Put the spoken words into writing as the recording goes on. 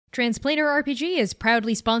Transplaner RPG is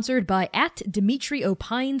proudly sponsored by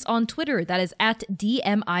 @DimitriOpines on Twitter, that is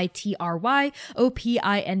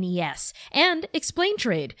 @DMITRYOPINES, and Explain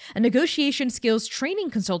Trade, a negotiation skills training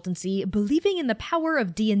consultancy believing in the power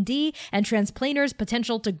of D&D and Transplaners'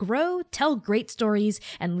 potential to grow, tell great stories,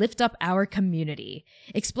 and lift up our community.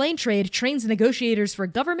 Explain Trade trains negotiators for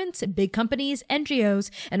governments, big companies,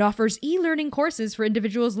 NGOs, and offers e-learning courses for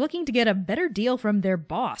individuals looking to get a better deal from their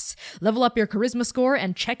boss. Level up your charisma score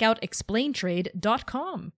and check out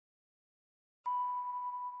explaintrade.com.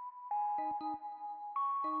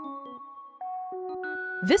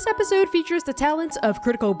 This episode features the talents of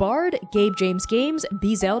Critical Bard, Gabe James Games,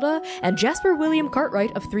 B. Zelda, and Jasper William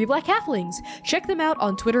Cartwright of Three Black Halflings. Check them out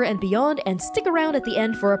on Twitter and beyond, and stick around at the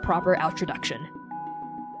end for a proper outroduction.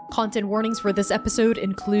 Content warnings for this episode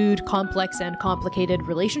include complex and complicated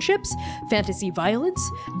relationships, fantasy violence,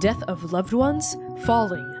 death of loved ones,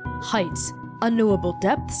 falling, heights, unknowable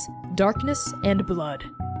depths, darkness, and blood.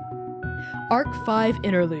 Arc 5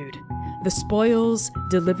 Interlude: The Spoils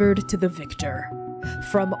Delivered to the Victor.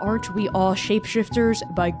 From Aren't We All Shapeshifters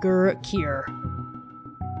by Gur Kier.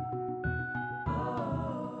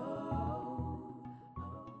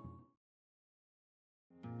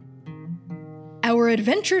 Our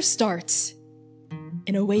adventure starts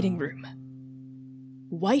in a waiting room.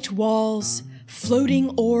 White walls,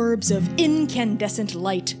 floating orbs of incandescent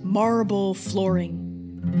light, marble flooring.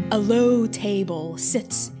 A low table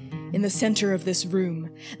sits in the center of this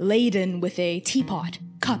room, laden with a teapot,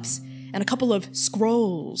 cups, and a couple of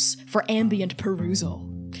scrolls for ambient perusal.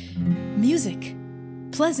 Music,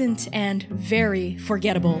 pleasant and very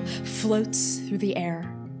forgettable, floats through the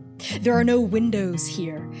air. There are no windows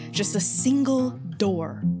here, just a single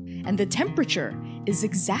door, and the temperature is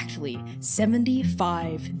exactly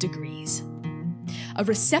 75 degrees. A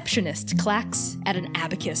receptionist clacks at an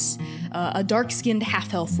abacus, a dark-skinned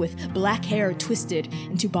half-elf with black hair twisted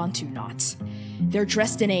into bantu knots. They're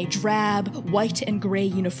dressed in a drab, white and gray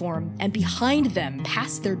uniform, and behind them,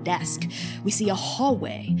 past their desk, we see a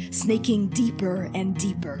hallway snaking deeper and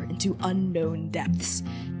deeper into unknown depths.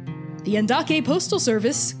 The Endake Postal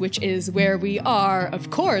Service, which is where we are, of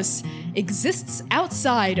course, exists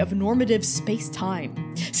outside of normative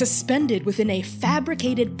space-time, suspended within a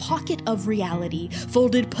fabricated pocket of reality,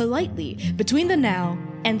 folded politely between the now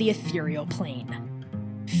and the ethereal plane.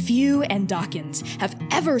 Few Endakans have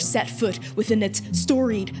ever set foot within its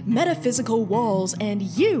storied metaphysical walls, and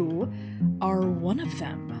you are one of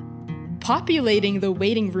them. Populating the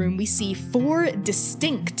waiting room, we see 4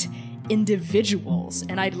 distinct individuals,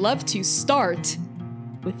 and I'd love to start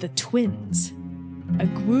with the twins,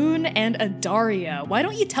 Agwoon and Adaria. Why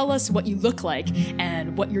don't you tell us what you look like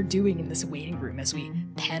and what you're doing in this waiting room as we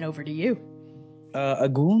pan over to you?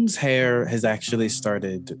 Agwoon's hair has actually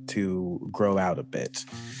started to grow out a bit.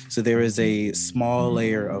 So there is a small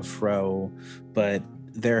layer of fro, but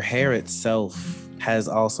their hair itself has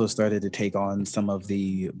also started to take on some of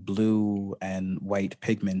the blue and white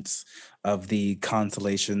pigments of the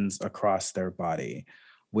constellations across their body,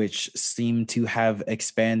 which seem to have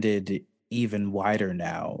expanded even wider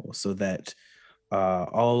now, so that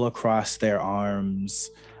all across their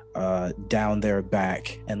arms, down their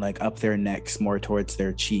back, and like up their necks, more towards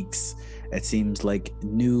their cheeks, it seems like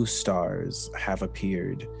new stars have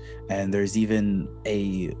appeared. And there's even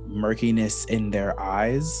a murkiness in their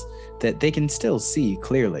eyes that they can still see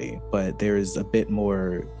clearly, but there's a bit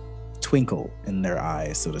more twinkle in their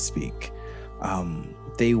eyes, so to speak.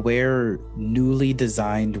 They wear newly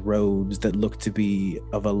designed robes that look to be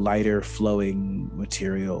of a lighter flowing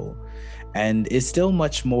material, and is still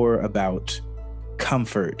much more about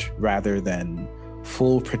comfort rather than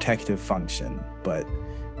full protective function, but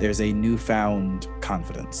there's a newfound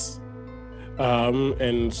confidence.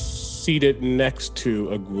 And seated next to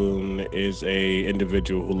Agwoon is a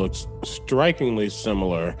individual who looks strikingly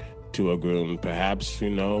similar to Agwoon, perhaps,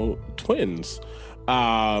 twins.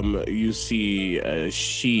 You see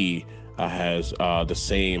she has the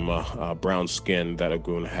same brown skin that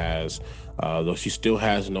Agwoon has, though she still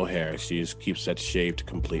has no hair. She keeps that shaved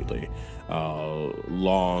completely.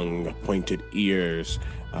 Long pointed ears,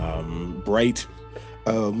 bright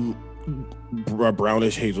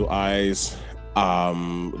brownish hazel eyes.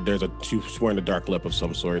 She's wearing a dark lip of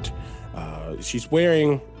some sort. She's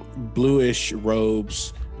wearing bluish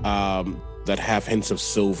robes that have hints of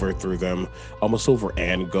silver through them, almost silver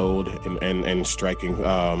and gold in striking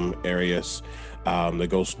areas. That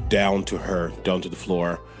goes down to the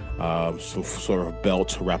floor. Some sort of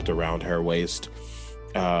belt wrapped around her waist.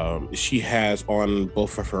 She has on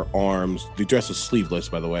both of her arms, the dress is sleeveless,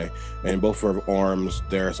 by the way, and both of her arms,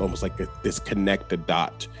 there's almost like this connected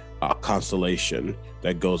dot constellation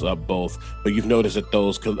that goes up both. But you've noticed that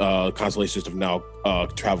those constellations have now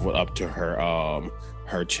traveled up to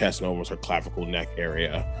her chest and almost her clavicle neck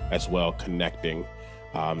area as well, connecting,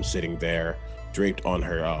 sitting there, draped on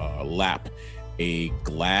her lap, a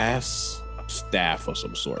glass staff of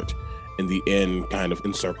some sort. And the end kind of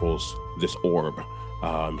encircles this orb.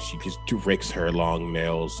 She just rakes her long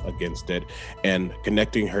nails against it, and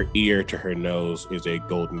connecting her ear to her nose is a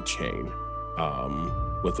golden chain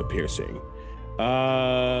with a piercing.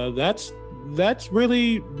 That's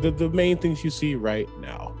really the main things you see right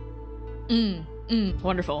now.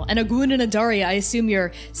 Wonderful. And Agun and Adaria, I assume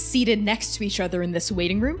you're seated next to each other in this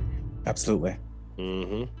waiting room? Absolutely.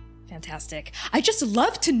 Mm-hmm. Fantastic. I just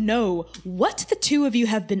love to know what the two of you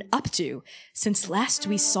have been up to since last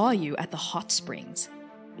we saw you at the hot springs.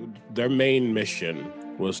 Their main mission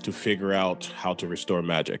was to figure out how to restore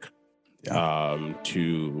magic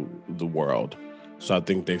to the world. So I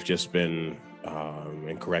think they've just been,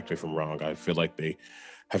 and correct me if I'm wrong, I feel like they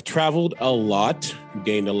have traveled a lot,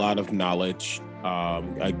 gained a lot of knowledge,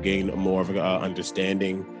 gained more of an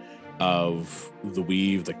understanding of the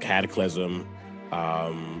weave, the cataclysm,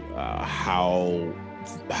 how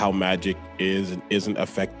magic is and isn't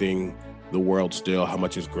affecting the world still, how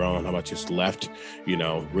much has grown, how much is left,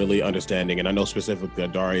 really understanding. And I know specifically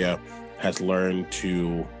Adaria has learned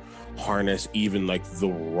to harness even like the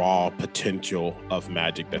raw potential of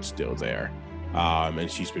magic that's still there. And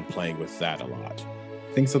she's been playing with that a lot.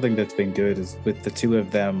 I think something that's been good is with the two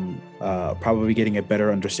of them probably getting a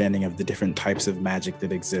better understanding of the different types of magic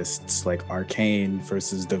that exists, like arcane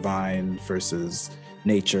versus divine versus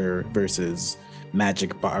nature versus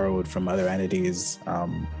magic borrowed from other entities,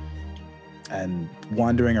 and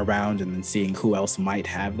wandering around and then seeing who else might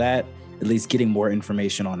have that, at least getting more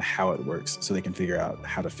information on how it works so they can figure out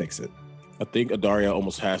how to fix it. I think Adaria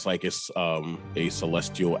almost has like a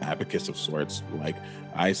celestial abacus of sorts. Like,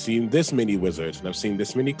 I've seen this many wizards and I've seen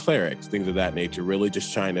this many clerics, things of that nature, really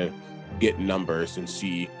just trying to get numbers and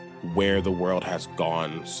see where the world has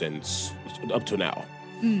gone since up to now.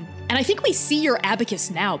 And I think we see your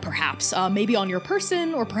abacus now, perhaps, maybe on your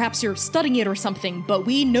person, or perhaps you're studying it or something, but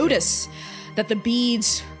we notice that the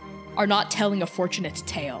beads are not telling a fortunate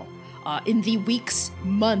tale. In the weeks,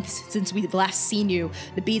 months since we've last seen you,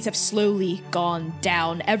 the beads have slowly gone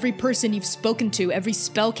down. Every person you've spoken to, every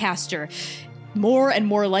spellcaster, more and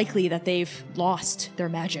more likely that they've lost their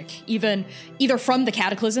magic. Either from the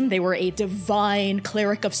cataclysm, they were a divine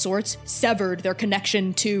cleric of sorts, severed their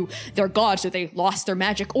connection to their god, so they lost their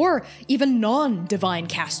magic, or even non-divine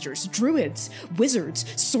casters, druids, wizards,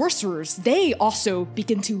 sorcerers. They also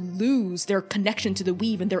begin to lose their connection to the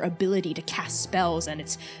weave and their ability to cast spells, and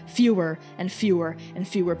it's fewer and fewer and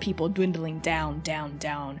fewer people dwindling down,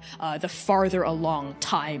 the farther along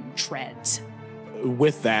time treads.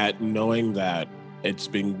 With that, knowing that it's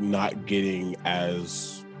been not getting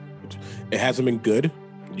it hasn't been good.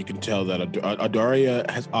 You can tell that Adaria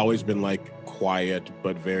has always been like quiet,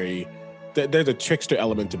 but there's a trickster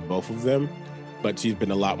element to both of them, but she's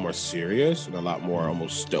been a lot more serious and a lot more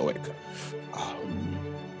almost stoic,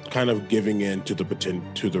 kind of giving in to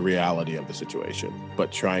the reality of the situation,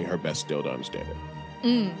 but trying her best still to understand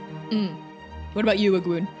it. What about you,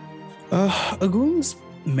 Agun? Agun's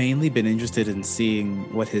mainly been interested in seeing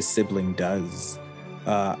what his sibling does.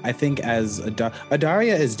 I think as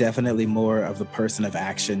Adaria is definitely more of the person of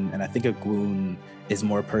action, and I think Agun is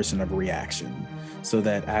more a person of reaction. So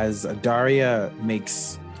that as Adaria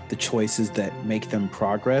makes the choices that make them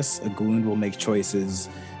progress, Agun will make choices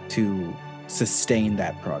to sustain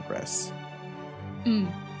that progress.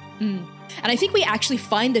 And I think we actually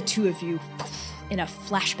find the two of you in a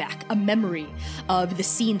flashback, a memory of the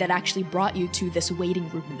scene that actually brought you to this waiting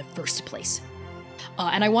room in the first place.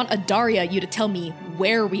 And I want Adaria, you to tell me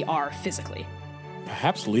where we are physically.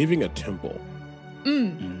 Perhaps leaving a temple.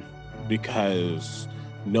 Because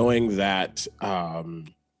knowing that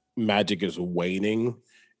magic is waning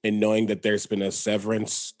and knowing that there's been a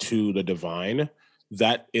severance to the divine,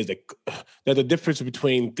 there's a difference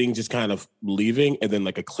between things just kind of leaving and then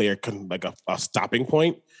like a clear, like a stopping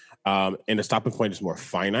point. And the stopping point is more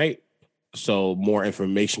finite, so more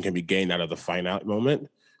information can be gained out of the finite moment.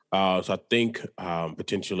 So I think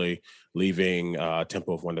potentially leaving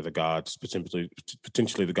Temple of one of the gods, potentially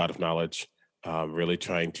the god of knowledge, really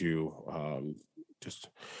trying to just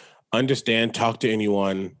understand, talk to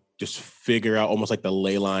anyone, just figure out almost like the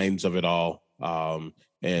ley lines of it all,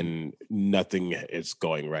 and nothing is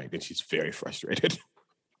going right, and she's very frustrated.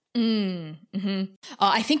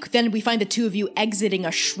 I think then we find the two of you exiting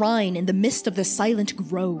a shrine in the midst of the silent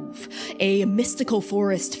grove, a mystical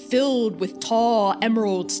forest filled with tall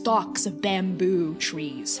emerald stalks of bamboo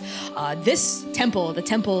trees. This temple, the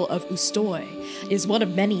Temple of Ustoi, is one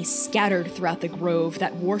of many scattered throughout the grove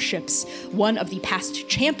that worships one of the past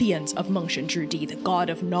champions of Mengchen Zhidi, the god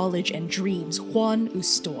of knowledge and dreams, Huan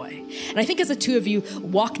Ustoi. And I think as the two of you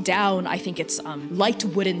walk down, I think it's light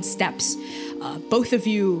wooden steps, both of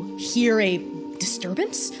you hear a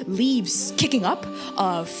disturbance, leaves kicking up,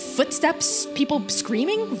 footsteps, people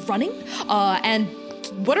screaming, running, and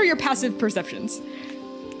what are your passive perceptions?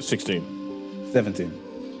 16. 17.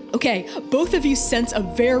 Okay, both of you sense a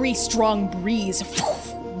very strong breeze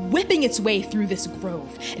whipping its way through this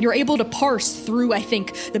grove, and you're able to parse through, I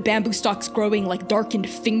think, the bamboo stalks growing like darkened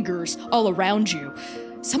fingers all around you.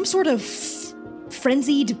 Some sort of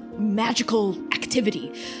frenzied magical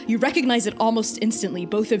activity. You recognize it almost instantly.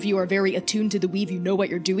 Both of you are very attuned to the weave. You know what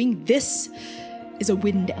you're doing. This is a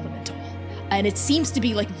wind elemental. And it seems to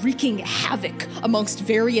be like wreaking havoc amongst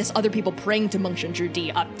various other people praying to Mengchen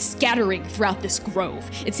Zhidi, scattering throughout this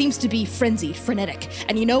grove. It seems to be frenzied, frenetic.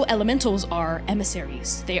 And you know elementals are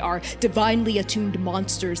emissaries. They are divinely attuned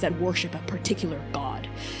monsters that worship a particular god.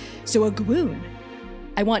 So Agwoon,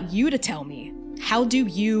 I want you to tell me, how do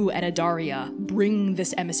you and Adaria bring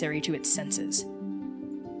this emissary to its senses?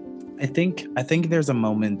 I think there's a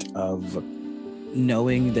moment of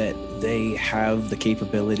knowing that they have the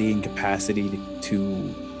capability and capacity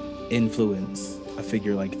to influence a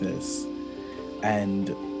figure like this, and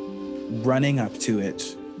running up to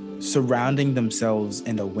it, surrounding themselves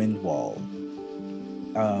in a wind wall,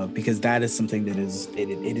 because that is something that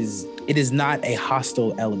it is not a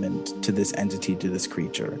hostile element to this entity, to this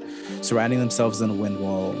creature. Surrounding themselves in a wind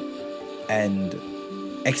wall and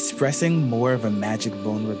expressing more of a magic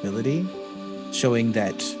vulnerability, showing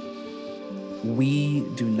that we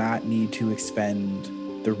do not need to expend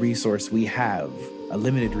the resource we have, a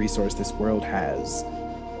limited resource this world has,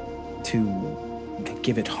 to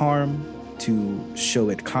give it harm, to show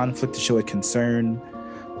it conflict, to show it concern.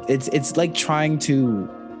 It's like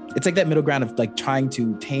it's like that middle ground of like trying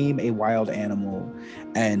to tame a wild animal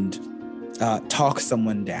and talk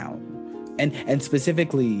someone down. And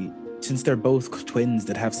specifically, since they're both twins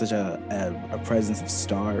that have such a presence of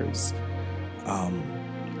stars,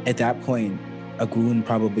 at that point, Agwoon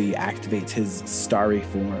probably activates his starry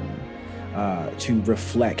form to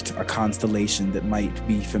reflect a constellation that might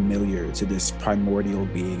be familiar to this primordial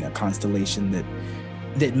being, a constellation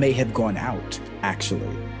that may have gone out,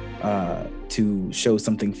 actually, to show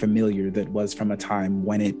something familiar that was from a time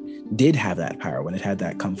when it did have that power, when it had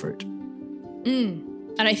that comfort.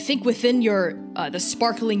 And I think within your the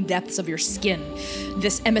sparkling depths of your skin,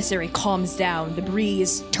 this emissary calms down, the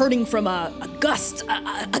breeze turning from a gust,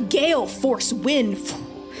 a gale force wind,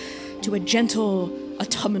 to a gentle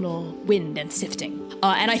autumnal wind and sifting.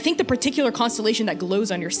 And I think the particular constellation that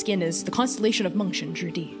glows on your skin is the constellation of Mengchen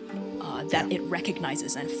Zhidi, that it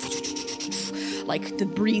recognizes, and like the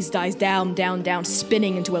breeze dies down, down, down,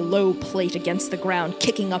 spinning into a low plate against the ground,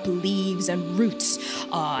 kicking up leaves and roots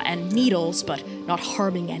and needles, but not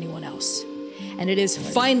harming anyone else. And it is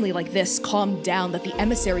finally like this, calmed down, that the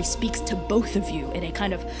emissary speaks to both of you in a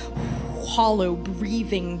kind of hollow,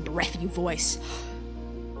 breathing, breathy voice.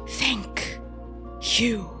 Thank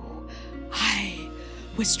you. I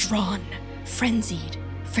was drawn, frenzied,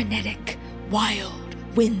 frenetic, wild,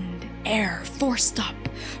 wind, air, forced up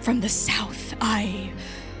from the south. I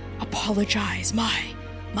apologize. My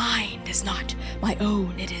mind is not my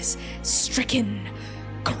own. It is stricken,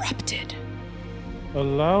 corrupted.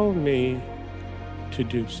 Allow me to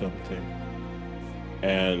do something.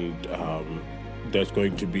 And there's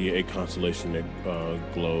going to be a constellation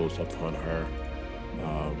that glows upon her,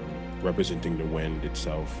 representing the wind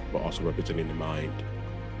itself, but also representing the mind.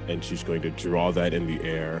 And she's going to draw that in the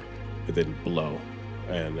air and then blow.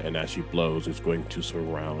 And as she blows, it's going to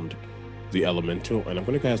surround the elemental. And I'm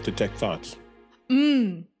going to cast Detect Thoughts.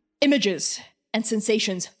 Images and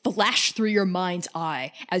sensations flash through your mind's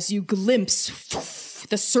eye as you glimpse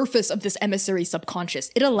the surface of this emissary's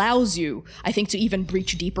subconscious. It allows you, I think, to even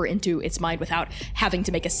breach deeper into its mind without having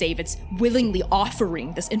to make a save. It's willingly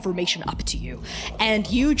offering this information up to you. And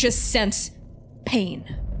you just sense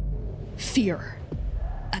pain, fear,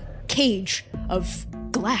 a cage of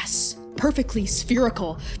glass, perfectly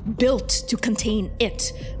spherical, built to contain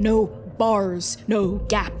it. No bars, no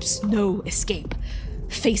gaps, no escape.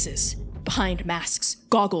 Faces behind masks,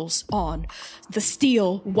 goggles on, the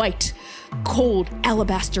steel, white, cold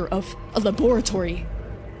alabaster of a laboratory.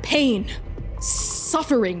 Pain,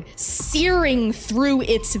 suffering searing through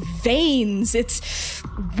its veins, its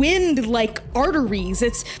wind-like arteries,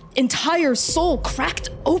 its entire soul cracked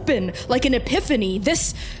open like an epiphany.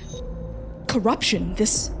 This corruption,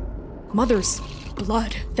 this mother's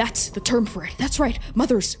blood, that's the term for it. That's right,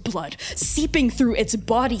 mother's blood, seeping through its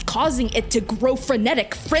body, causing it to grow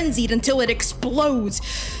frenetic, frenzied until it explodes.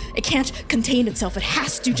 It can't contain itself. It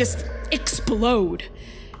has to just explode.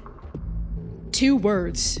 2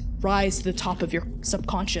 words rise to the top of your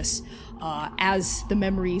subconscious as the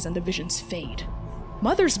memories and the visions fade.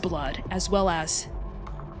 Mother's blood, as well as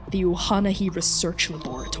the Uhanahi Research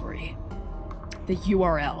Laboratory. The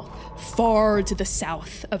URL, far to the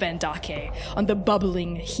south of Andake, on the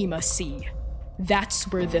bubbling Hima Sea.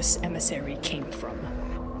 That's where this emissary came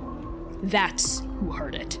from. That's who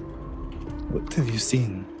heard it. What have you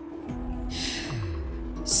seen?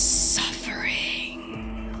 Suffering.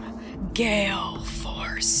 Gale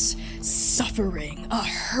force. Suffering. A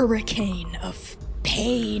hurricane of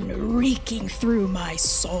pain reeking through my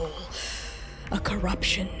soul. A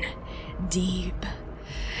corruption. Deep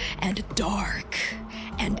and dark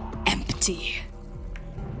and empty.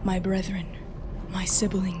 My brethren, my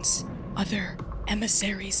siblings, other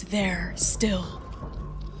emissaries there still.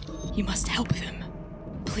 You must help them,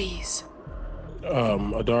 please.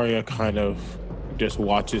 Adaria kind of just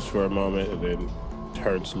watches for a moment and then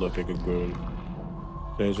turns to look at Gagoon.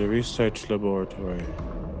 There's a research laboratory.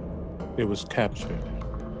 It was captured,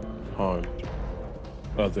 harmed.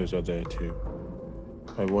 Others are there too.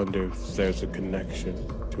 I wonder if there's a connection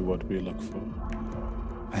to what we look for.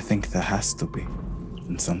 I think there has to be,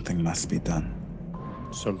 and something must be done.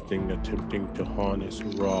 Something attempting to harness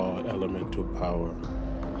raw elemental power.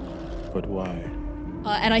 But why?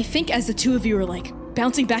 And I think as the two of you are like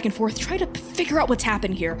bouncing back and forth, try to figure out what's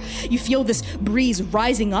happened here. You feel this breeze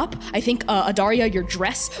rising up. I think Adaria, your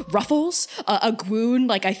dress ruffles. Agwoon,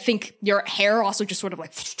 like I think your hair also just sort of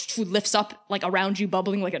like lifts up like around you,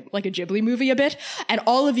 bubbling like a Ghibli movie a bit. And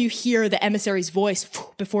all of you hear the emissary's voice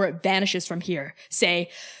before it vanishes from here say,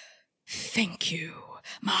 "Thank you.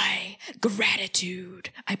 My gratitude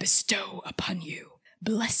I bestow upon you.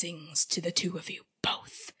 Blessings to the two of you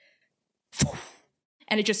both."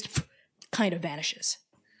 And it just kind of vanishes.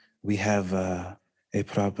 We have a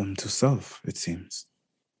problem to solve, it seems.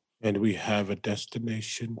 And we have a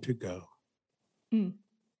destination to go. And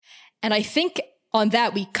I think on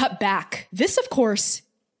that we cut back. This, of course,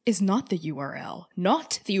 is not the URL,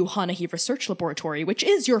 not the Uhanahi Research Laboratory, which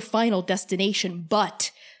is your final destination,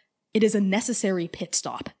 but it is a necessary pit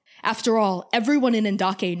stop. After all, everyone in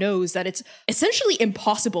Ndake knows that it's essentially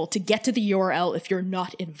impossible to get to the URL if you're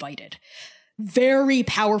not invited. Very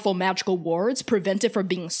powerful magical wards prevent it from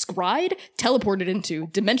being scryed, teleported into,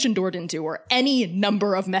 dimension doored into, or any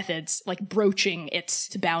number of methods like broaching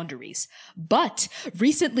its boundaries. But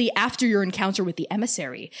recently, after your encounter with the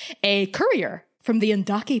emissary, a courier from the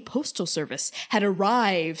Ndake Postal Service had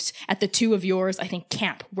arrived at the two of yours, I think,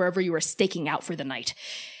 camp, wherever you were staking out for the night,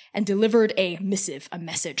 and delivered a missive, a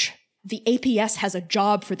message. The APS has a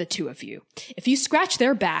job for the two of you. If you scratch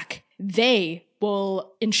their back, they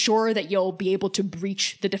will ensure that you'll be able to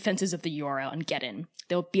breach the defenses of the URL and get in.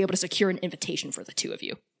 They'll be able to secure an invitation for the two of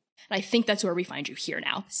you. And I think that's where we find you here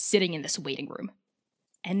now, sitting in this waiting room.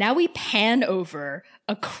 And now we pan over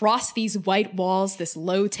across these white walls, this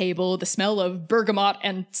low table, the smell of bergamot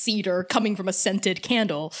and cedar coming from a scented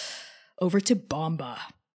candle, over to Bomba.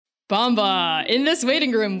 Bomba, in this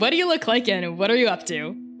waiting room, what do you look like and what are you up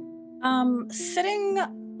to? Sitting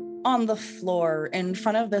on the floor in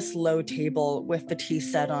front of this low table with the tea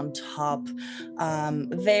set on top,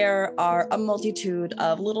 there are a multitude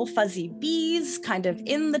of little fuzzy bees kind of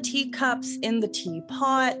in the teacups, in the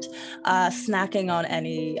teapot, snacking on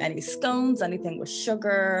any scones, anything with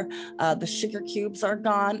sugar. The sugar cubes are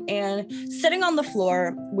gone. And sitting on the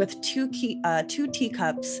floor with two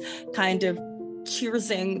teacups kind of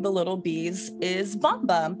cheersing the little bees is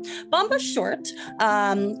Bomba. Bomba's short.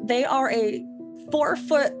 They are a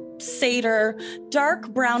 4-foot satyr, dark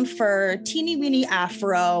brown fur, teeny weeny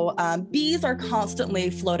afro. Bees are constantly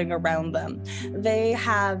floating around them. They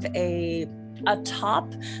have a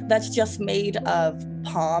top that's just made of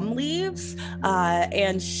palm leaves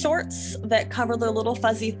and shorts that cover their little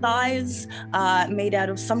fuzzy thighs made out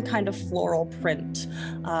of some kind of floral print.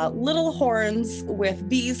 Little horns with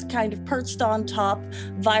bees kind of perched on top,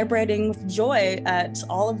 vibrating with joy at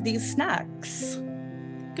all of these snacks.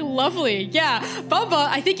 Lovely. Yeah. Bamba,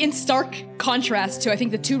 I think in stark contrast to, I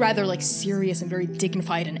think, the two rather like serious and very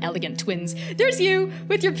dignified and elegant twins, there's you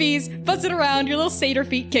with your bees buzzing around, your little satyr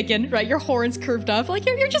feet kicking, right? Your horns curved up. Like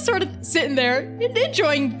you're just sort of sitting there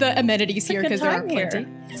enjoying the amenities here because there are plenty.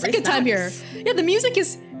 It's a good time here. Yeah, the music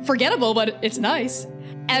is forgettable, but it's nice.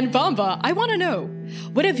 And Bamba, I want to know,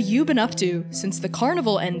 what have you been up to since the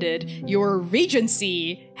carnival ended, your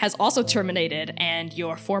regency has also terminated, and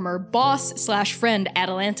your former boss/friend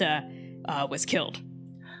Atalanta was killed?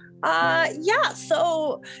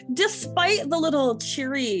 So despite the little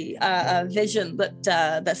cheery vision that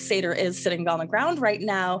the satyr is sitting on the ground right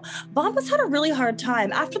now, Bamba's had a really hard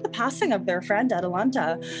time. After the passing of their friend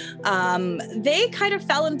Atalanta, they kind of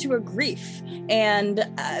fell into a grief, and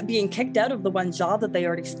being kicked out of the one job that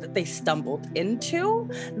they stumbled into,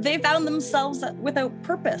 they found themselves without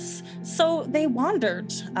purpose. So they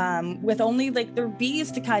wandered with only like their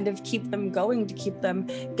bees to kind of keep them going, to keep them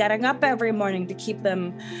getting up every morning, to keep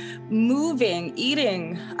them moving,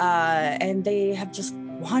 eating, and they have just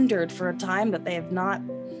wandered for a time that they have not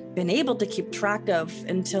been able to keep track of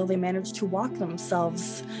until they managed to walk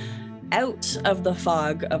themselves out of the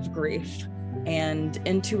fog of grief and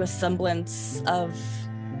into a semblance of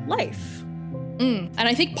life. And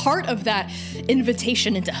I think part of that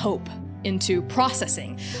invitation into hope, into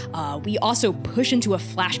processing, we also push into a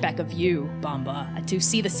flashback of you, Bamba, to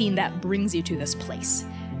see the scene that brings you to this place.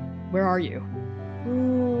 Where are you?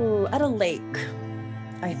 Ooh, at a lake,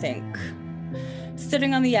 I think.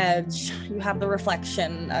 Sitting on the edge, you have the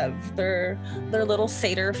reflection of their little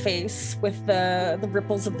satyr face with the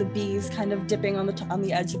ripples of the bees kind of dipping on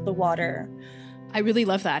the edge of the water. I really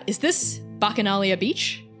love that. Is this Bacchanalia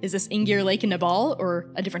Beach? Is this Ingir Lake in Nepal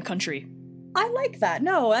or a different country? I like that.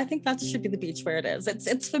 No, I think that should be the beach where it is.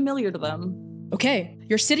 It's familiar to them. Okay,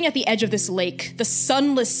 you're sitting at the edge of this lake. The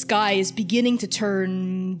sunless sky is beginning to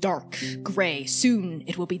turn dark, gray. Soon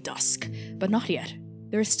it will be dusk, but not yet.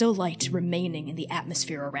 There is still light remaining in the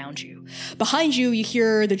atmosphere around you. Behind you, you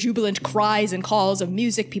hear the jubilant cries and calls of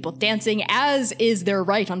music, people dancing, as is their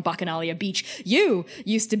right on Bacchanalia Beach. You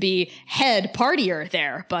used to be head partier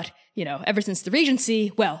there, but, ever since the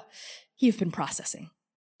Regency, well, you've been processing.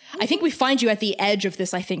 I think we find you at the edge of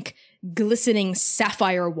this, glistening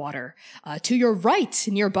sapphire water. To your right,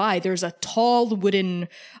 nearby, there's a tall wooden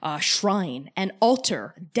shrine, an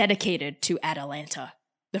altar dedicated to Atalanta,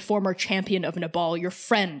 the former champion of Nepal, your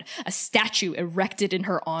friend, a statue erected in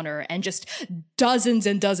her honor, and just dozens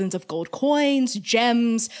and dozens of gold coins,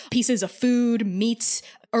 gems, pieces of food, meats,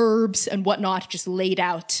 herbs, and whatnot just laid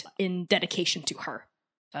out in dedication to her.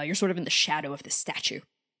 You're sort of in the shadow of this statue.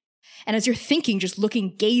 And as you're thinking, just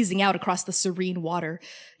looking, gazing out across the serene water,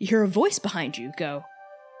 you hear a voice behind you go,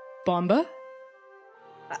 Bamba?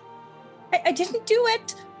 I didn't do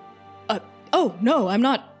it. Oh, no, I'm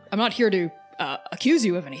not here to accuse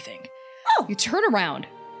you of anything. Oh. You turn around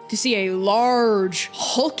to see a large,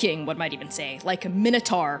 hulking, one might even say, like a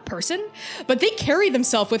minotaur person, but they carry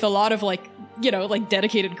themselves with a lot of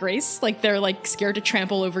dedicated grace. Like they're scared to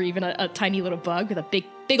trample over even a tiny little bug with a big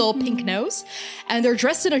old pink nose. And they're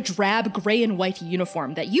dressed in a drab gray and white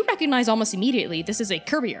uniform that you recognize almost immediately. This is a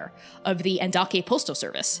courier of the Andake Postal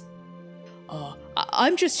Service.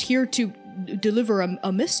 I'm just here to deliver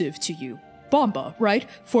a missive to you. Bamba, right?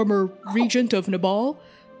 Former regent of Nepal?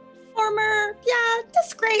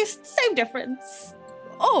 Disgraced, same difference.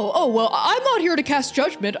 Well, I'm not here to cast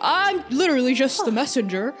judgment. I'm literally just the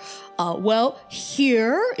messenger. Well,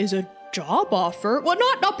 here is a job offer. Well,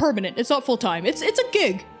 not permanent. It's not full-time. It's a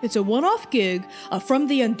gig. It's a one-off gig from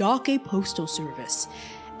the Andake Postal Service.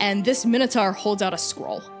 And this Minotaur holds out a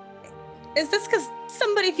scroll. Is this because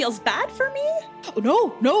somebody feels bad for me?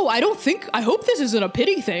 No, I hope this isn't a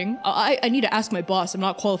pity thing. I need to ask my boss. I'm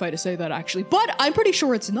not qualified to say that, actually, but I'm pretty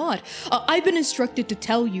sure it's not. I've been instructed to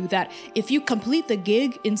tell you that if you complete the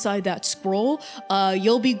gig inside that scroll,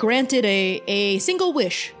 you'll be granted a single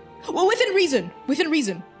wish. Well, within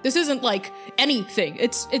reason. This isn't like anything.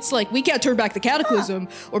 It's like we can't turn back the cataclysm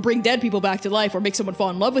or bring dead people back to life or make someone fall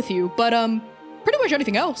in love with you, but pretty much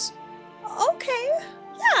anything else. Okay.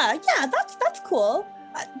 Yeah, that's cool.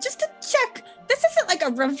 Just to check, this isn't like a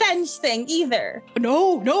revenge thing either.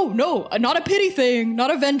 No, not a pity thing,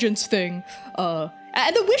 not a vengeance thing.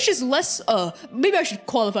 And the wish is less, maybe I should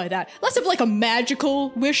qualify that, less of like a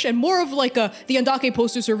magical wish and more of like the Andake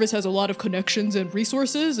Postal Service has a lot of connections and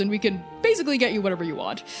resources and we can basically get you whatever you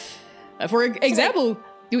want. For example,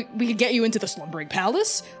 we could get you into the Slumbering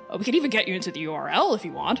Palace. We could even get you into the URL if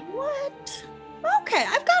you want. What? Okay,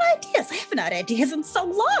 I've got ideas. I haven't had ideas in so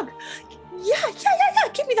long. Yeah.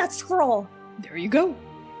 Give me that scroll. There you go.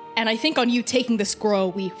 And I think on you taking the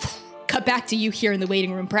scroll, we cut back to you here in the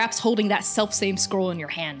waiting room, perhaps holding that self-same scroll in your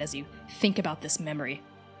hand as you think about this memory.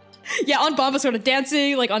 Yeah, on Bamba sort of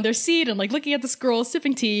dancing, like on their seat and like looking at the scroll,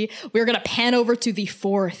 sipping tea. We're gonna pan over to the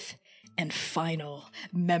fourth and final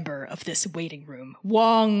member of this waiting room,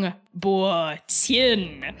 Wang Bo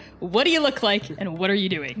Tian. What do you look like and what are you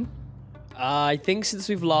doing? I think since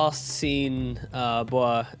we've last seen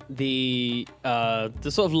Boa, the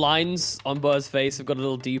sort of lines on Boa's face have got a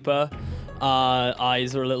little deeper.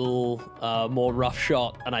 Eyes are a little more rough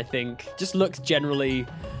shot, and I think just looks generally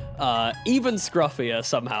even scruffier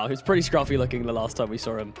somehow. He was pretty scruffy looking the last time we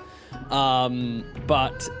saw him.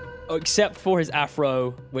 But except for his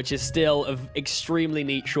afro, which is still of extremely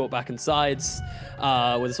neat short back and sides,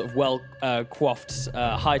 with a sort of well coiffed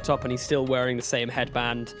high top, and he's still wearing the same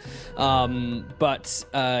headband. But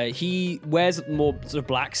he wears more sort of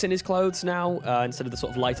blacks in his clothes now instead of the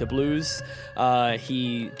sort of lighter blues.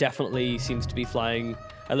 He definitely seems to be flying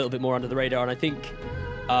a little bit more under the radar, and I think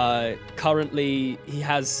currently he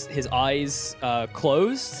has his eyes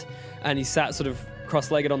closed, and he's sat sort of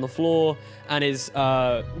cross-legged on the floor and is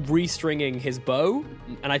restringing his bow.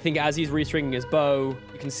 And I think as he's restringing his bow,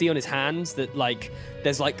 you can see on his hands that like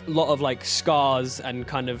there's like a lot of like scars, and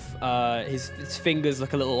kind of his fingers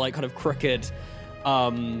look a little like kind of crooked,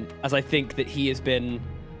 as I think that he has been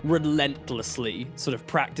relentlessly sort of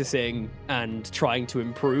practicing and trying to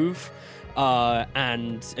improve.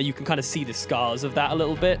 And you can kind of see the scars of that a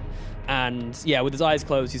little bit. And yeah, with his eyes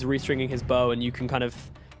closed, he's restringing his bow, and you can kind of,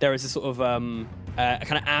 there is a sort of a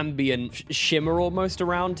kind of ambient shimmer almost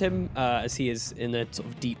around him as he is in a sort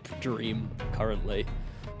of deep dream currently.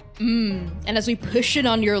 And as we push it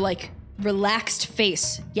on your like relaxed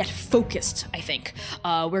face, yet focused, I think,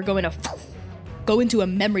 we're going to go into a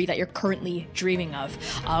memory that you're currently dreaming of,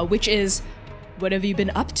 which is, what have you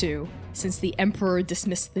been up to since the Emperor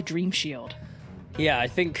dismissed the Dream Shield? Yeah, I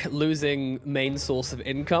think losing main source of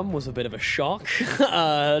income was a bit of a shock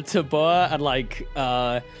to Boa, and like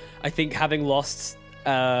I think having lost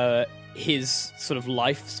his sort of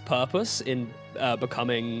life's purpose in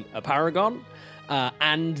becoming a paragon,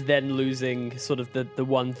 and then losing sort of the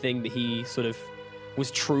one thing that he sort of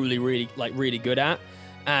was truly really good at,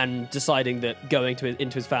 and deciding that going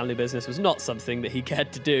into his family business was not something that he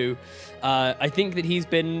cared to do. I think that he's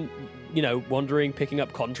been, wandering, picking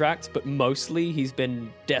up contracts, but mostly he's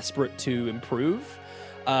been desperate to improve.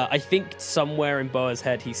 I think somewhere in Boa's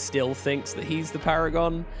head, he still thinks that he's the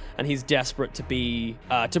Paragon, and he's desperate to be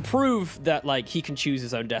to prove that like he can choose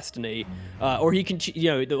his own destiny, or he can,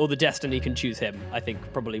 or the destiny can choose him. I think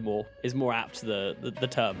probably is more apt the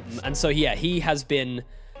term. And so yeah, he has been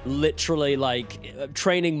literally like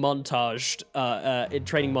training montaging,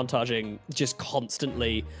 just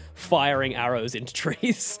constantly firing arrows into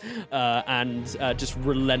trees, and just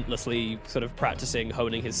relentlessly sort of practicing,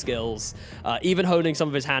 honing his skills, even honing some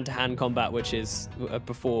of his hand-to-hand combat, which is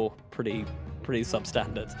before pretty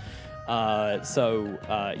substandard.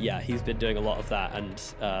 Yeah, he's been doing a lot of that. And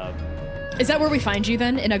is that where we find you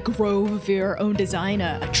then? In a grove of your own design,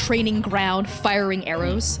 a training ground, firing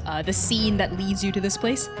arrows, the scene that leads you to this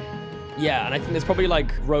place? Yeah, and I think there's probably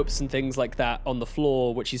like ropes and things like that on the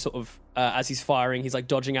floor, which he's sort of, as he's firing, he's like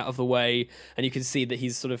dodging out of the way, and you can see that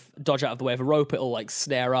he's sort of dodge out of the way of a rope. It'll like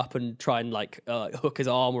snare up and try and like hook his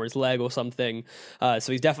arm or his leg or something.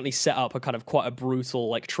 So he's definitely set up a kind of quite a brutal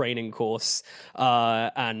like training course.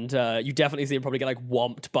 And you definitely see him probably get like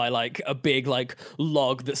whomped by like a big like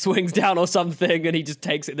log that swings down or something, and he just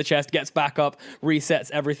takes it in the chest, gets back up,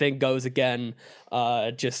 resets everything, goes again.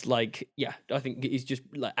 Just like, yeah, I think he's just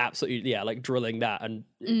like absolutely, yeah, like drilling that and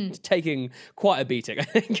taking quite a beating, I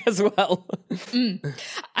think, as well.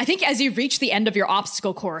 I think as you reach the end of your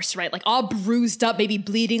obstacle course, right, like all bruised up, maybe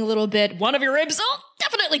bleeding a little bit, one of your ribs,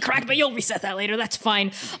 definitely cracked, but you'll reset that later, that's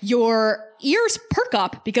fine. Your ears perk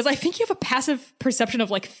up because I think you have a passive perception of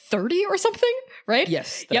like 30 or something, right?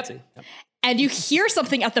 Yes, 30. Yep. And you hear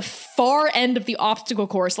something at the far end of the obstacle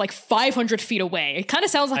course, like 500 feet away. It kind of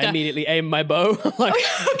sounds like I immediately aim my bow.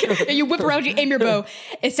 Okay, and you whip around, you aim your bow.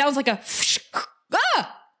 It sounds like a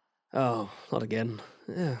Oh, not again.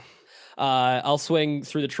 Yeah. I'll swing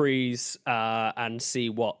through the trees and see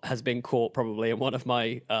what has been caught probably in one of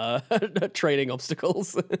my training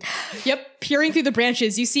obstacles. Yep, peering through the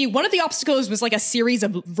branches, you see one of the obstacles was like a series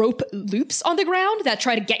of rope loops on the ground that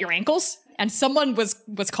try to get your ankles. And someone was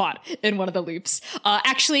caught in one of the loops.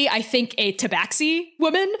 Actually, I think a tabaxi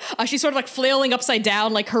woman. She's sort of like flailing upside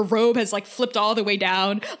down, like her robe has like flipped all the way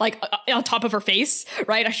down, like on top of her face,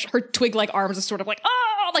 right? Her twig-like arms are sort of like,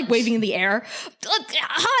 like waving in the air.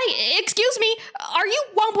 Hi, excuse me, are you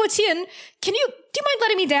Wang Bo Tian? Do you mind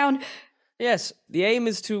letting me down? Yes, the aim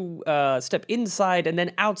is to step inside and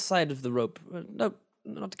then outside of the rope. No,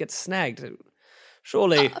 not to get snagged.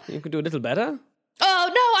 Surely you could do a little better. Oh,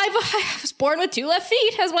 no, I was born with 2 left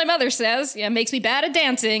feet, as my mother says. Yeah, it makes me bad at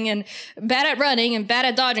dancing and bad at running and bad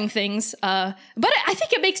at dodging things. But I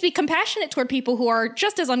think it makes me compassionate toward people who are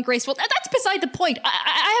just as ungraceful. That's beside the point.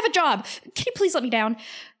 I have a job. Can you please let me down?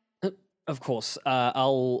 Of course.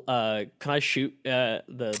 Can I shoot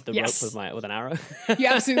the Yes. rope with an arrow? You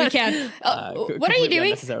absolutely can. What are you Completely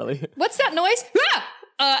doing? unnecessarily. What's that noise? Ah!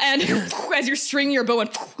 And as you're stringing your bow and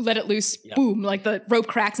let it loose, boom, like the rope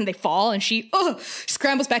cracks and they fall, and she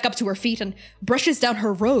scrambles back up to her feet and brushes down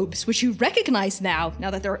her robes, which you recognize now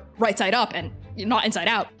that they're right side up and not inside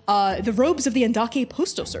out. The robes of the Endake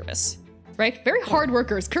Postal Service, right? Very hard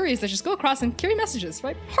workers, couriers that just go across and carry messages,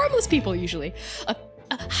 right? Harmless people usually.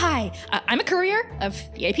 Hi, I'm a courier of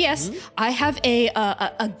the APS. I have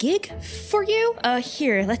a gig for you.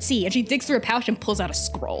 Here, let's see. And she digs through a pouch and pulls out a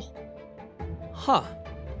scroll. Huh.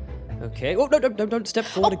 Okay. Oh, no, don't step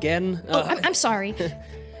forward again. I'm sorry.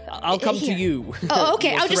 I'll come to here. you. Oh,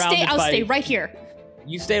 okay. We're I'll surrounded by- stay right here.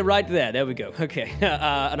 You stay right there. There we go. Okay.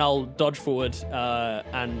 And I'll dodge forward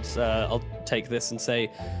and I'll take this and say,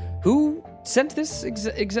 who sent this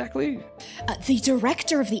exactly? The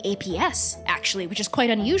director of the APS, actually, which is quite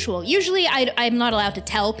unusual. Usually, I'm not allowed to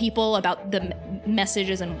tell people about the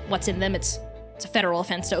messages and what's in them. It's a federal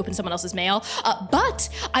offense to open someone else's mail. But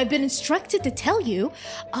I've been instructed to tell you,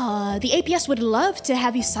 the APS would love to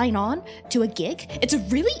have you sign on to a gig. It's a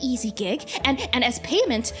really easy gig, and as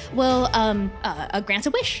payment, will grant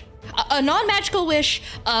a wish. A non-magical wish.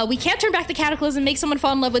 We can't turn back the cataclysm, make someone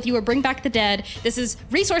fall in love with you, or bring back the dead. This is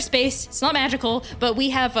resource-based. It's not magical, but we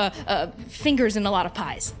have fingers in a lot of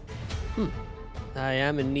pies. I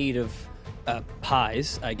am in need of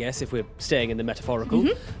pies, I guess, if we're staying in the metaphorical.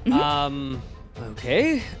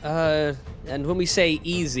 Okay. And when we say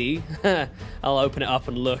easy, I'll open it up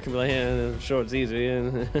and look and be like, yeah, I'm sure it's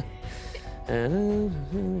easy.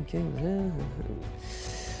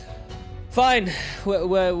 Fine.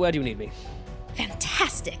 Where do you need me?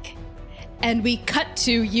 Fantastic. And we cut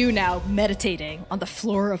to you now meditating on the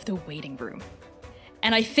floor of the waiting room.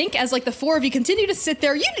 And I think as like the 4 of you continue to sit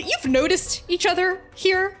there, you've noticed each other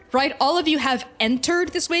here, right? All of you have entered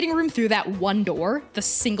this waiting room through that one door, the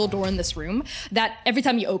single door in this room, that every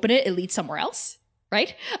time you open it, it leads somewhere else,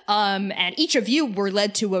 right? And each of you were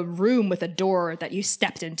led to a room with a door that you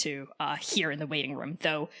stepped into here in the waiting room,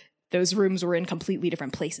 though those rooms were in completely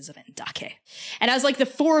different places of Endake. And as like the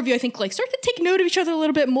 4 of you, I think, like start to take note of each other a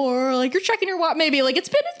little bit more. Like you're checking your watch, maybe like it's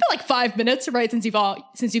been like 5 minutes, right? Since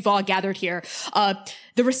you've all gathered here.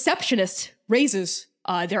 The receptionist raises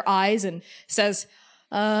their eyes and says,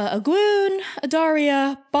 Agwoon,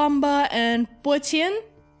 Adaria, Bomba, and Boitian.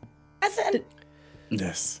 Present.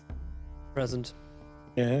 Yes. Present.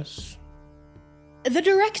 Yes. The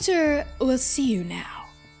director will see you now.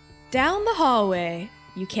 Down the hallway.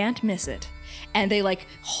 You can't miss it. And they like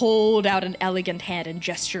hold out an elegant hand and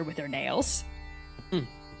gesture with their nails.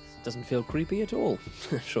 Doesn't feel creepy at all.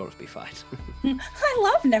 Sure, it'll be fine. I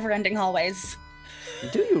love never-ending hallways.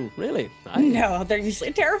 Do you really? No, they're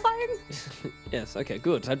usually terrifying. Yes. Okay.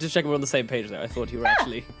 Good. I'm just checking we're on the same page there. I thought you were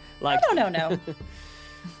actually like. No.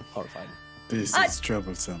 Horrified. This is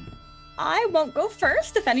troublesome. I won't go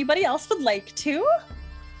first if anybody else would like to.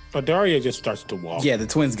 Daria just starts to walk. Yeah, the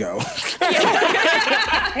twins go.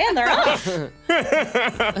 And they're off.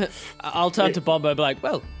 I'll turn to Bomba and be like,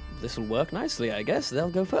 well, this will work nicely, I guess. They'll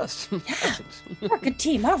go first. We're a good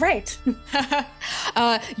team. All right.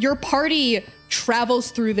 Your party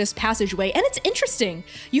travels through this passageway, and it's interesting.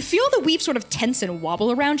 You feel the weave sort of tense and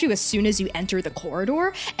wobble around you as soon as you enter the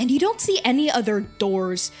corridor, and you don't see any other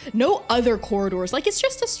doors, no other corridors. Like, it's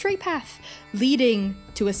just a straight path leading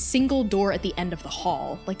to a single door at the end of the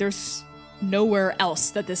hall. Like, there's nowhere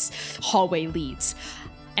else that this hallway leads.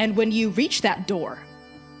 And when you reach that door,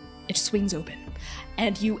 it swings open,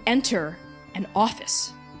 and you enter an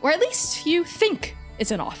office, or at least you think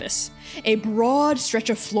it's an office. A broad stretch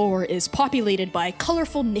of floor is populated by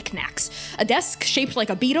colorful knickknacks. A desk shaped like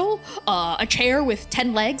a beetle, a chair with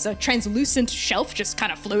 10 legs, a translucent shelf just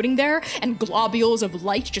kind of floating there, and globules of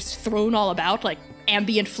light just thrown all about like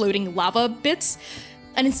ambient floating lava bits.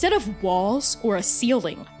 And instead of walls or a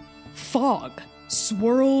ceiling, fog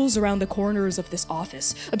swirls around the corners of this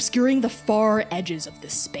office, obscuring the far edges of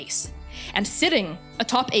this space. And sitting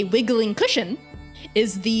atop a wiggling cushion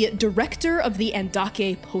is the director of the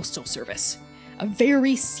Endake Postal Service, a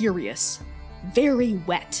very serious, very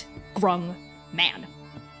wet, grung man.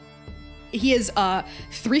 He is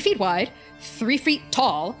 3 feet wide, 3 feet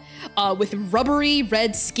tall, with rubbery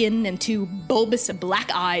red skin and 2 bulbous black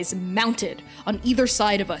eyes mounted on either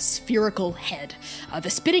side of a spherical head, the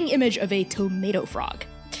spitting image of a tomato frog.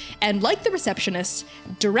 And like the receptionist,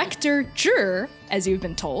 Director Jur, as you've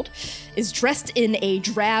been told, is dressed in a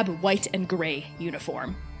drab white and gray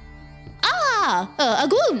uniform.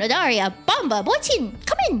 Agun, Adaria, Bamba, Botin,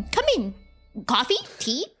 come in. Coffee,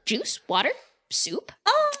 tea, juice, water, soup?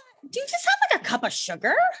 Do you just have like a cup of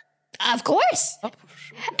sugar? Of course.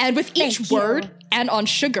 And with each Thank you. word and on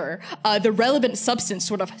sugar, the relevant substance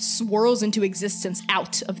sort of swirls into existence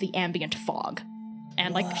out of the ambient fog.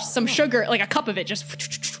 And like some sugar, like a cup of it just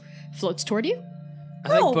floats toward you. I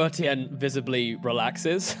think Bertien visibly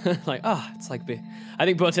relaxes. Like, it's like I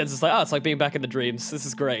think Bertien's just like, it's like being back in the dreams. This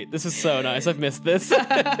is great. This is so nice. I've missed this.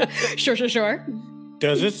 Sure.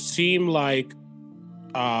 Does it seem like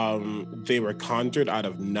they were conjured out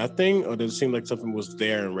of nothing, or does it seem like something was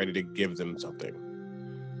there and ready to give them something?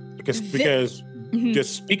 Because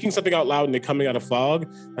just speaking something out loud and it coming out of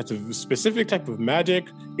fog, that's a specific type of magic.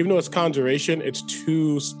 Even though it's conjuration, it's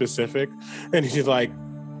too specific. And she's like,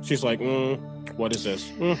 what is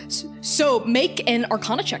this? So make an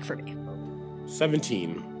Arcana check for me.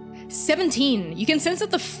 17. 17. You can sense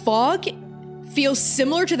that the fog feels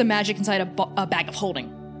similar to the magic inside a bag of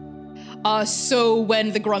holding. So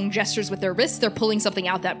when the Grung gestures with their wrists, they're pulling something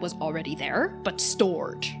out that was already there, but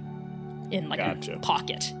stored in like Gotcha. a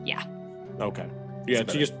pocket. Yeah. Okay. Yeah,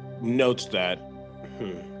 she just notes that,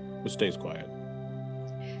 but stays quiet.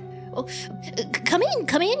 Well, come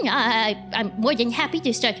in. I'm more than happy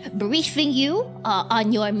to start briefing you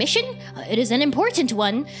on your mission. It is an important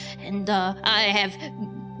one, and I have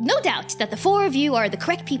no doubt that the 4 of you are the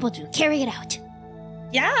correct people to carry it out.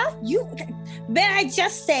 Yeah, may I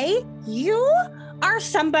just say, you are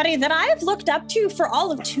somebody that I've looked up to for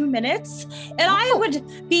all of 2 minutes, and I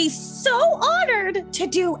would be so honored to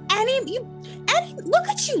do any, look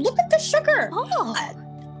at you, look at the sugar.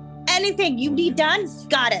 Anything you need done,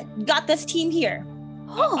 got it. Got this team here.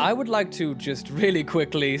 I would like to just really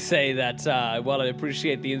quickly say that while I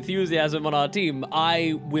appreciate the enthusiasm on our team,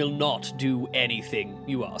 I will not do anything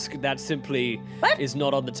you ask. That simply is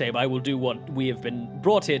not on the table. I will do what we have been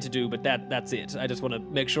brought here to do, but that's it. I just want to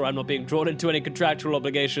make sure I'm not being drawn into any contractual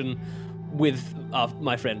obligation with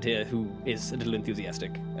my friend here, who is a little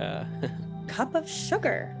enthusiastic. Cup of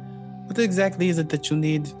sugar. What exactly is it that you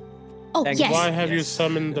need? Oh, And yes. Why have you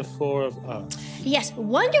summoned the 4 of us? Yes,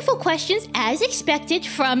 wonderful questions, as expected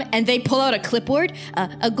from And they pull out a clipboard.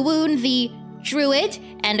 Agwoon the druid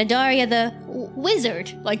and Adaria the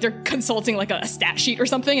wizard. Like they're consulting like a stat sheet or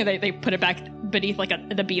something, and they put it back beneath like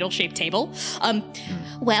the beetle-shaped table.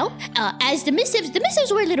 Well, as the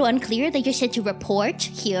missives were a little unclear. They just said to report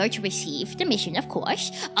here to receive the mission, of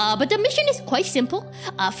course. But the mission is quite simple.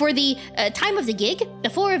 For the time of the gig, the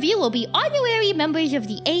 4 of you will be honorary members of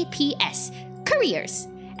the APS, couriers.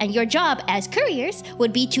 And your job as couriers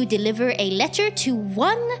would be to deliver a letter to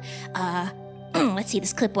one, let's see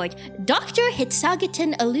this clipboard, Dr.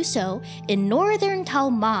 Hitsagatan Aluso in northern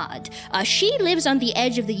Talmud. She lives on the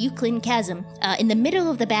edge of the Euclid Chasm, in the middle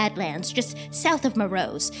of the Badlands, just south of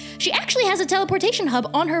Morose. She actually has a teleportation hub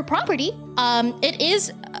on her property. It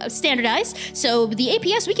is standardized, so the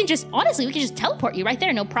APS, we can just teleport you right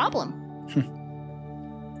there, no problem.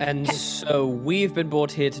 And so we've been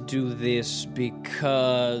brought here to do this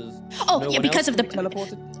because Because of the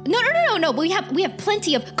teleported. No. We have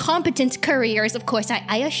plenty of competent couriers, of course.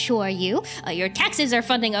 I assure you. Your taxes are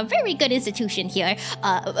funding a very good institution here.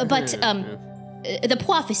 The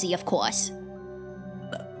prophecy, of course.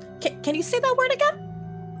 Can you say that word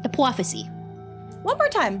again? The prophecy. One more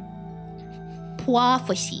time.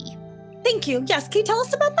 Prophecy. Thank you. Yes, can you tell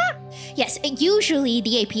us about that? Yes, usually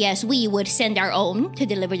the APS, we would send our own to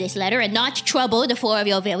deliver this letter and not trouble the 4 of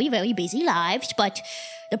your very, very busy lives, but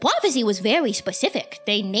the prophecy was very specific.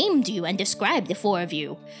 They named you and described the 4 of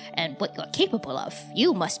you and what you're capable of.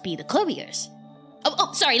 You must be the couriers.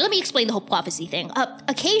 Sorry, let me explain the whole prophecy thing.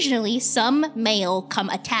 Occasionally, some mail come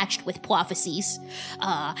attached with prophecies.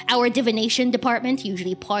 Our divination department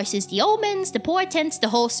usually parses the omens, the portents, the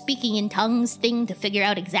whole speaking in tongues thing to figure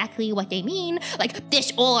out exactly what they mean. Like,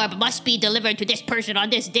 this orb must be delivered to this person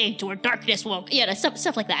on this date, or darkness will...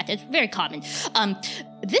 stuff like that. It's very common.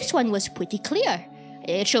 This one was pretty clear.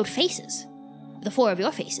 It showed faces. The 4 of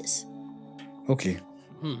your faces. Okay.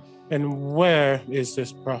 And where is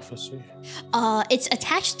this prophecy? It's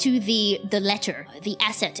attached to the letter, the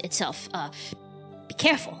asset itself. Be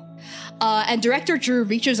careful. And Director Drew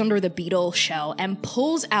reaches under the beetle shell and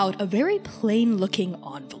pulls out a very plain-looking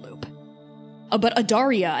envelope. But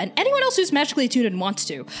Adaria and anyone else who's magically attuned and wants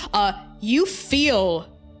to, you feel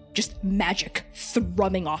just magic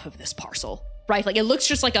thrumming off of this parcel, right? Like, it looks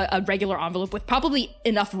just like a regular envelope with probably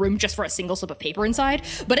enough room just for a single slip of paper inside,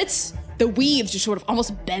 but the weave just sort of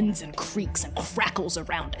almost bends and creaks and crackles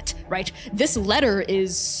around it, right? This letter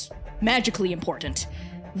is magically important,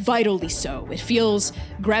 vitally so. It feels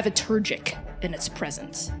graviturgic in its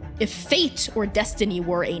presence. If fate or destiny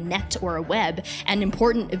were a net or a web, and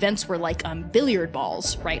important events were like billiard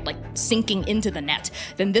balls, right, like sinking into the net,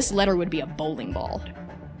 then this letter would be a bowling ball.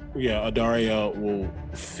 Yeah, Adaria will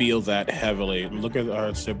feel that heavily. Look at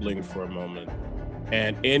her sibling for a moment.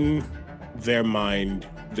 And in their mind,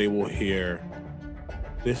 they will hear,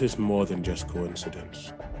 this is more than just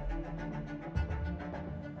coincidence.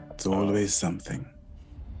 It's always something.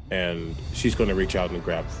 And she's going to reach out and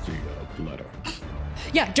grab the letter.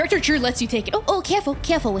 Yeah, Director Drew lets you take it. Oh,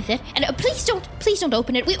 careful with it. And please don't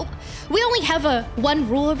open it. We only have one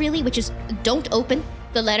rule, really, which is don't open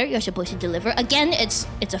the letter you're supposed to deliver. Again, it's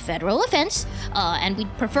a federal offense, and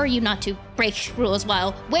we'd prefer you not to break rules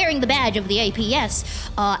while wearing the badge of the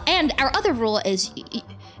APS. And our other rule is,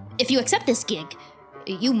 if you accept this gig,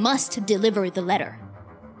 you must deliver the letter,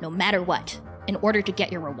 no matter what, in order to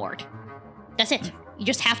get your reward. That's it. You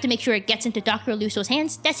just have to make sure it gets into Dr. Luso's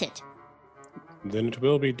hands. That's it. Then it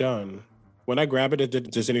will be done. When I grab it,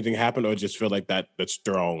 does anything happen, or just feel like that's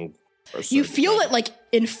strong? You feel it like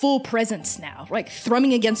in full presence now, like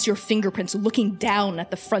thrumming against your fingerprints, looking down at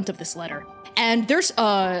the front of this letter. And there's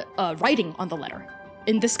writing on the letter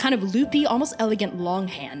in this kind of loopy, almost elegant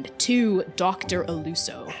longhand to Dr.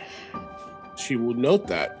 Aluso. She will note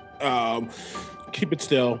that. Keep it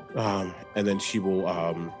still, and then she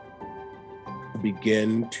will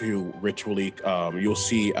begin to ritually. You'll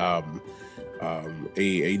see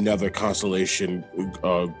another constellation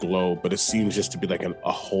glow, but it seems just to be like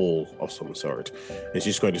a hole of some sort. And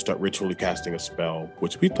she's going to start ritually casting a spell,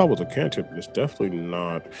 which we thought was a cantrip, but it's definitely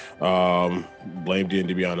not. Blame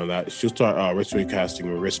D&D Beyond on that. She'll start ritually casting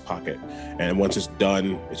a wrist pocket, and once it's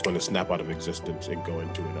done, it's going to snap out of existence and go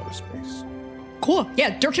into another space. Cool.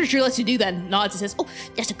 Yeah, Director Drew lets you do that and nods and says, Oh,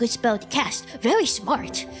 that's a good spell to cast. Very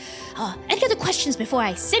smart. Any other questions before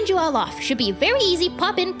I send you all off? Should be very easy.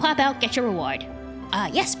 Pop in, pop out, get your reward.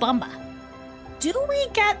 Yes, Bomba. Do we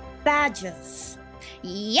get badges?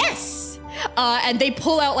 Yes! and they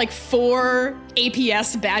pull out like 4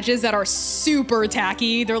 APS badges that are super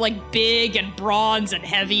tacky. They're like big and bronze and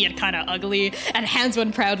heavy and kind of ugly, and hands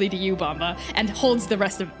one proudly to you, Bomba, and holds the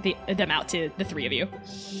rest of them out to the 3 of you.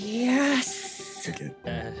 Yes.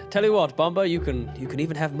 Tell you what, Bomba, you can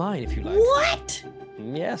even have mine if you like. What?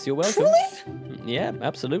 Yes, you're welcome. Truly? Yeah,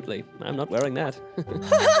 absolutely. I'm not wearing that.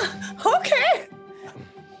 Okay.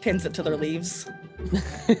 Pins it to their leaves.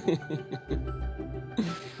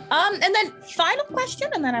 And then final question,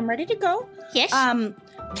 and then I'm ready to go. Yes.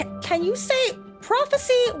 Can you say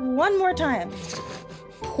prophecy one more time?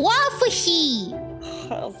 Prophecy.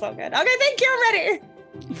 Oh, so good. Okay, thank you. I'm ready.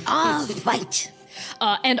 All right.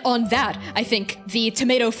 And on that, I think the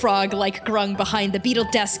tomato frog-like grung behind the beetle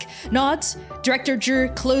desk nods. Director Drew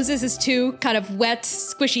closes his 2 kind of wet,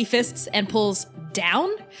 squishy fists and pulls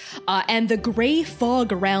down. And the gray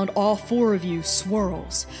fog around all 4 of you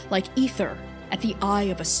swirls like ether at the eye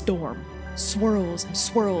of a storm. Swirls and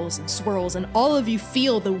swirls and swirls, and all of you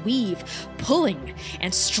feel the weave pulling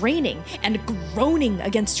and straining and groaning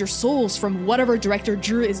against your souls from whatever Director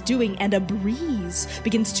Drew is doing, and a breeze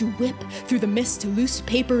begins to whip through the mist. Loose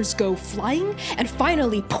papers go flying, and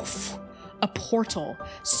finally, poof, a portal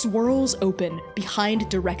swirls open behind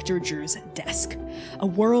Director Drew's desk. A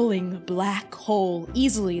whirling black hole,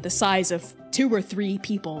 easily the size of 2 or 3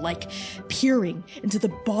 people, like peering into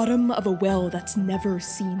the bottom of a well that's never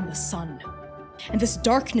seen the sun. And this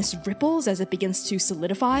darkness ripples as it begins to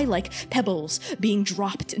solidify, like pebbles being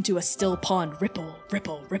dropped into a still pond. Ripple,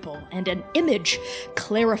 ripple, ripple, and an image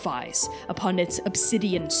clarifies upon its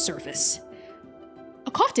obsidian surface.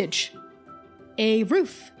 A cottage, a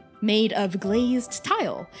roof made of glazed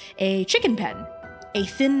tile, a chicken pen, a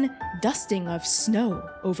thin dusting of snow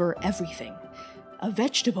over everything, a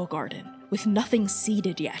vegetable garden with nothing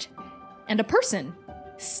seeded yet, and a person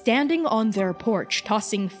standing on their porch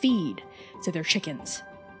tossing feed to their chickens.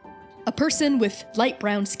 A person with light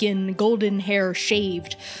brown skin, golden hair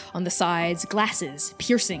shaved on the sides, glasses,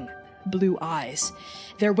 piercing blue eyes.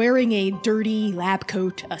 They're wearing a dirty lab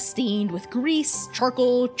coat, stained with grease,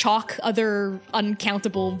 charcoal, chalk, other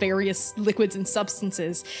uncountable various liquids and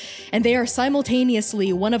substances, and they are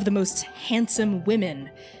simultaneously one of the most handsome women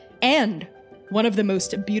and one of the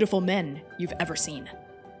most beautiful men you've ever seen.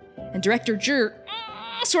 And Director Drew,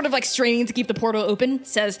 sort of like straining to keep the portal open,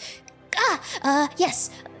 says, Yes.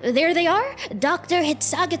 There they are. Dr.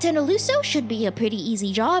 Hitsagatan Aluso should be a pretty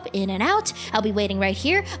easy job, in and out. I'll be waiting right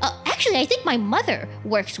here. Actually, I think my mother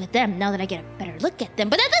works with them now that I get a better look at them.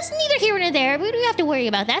 But that's neither here nor there. We don't have to worry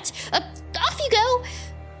about that. Off you go.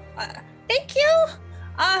 Thank you.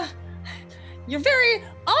 You're very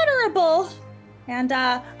honorable. And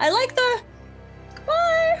I like the...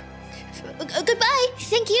 Goodbye. Goodbye.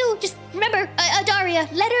 Thank you. Just remember, Daria,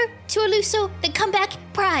 letter to Aluso, then come back,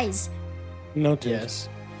 prize. Noted. Yes.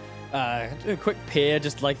 A quick peer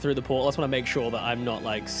just like through the portal. I just want to make sure that I'm not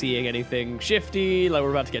like seeing anything shifty, like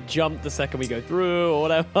we're about to get jumped the second we go through or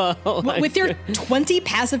whatever. With your 20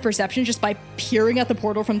 passive perception, just by peering at the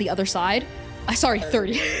portal from the other side. Sorry,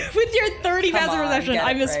 30. With your 30 passive perception,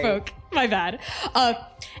 I misspoke. Right. My bad.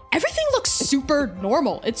 Everything looks super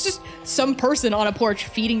normal. It's just some person on a porch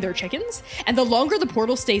feeding their chickens. And the longer the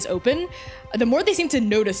portal stays open, the more they seem to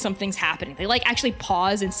notice something's happening. They like actually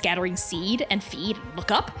pause in scattering seed and feed and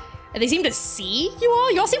look up. And they seem to see you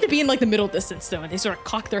all. You all seem to be in like the middle distance though, and they sort of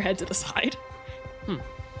cock their head to the side.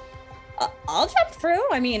 I'll jump through.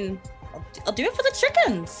 I mean, I'll do it for the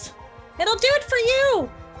chickens. It'll do it for you.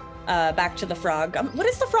 Back to the frog. What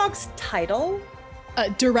is the frog's title?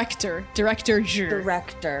 Director Zhu.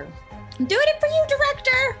 Director. I'm doing it for you,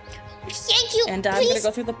 Director. Thank you. And I'm gonna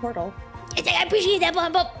go through the portal. I appreciate that,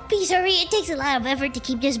 but please hurry. It takes a lot of effort to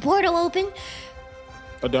keep this portal open.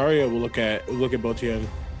 Adaria will look at Botian.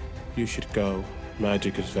 You should go.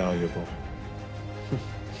 Magic is valuable.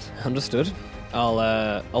 Understood.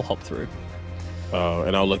 I'll hop through.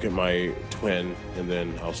 And I'll look at my twin, and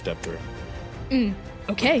then I'll step through.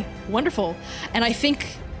 Okay, wonderful. And I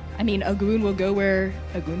think, Agoon will go where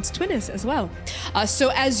Agoon's twin is as well.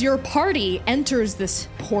 So as your party enters this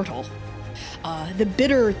portal, the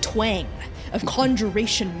bitter twang of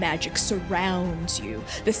conjuration magic surrounds you.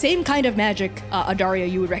 The same kind of magic,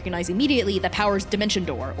 Adaria, you would recognize immediately that powers Dimension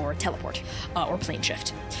Door or Teleport or Plane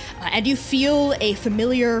Shift. And you feel a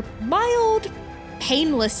familiar, mild,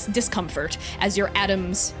 painless discomfort as your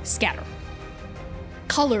atoms scatter.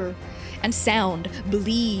 Color and sound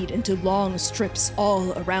bleed into long strips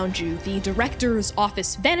all around you. The director's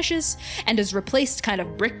office vanishes and is replaced kind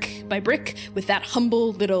of brick by brick with that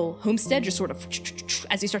humble little homestead just sort of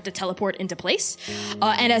as you start to teleport into place.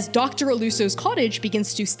 And as Dr. Aluso's cottage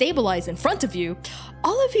begins to stabilize in front of you,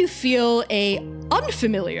 all of you feel a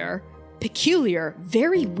unfamiliar, peculiar,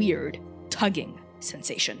 very weird tugging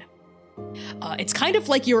sensation. It's kind of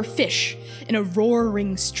like you're a fish in a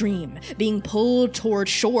roaring stream being pulled toward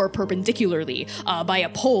shore perpendicularly by a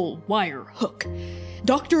pole, wire, hook.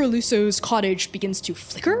 Dr. Aluso's cottage begins to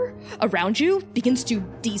flicker around you, begins to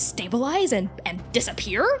destabilize and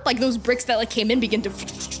disappear, like those bricks that came in begin to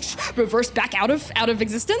reverse back out of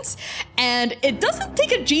existence. And it doesn't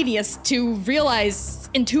take a genius to realize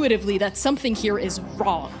intuitively that something here is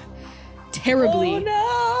wrong.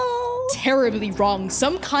 Terribly wrong.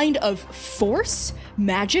 Some kind of force,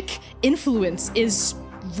 magic, influence is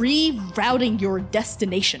rerouting your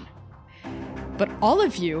destination. But all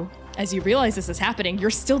of you, as you realize this is happening, you're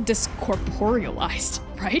still discorporealized,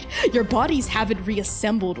 right? Your bodies haven't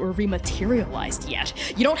reassembled or rematerialized yet.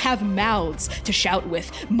 You don't have mouths to shout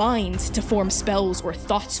with, minds to form spells or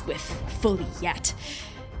thoughts with fully yet.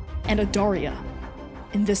 And Adaria,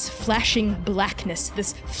 in this flashing blackness,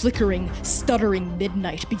 this flickering, stuttering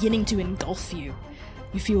midnight beginning to engulf you,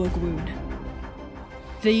 you feel a swoon.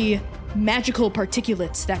 The magical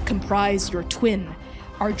particulates that comprise your twin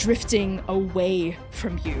are drifting away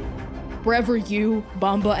from you. Wherever you,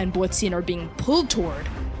 Bamba, and Boetsin are being pulled toward,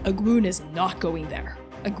 Agoon is not going there.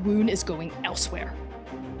 Agoon is going elsewhere.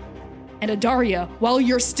 And Adaria, while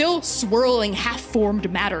you're still swirling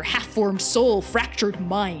half-formed matter, half-formed soul, fractured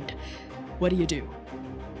mind, what do you do?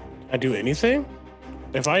 I do anything?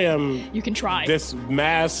 If I am you can try this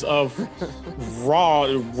mass of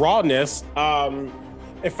rawness,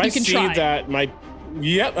 if I see that my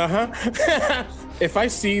if I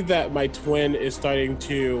see that my twin is starting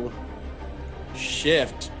to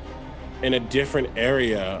shift in a different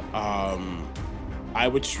area, I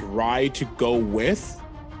would try to go with,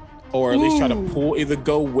 or at least try to pull, either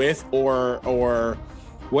go with or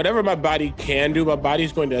whatever my body can do, my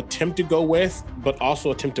body's going to attempt to go with, but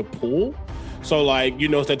also attempt to pull. So like,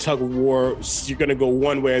 it's that tug of war, you're going to go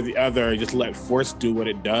one way or the other, just let force do what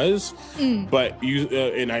it does. But you,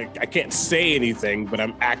 and I can't say anything, but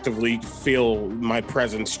I'm actively feel my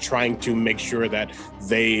presence trying to make sure that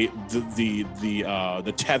the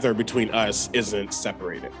tether between us isn't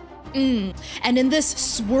separated. And in this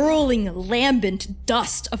swirling, lambent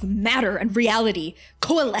dust of matter and reality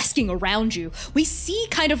coalescing around you, we see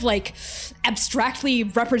kind of like abstractly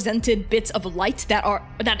represented bits of light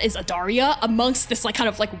that is Adaria amongst this like kind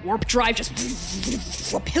of like warp drive just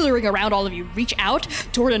pillaring around all of you. Reach out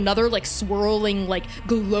toward another like swirling, like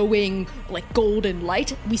glowing, like golden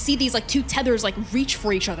light. We see these like two tethers like reach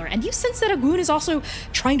for each other, and you sense that Agun is also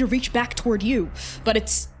trying to reach back toward you, but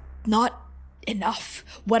it's not enough.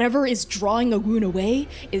 Whatever is drawing Agun away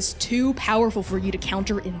is too powerful for you to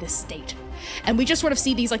counter in this state. And we just sort of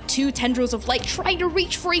see these like two tendrils of light trying to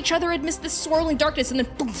reach for each other amidst this swirling darkness, and then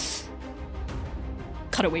poof,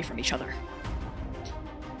 cut away from each other.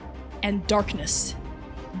 And darkness,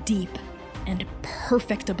 deep and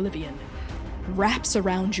perfect oblivion, wraps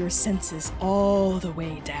around your senses all the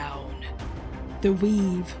way down. The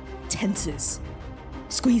weave tenses,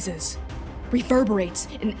 squeezes, reverberates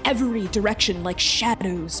in every direction like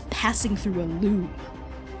shadows passing through a loom.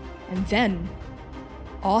 And then,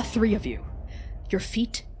 all three of you, your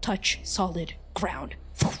feet touch solid ground.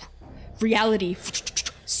 Reality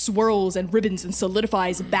swirls and ribbons and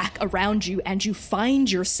solidifies back around you, and you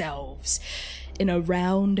find yourselves in a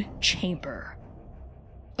round chamber.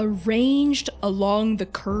 Arranged along the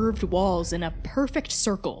curved walls in a perfect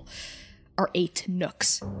circle are 8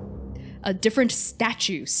 nooks. A different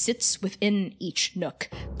statue sits within each nook,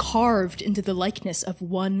 carved into the likeness of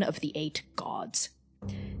one of the 8 gods.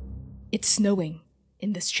 It's snowing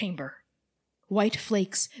in this chamber. White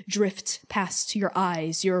flakes drift past your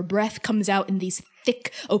eyes. Your breath comes out in these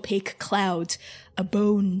thick, opaque clouds. A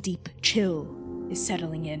bone-deep chill is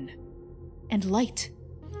settling in. And light,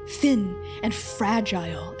 thin and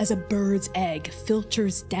fragile as a bird's egg,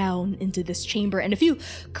 filters down into this chamber. And if you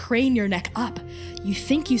crane your neck up, you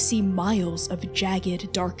think you see miles of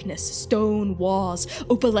jagged darkness, stone walls,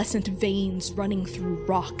 opalescent veins running through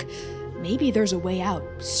rock. Maybe there's a way out,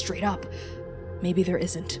 straight up. Maybe there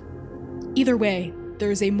isn't. Either way,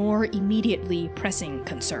 there's a more immediately pressing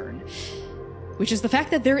concern, which is the fact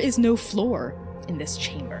that there is no floor in this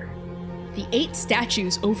chamber. The 8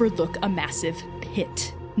 statues overlook a massive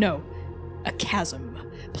pit. No, a chasm,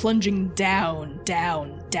 plunging down,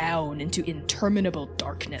 down, down into interminable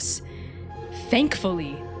darkness.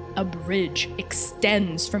 Thankfully, a bridge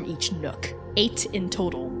extends from each nook, 8 in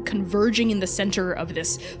total, converging in the center of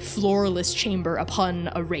this floorless chamber upon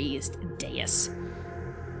a raised dais.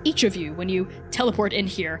 Each of you, when you teleport in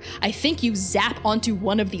here, I think you zap onto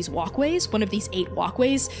one of these walkways, one of these 8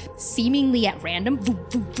 walkways, seemingly at random.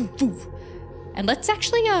 And let's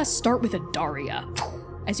actually start with Adaria.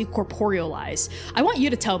 As you corporealize, I want you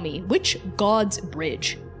to tell me, which god's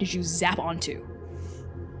bridge did you zap onto?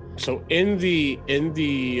 So in the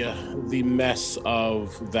mess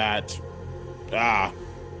of that,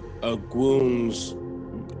 Agun's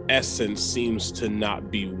essence seems to not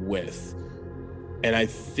be with. And I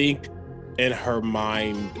think in her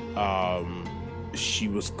mind, she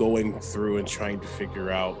was going through and trying to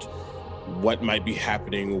figure out what might be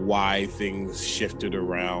happening, why things shifted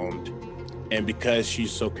around. And because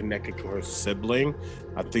she's so connected to her sibling,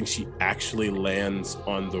 I think she actually lands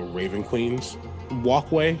on the Raven Queen's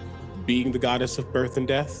walkway, being the goddess of birth and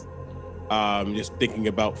death. Just thinking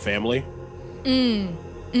about family.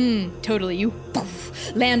 Totally. You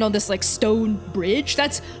land on this like stone bridge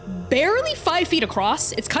that's barely 5 feet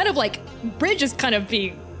across. It's kind of like, bridge is kind of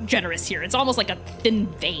being generous here. It's almost like a thin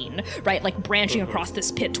vein, right? Like branching across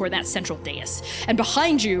this pit toward that central dais. And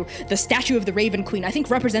behind you, the statue of the Raven Queen, I think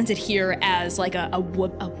represented here as like a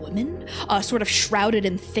woman, sort of shrouded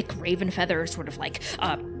in thick raven feathers, sort of like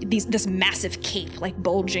this massive cape, like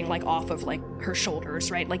bulging like off of like her shoulders,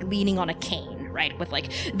 right? Like leaning on a cane, right? With like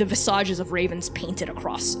the visages of ravens painted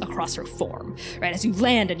across her form, right? As you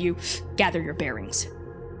land and you gather your bearings.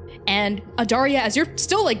 And Adaria, as you're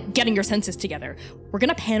still like getting your senses together, we're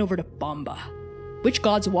gonna pan over to Bomba. Which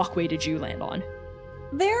god's walkway did you land on?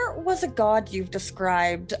 There was a god you've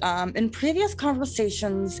described in previous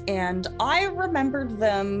conversations, and I remembered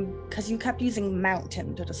them because you kept using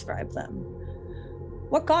mountain to describe them.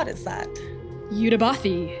 What god is that?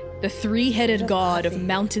 Yudabathi, the 3-headed god of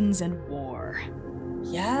mountains and war.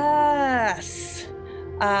 Yes.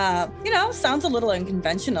 Sounds a little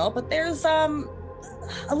unconventional, but there's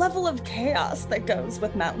a level of chaos that goes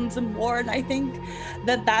with mountains and war, and I think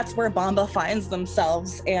that's where Bomba finds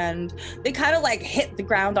themselves, and they kind of like hit the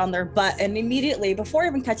ground on their butt, and immediately, before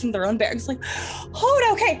even catching their own bearings, like, oh,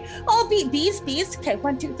 okay, I'll beat bees, okay,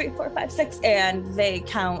 1, 2, 3, 4, 5, 6, and they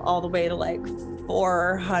count all the way to like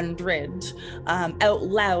 400 out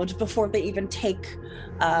loud before they even take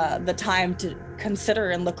the time to consider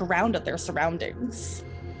and look around at their surroundings.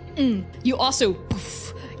 You also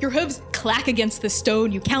Your hooves clack against the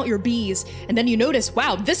stone, you count your bees, and then you notice,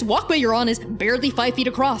 wow, this walkway you're on is barely 5 feet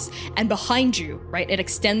across. And behind you, right, it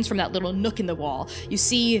extends from that little nook in the wall. You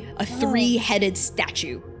see a 3-headed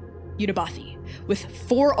statue, Yudabathi, with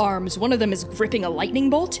 4 arms. One of them is gripping a lightning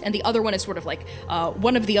bolt, and the other one is sort of like,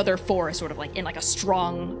 one of the other 4 is sort of like in like a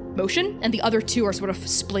strong motion, and the other 2 are sort of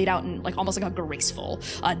splayed out in like almost like a graceful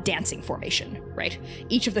dancing formation, right?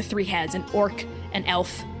 Each of the 3 heads, an orc, an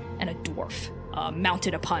elf, and a dwarf,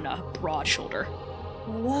 mounted upon a broad shoulder.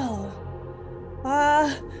 Whoa.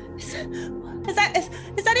 Is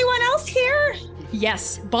anyone else here?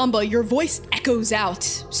 Yes, Bomba, your voice echoes out,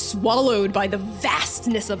 swallowed by the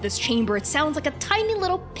vastness of this chamber. It sounds like a tiny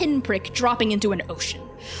little pinprick dropping into an ocean,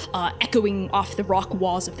 echoing off the rock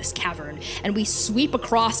walls of this cavern. And we sweep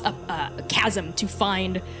across a chasm to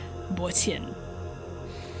find Botian.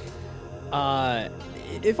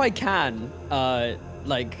 If I can,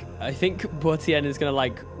 I think Botian is gonna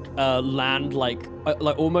land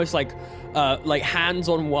almost like hands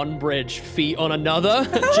on one bridge, feet on another,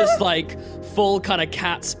 just like full kind of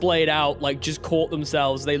cat splayed out, like just caught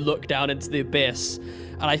themselves. They look down into the abyss,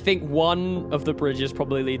 and I think one of the bridges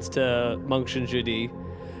probably leads to Munkshanjudi,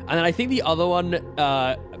 and then I think the other one,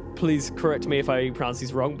 please correct me if I pronounce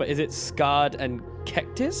these wrong, but is it Skard and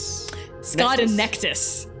Kectis? Skard and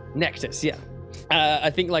Nectis. Nectis, yeah. I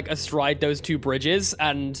think astride those 2 bridges,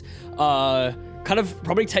 and kind of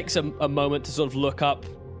probably takes a moment to sort of look up,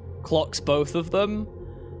 clocks both of them,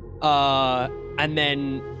 and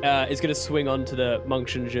then is going to swing onto the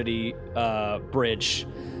Munkshanjudi bridge.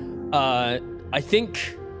 I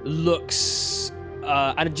think looks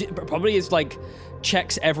and probably is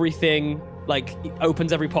checks everything,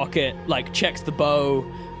 opens every pocket, checks the bow,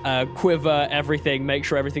 quiver, everything, make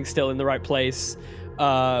sure everything's still in the right place.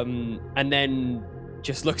 And then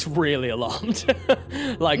just looks really alarmed.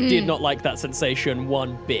 Did not like that sensation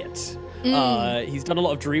one bit. He's done a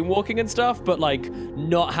lot of dream walking and stuff, but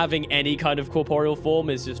not having any kind of corporeal form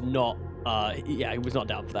is just not, he was not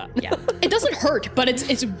down for that. Yeah. It doesn't hurt, but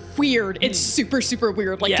it's weird. It's super, super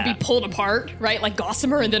weird. To be pulled apart, right? Like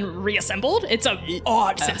Gossamer and then reassembled. It's a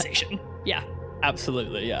odd sensation. Yeah.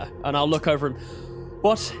 Absolutely, yeah. And I'll look over and,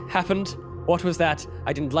 what happened? What was that?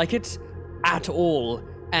 I didn't like it at all.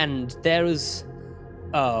 And there is,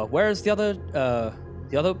 where is the other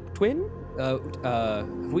twin? I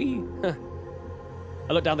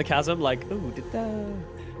look down the chasm did that?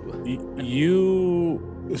 You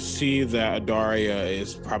see that Adaria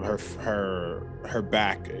is probably her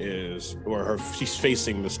back is, or she's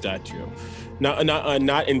facing the statue.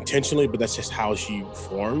 Not intentionally, but that's just how she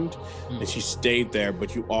formed. And she stayed there,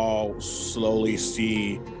 but you all slowly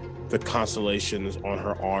see the constellations on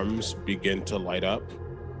her arms begin to light up.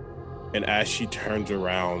 And as she turns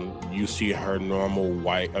around, you see her normal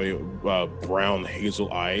brown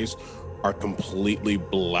hazel eyes are completely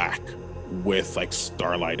black with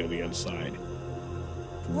starlight on the inside.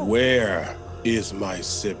 Where is my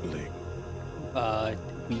sibling?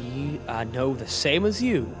 We know the same as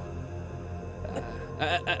you.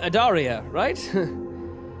 Adaria, right?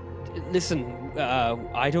 Listen,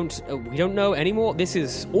 we don't know anymore. This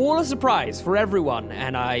is all a surprise for everyone,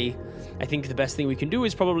 and I think the best thing we can do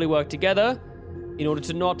is probably work together in order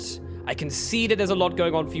to not... I can see that there's a lot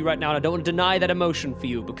going on for you right now, and I don't want to deny that emotion for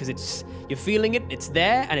you, because you're feeling it, it's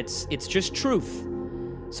there, and it's just truth.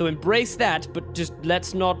 So embrace that, but just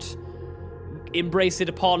let's not embrace it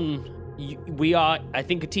upon... We are, I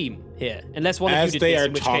think, a team here. Unless one of you did this, As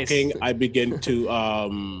in which they are talking, case... I begin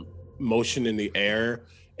to motion in the air,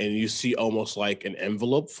 and you see almost like an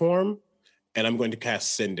envelope form, and I'm going to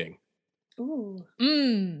cast Sending. Ooh.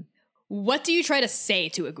 What do you try to say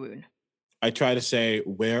to Egwene? I try to say,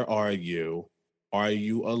 where are you? Are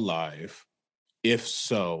you alive? If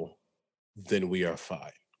so, then we are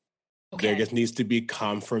fine. Okay. There just needs to be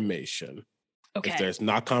confirmation. Okay. If there's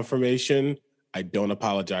not confirmation, I don't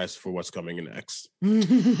apologize for what's coming next.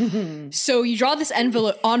 So you draw this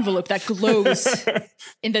envelope that glows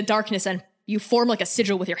in the darkness, and you form like a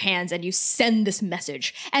sigil with your hands, and you send this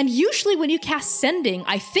message. And usually when you cast Sending,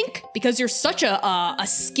 I think because you're such a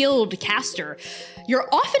skilled caster, you're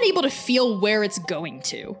often able to feel where it's going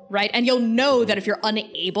to, right? And you'll know that if you're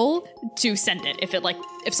unable to send it,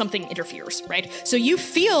 if something interferes, right? So you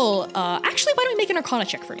feel, actually, why don't you make an Arcana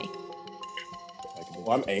check for me?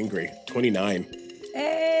 Well, I'm angry. 29.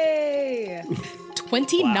 Hey!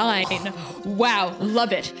 29. Wow,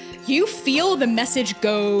 love it. You feel the message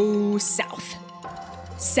go south.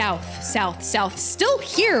 South, south, south. Still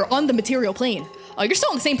here on the material plane. You're still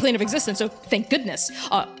on the same plane of existence, so thank goodness.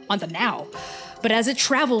 On the now. But as it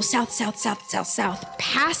travels south, south, south, south, south,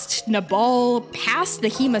 past Nabal, past the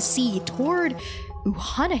Hema Sea, toward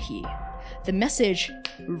Uhanahi, the message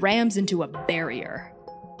rams into a barrier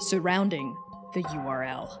surrounding the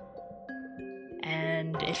URL.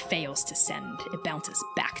 And it fails to send. It bounces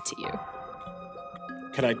back to you.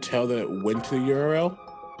 Can I tell that it went to the URL?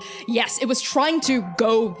 Yes, it was trying to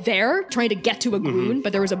go there, trying to get to a goon,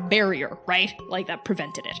 but there was a barrier, right? Like that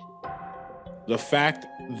prevented it. The fact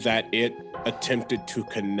that it attempted to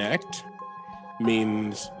connect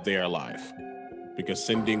means they're alive, because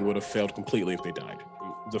sending would have failed completely if they died.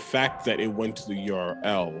 The fact that it went to the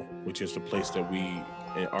URL, which is the place that we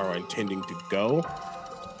are intending to go,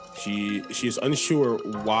 she is unsure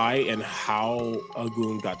why and how a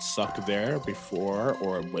goon got sucked there before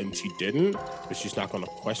or when she didn't, but she's not going to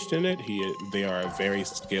question it. They are a very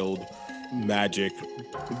skilled magic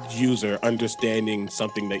user, understanding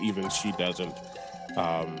something that even she doesn't.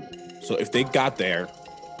 So if they got there,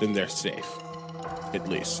 then they're safe, at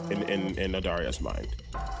least in Adaria's mind.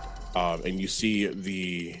 And you see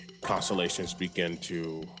the constellations begin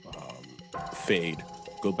to fade,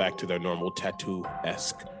 go back to their normal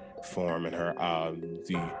tattoo-esque form, and her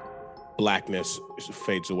the blackness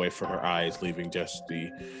fades away from her eyes, leaving just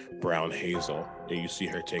the brown hazel. And you see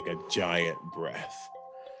her take a giant breath.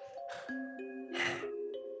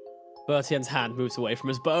 Bertien's hand moves away from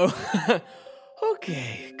his bow.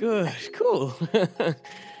 Okay, good, cool.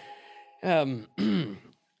 I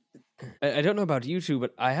don't know about you two,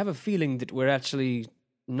 but I have a feeling that we're actually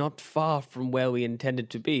not far from where we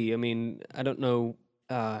intended to be. I mean, I don't know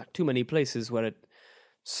too many places where it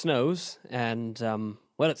snows, and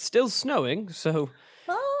well, it's still snowing, so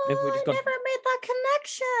Oh, I never made that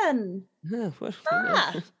connection. Yeah, well,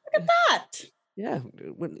 Look at that. yeah,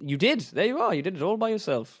 well, you did. There you are. You did it all by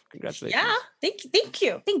yourself. Congratulations. Yeah, thank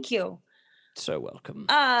you. So welcome.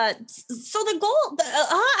 So the goal.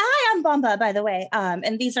 Hi, I'm Bomba, by the way.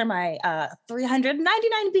 And these are my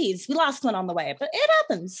 399 bees. We lost one on the way, but it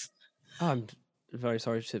happens. I'm very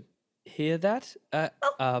sorry to hear that.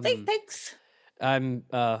 Thanks. I'm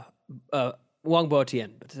Wang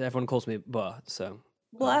Bertien, but everyone calls me Bo, so.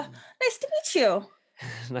 Well, nice to meet you.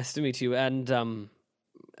 Nice to meet you. And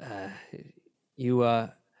you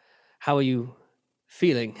how are you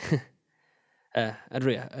feeling?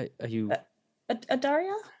 Adria, are you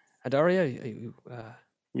Adaria? Adaria, are you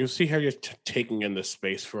You see how you're taking in the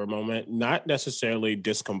space for a moment, not necessarily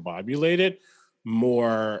discombobulated,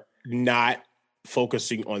 more not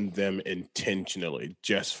focusing on them intentionally,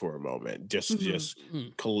 just for a moment, just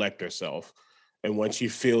collect herself. And when she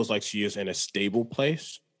feels like she is in a stable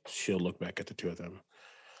place, she'll look back at the two of them.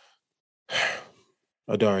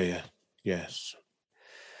 Adaria, yes,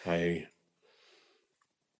 I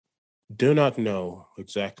do not know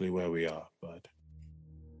exactly where we are, but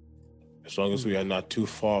as long as we are not too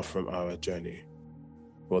far from our journey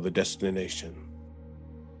or the destination,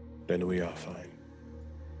 then we are fine.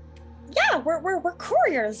 Yeah, we're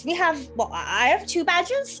couriers. We have. Well, I have 2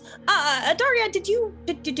 badges. Adaria, did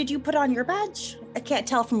you put on your badge? I can't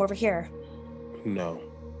tell from over here. No.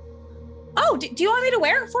 Oh, do you want me to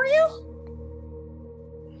wear it for you?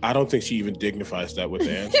 I don't think she even dignifies that with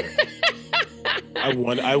the answer.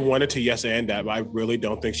 I wanted to yes and that, but I really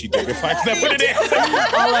don't think she dignifies that with an answer.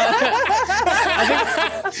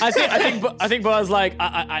 I think Bo's like,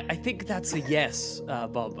 I think that's a yes,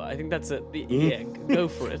 Bob. I think that's yeah, go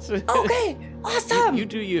for it. Okay, awesome. You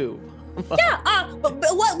do you. Yeah, but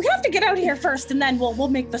we have to get out of here first, and then we'll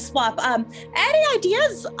make the swap. Any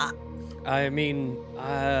ideas? I mean,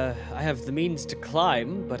 I have the means to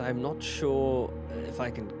climb, but I'm not sure if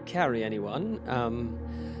I can carry anyone.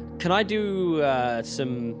 Can I do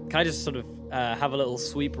Can I just sort of have a little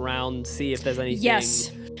sweep around, see if there's anything?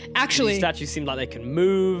 Yes, actually. These statues seem like they can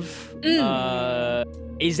move.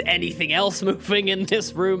 Is anything else moving in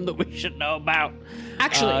this room that we should know about?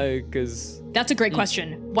 Actually, because that's a great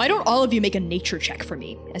question. Why don't all of you make a nature check for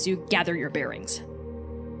me as you gather your bearings?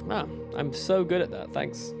 I'm so good at that.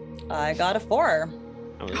 Thanks. I got a 4.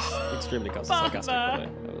 I was extremely sarcastic. By the way.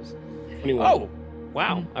 That was 21. Oh,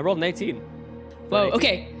 wow! I rolled an 18. Whoa,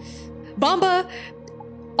 okay. Bomba,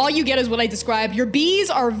 all you get is what I described. Your bees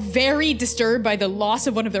are very disturbed by the loss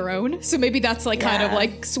of one of their own. So maybe that's like kind of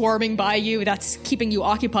like swarming by you. That's keeping you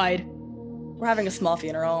occupied. We're having a small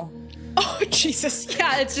funeral. Oh, Jesus.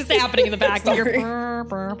 Yeah, it's just happening in the back. You hear yeah.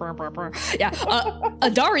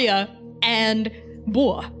 Adaria and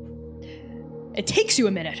Boa. It takes you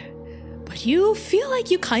a minute, but you feel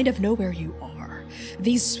like you kind of know where you are.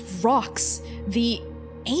 These rocks, the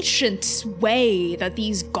ancient way that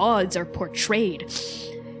these gods are portrayed.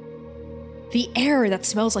 The air that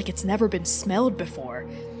smells like it's never been smelled before.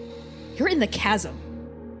 You're in the chasm.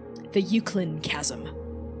 The Euclid chasm.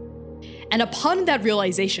 And upon that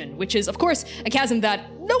realization, which is, of course, a chasm that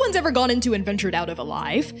no one's ever gone into and ventured out of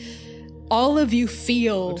alive, all of you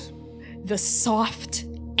feel the soft,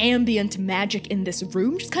 ambient magic in this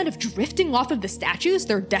room just kind of drifting off of the statues.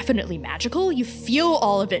 They're definitely magical. You feel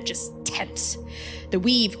all of it just tense. The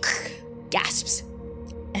weave gasps.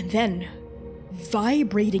 And then,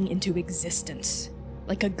 vibrating into existence,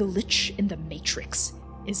 like a glitch in the Matrix,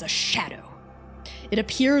 is a shadow. It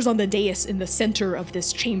appears on the dais in the center of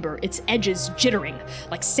this chamber, its edges jittering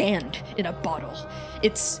like sand in a bottle.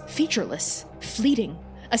 It's featureless, fleeting,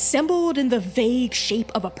 assembled in the vague shape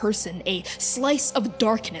of a person, a slice of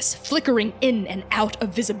darkness flickering in and out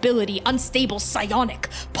of visibility, unstable, psionic,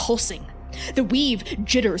 pulsing. The weave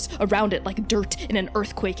jitters around it like dirt in an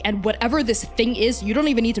earthquake, and whatever this thing is, you don't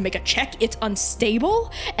even need to make a check. It's unstable,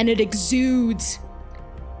 and it exudes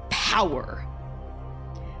power.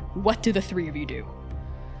 What do the three of you do?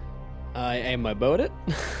 I aim my bow at it.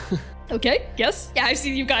 Okay, yes. Yeah, I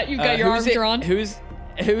see you've got your arms drawn. Who's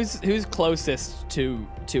closest to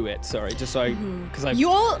it? Sorry, just so because I'm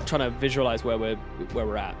trying to visualize where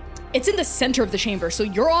we're at. It's in the center of the chamber, so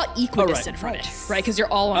you're all equidistant from it, right? Because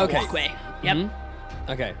you're all on a walkway. Yep.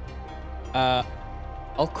 Mm-hmm. Okay.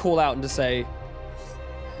 I'll call out and just say,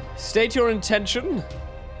 state your intention.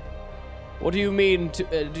 What do you mean?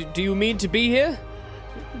 Do you mean to be here?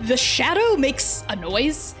 The shadow makes a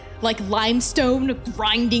noise, like limestone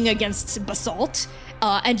grinding against basalt,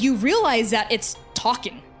 and you realize that it's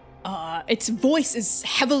talking. Its voice is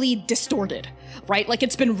heavily distorted, right? Like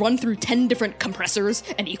it's been run through 10 different compressors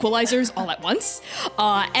and equalizers all at once,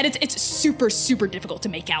 and it's super, super difficult to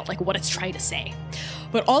make out like what it's trying to say.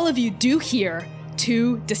 But all of you do hear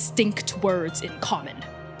two distinct words in common.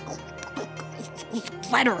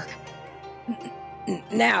 Letter.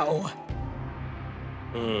 Now.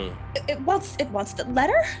 It wants the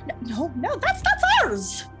letter? No, that's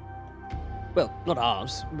ours. Well, not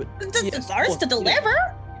ours, but It's ours to deliver.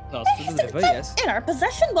 Ours to deliver, yes. In our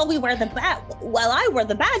possession while I wear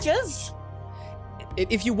the badges.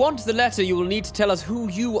 If you want the letter, you will need to tell us who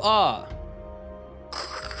you are.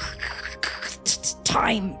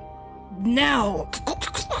 Time. Now.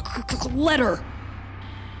 Letter.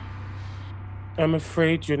 I'm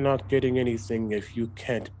afraid you're not getting anything if you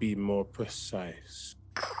can't be more precise.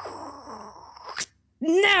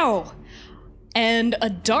 Now! And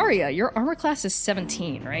Adaria, your armor class is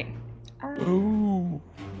 17, right? Ooh.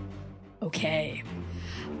 Okay.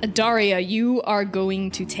 Adaria, you are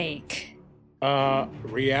going to take...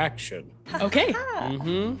 Reaction. Okay.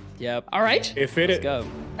 Mm-hmm. Yep. All right. If Let's it go.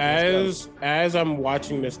 as I'm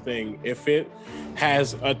watching this thing, if it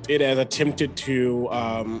has attempted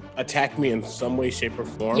to attack me in some way, shape, or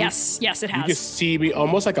form. Yes, it You can has. see me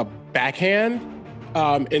almost like a backhand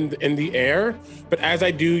in the air, but as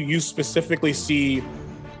I do, you specifically see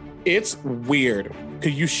it's weird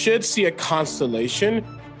because you should see a constellation,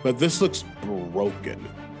 but this looks broken.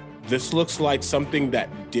 This looks like something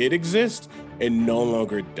that did exist and no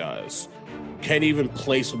longer does. Can't even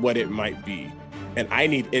place what it might be, and I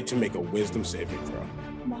need it to make a wisdom saving throw.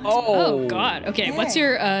 Oh, God. Okay, what's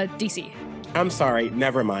your DC? I'm sorry,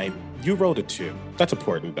 never mind. You rolled a 2. That's a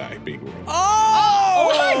important die being rolled.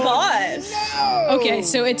 Oh my gosh. Okay,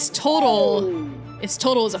 so its total is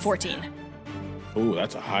a 14. Ooh,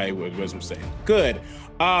 that's a high wisdom save. Good.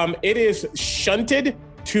 It is shunted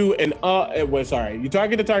to an you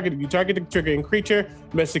target the triggering creature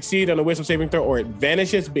must succeed on a wisdom saving throw, or it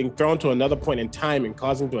vanishes, being thrown to another point in time and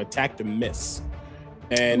causing to attack to miss.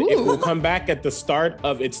 And it will come back at the start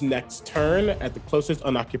of its next turn at the closest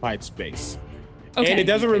unoccupied space. Okay. And it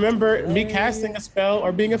doesn't remember me casting a spell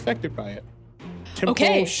or being affected by it.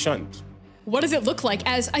 Temporal shunt. What does it look like?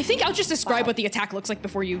 As I think I'll just describe what the attack looks like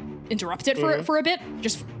before you interrupt it for a bit,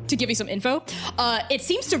 just to give you some info. It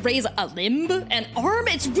seems to raise a limb, an arm.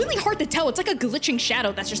 It's really hard to tell. It's like a glitching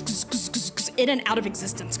shadow that's just in and out of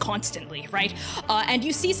existence constantly, right? And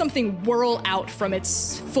you see something whirl out from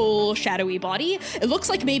its full shadowy body. It looks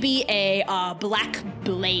like maybe a black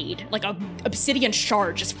blade, like a obsidian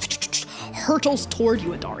shard, just hurtles toward you,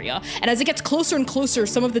 Adaria. And as it gets closer and closer,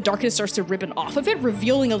 some of the darkness starts to ribbon off of it,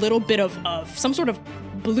 revealing a little bit of some sort of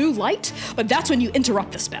blue light. But that's when you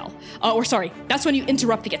interrupt the spell. That's when you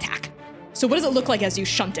interrupt the attack. So what does it look like as you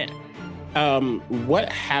shunt it? what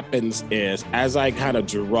happens is, as I kind of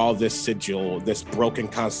draw this sigil, this broken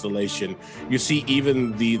constellation, you see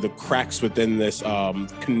even the cracks within this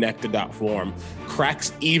connected dot form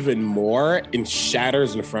cracks even more and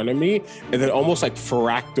shatters in front of me, and then almost like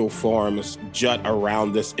fractal forms jut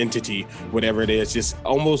around this entity, whatever it is. Just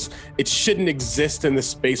almost, it shouldn't exist in this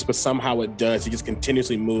space, but somehow it does. It just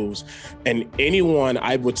continuously moves, and anyone,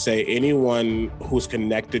 I would say, anyone who's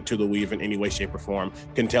connected to the weave in any way, shape, or form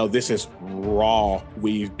can tell this is raw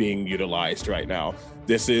weave being utilized right now.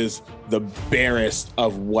 This is the barest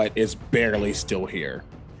of what is barely still here.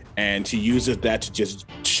 And she uses that to just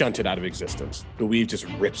shunt it out of existence. The weave just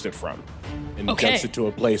rips it from and dumps it to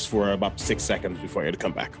a place for about 6 seconds before it to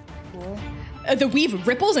come back. The weave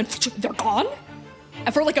ripples and they're gone?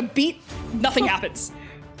 And for like a beat, nothing happens.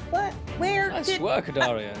 What? Where Nice did work,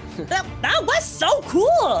 Adaria. that was so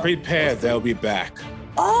cool? Prepare, they'll be back.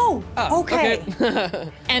 Oh, okay.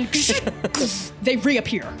 And they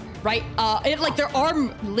reappear, right? Like their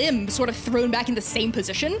arm limb sort of thrown back in the same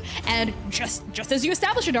position, and just as you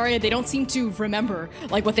established it, Arya, they don't seem to remember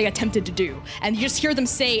like what they attempted to do. And you just hear them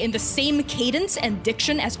say in the same cadence and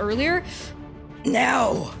diction as earlier,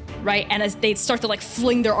 "Now!" Right? And as they start to like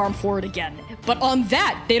fling their arm forward again. But on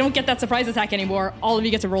that, they don't get that surprise attack anymore. All of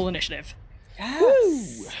you get to roll initiative.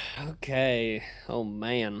 Yes. Okay. Oh,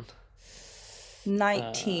 man.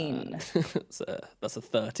 19. That's a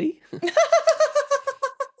 30.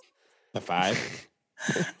 A 5.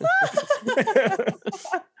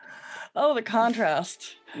 Oh, the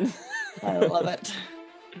contrast. I love it.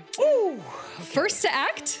 First to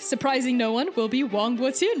act, surprising no one, will be Wang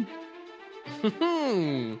Buotian.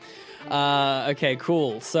 Okay,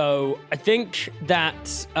 cool. So I think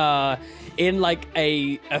that in like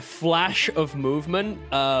a flash of movement,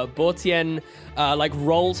 Buotian like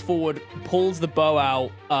rolls forward, pulls the bow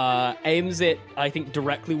out, aims it, I think,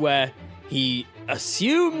 directly where he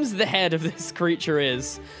assumes the head of this creature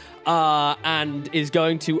is, and is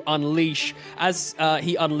going to unleash. As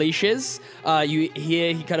he unleashes, you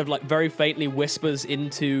hear he kind of like very faintly whispers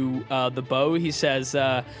into the bow. He says,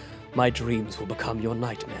 "My dreams will become your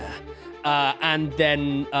nightmare." And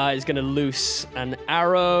then is going to loose an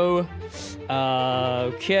arrow.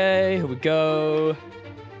 Okay, here we go.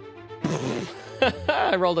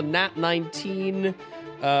 I rolled a nat 19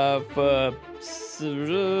 for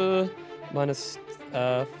minus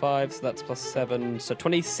 5, so that's plus 7, so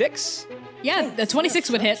 26. Yeah, the 26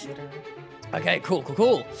 would hit. Okay, cool.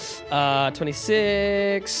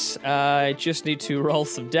 26. I just need to roll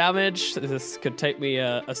some damage. This could take me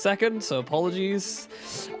a second, so apologies.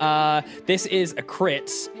 This is a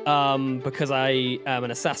crit because I am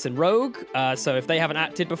an assassin rogue. So if they haven't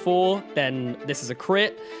acted before, then this is a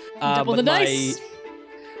crit. Double the dice.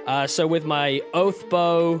 So with my oath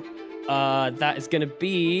bow, that is going to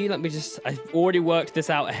be, I've already worked this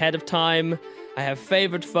out ahead of time. I have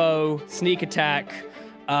favored foe, sneak attack,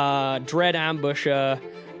 dread ambusher,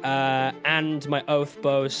 and my oath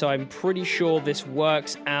bow, so I'm pretty sure this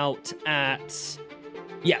works out at,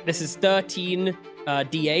 this is 13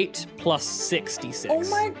 d8 plus 6 d6. Oh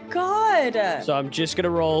my god! So I'm just gonna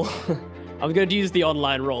roll. I'm gonna use the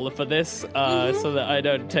online roller for this, so that I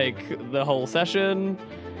don't take the whole session.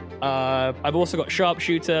 I've also got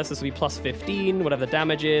sharpshooter, so this will be plus 15, whatever the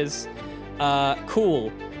damage is.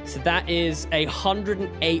 Cool. So that is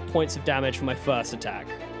 108 points of damage for my first attack.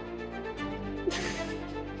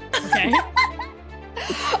 Okay.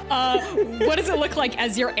 What does it look like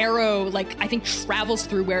as your arrow, like, I think travels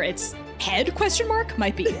through where its head,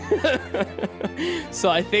 might be? So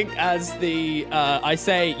I think as the, I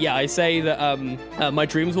say that my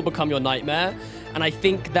dreams will become your nightmare. And I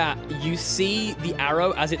think that you see the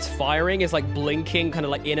arrow as it's firing is like blinking, kind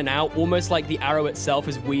of like in and out, almost like the arrow itself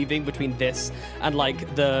is weaving between this and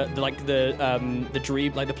like the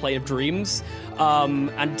dream, like the plane of dreams,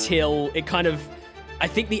 until it kind of. I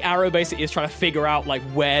think the arrow basically is trying to figure out like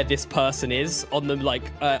where this person is on the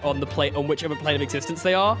on the plane, on whichever plane of existence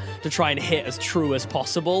they are, to try and hit as true as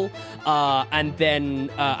possible. And then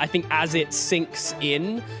I think as it sinks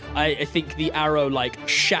in, I think the arrow like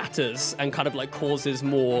shatters and kind of like causes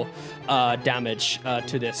more damage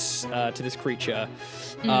to this creature.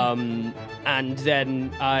 And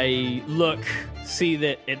then I look, see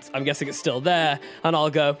that I'm guessing it's still there, and I'll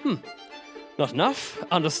go, not enough.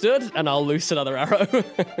 Understood. And I'll loose another arrow.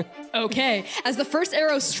 Okay. As the first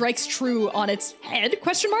arrow strikes true on its head,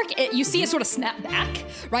 you see it sort of snap back,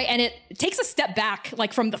 right? And it takes a step back,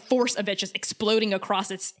 like from the force of it just exploding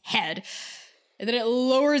across its head. And then it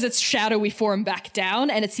lowers its shadowy form back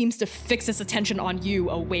down, and it seems to fix its attention on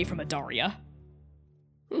you away from Adaria.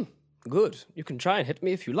 Good. You can try and hit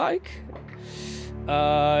me if you like.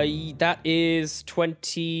 That is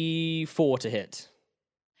 24 to hit.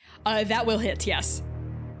 That will hit, yes.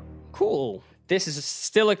 Cool. This is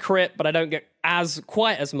still a crit, but I don't get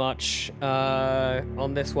quite as much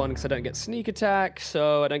on this one because I don't get sneak attack,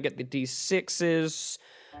 so I don't get the d6s.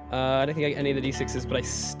 I don't think I get any of the d6s, but I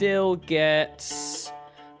still get.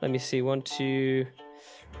 Let me see. 1, 2,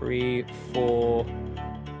 3, 4.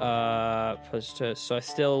 Plus 2.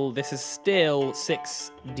 So this is still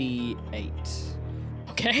 6d8.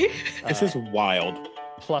 Okay. This is wild.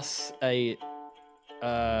 Plus a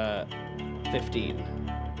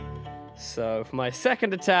 15. So for my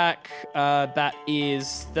second attack, that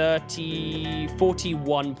is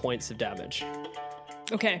 41 points of damage.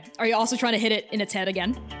 Okay. Are you also trying to hit it in its head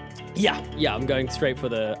again? Yeah, I'm going straight for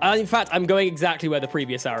the... in fact, I'm going exactly where the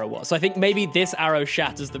previous arrow was. So I think maybe this arrow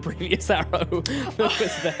shatters the previous arrow that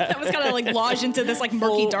was there. That was kind of like lodged into this like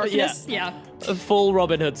murky darkness. Yeah. A full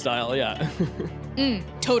Robin Hood style, yeah.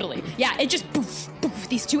 Totally. Yeah, it just poof, poof,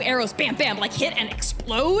 these two arrows, bam, bam, like hit and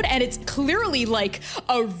explode, and it's clearly like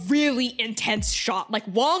a really intense shot. Like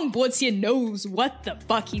Wang Bozian knows what the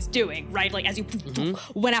fuck he's doing, right? Like as you poof,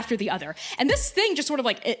 poof, one after the other. And this thing just sort of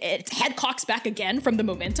like, its head cocks back again from the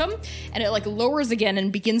momentum, and it like lowers again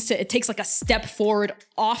and it takes like a step forward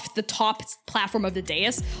off the top platform of the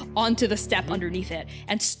dais onto the step underneath it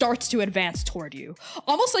and starts to advance toward you.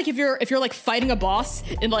 Almost like if you're like fighting a boss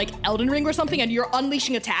in like Elden Ring or something and you're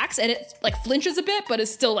unleashing attacks and it like flinches a bit but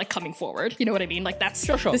is still like coming forward. You know what I mean? Like that's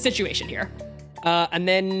sure. The situation here. And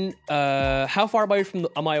then how far away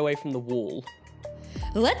am I away from the wall?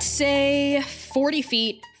 Let's say 40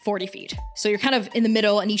 feet, 40 feet. So you're kind of in the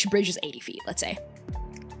middle and each bridge is 80 feet, let's say.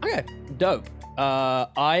 Okay, dope.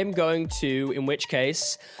 I'm going to, in which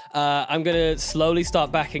case, I'm going to slowly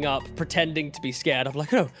start backing up, pretending to be scared. I'm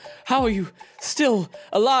like, oh, how are you still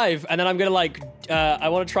alive? And then I'm going to like, I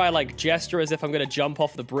want to try like gesture as if I'm going to jump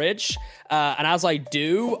off the bridge. And as I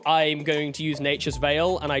do, I'm going to use Nature's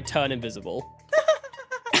Veil and I turn invisible.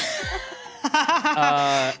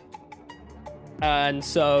 And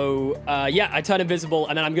so, I turn invisible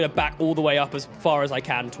and then I'm going to back all the way up as far as I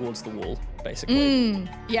can towards the wall, basically.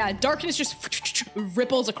 Yeah, darkness just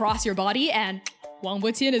ripples across your body and Wang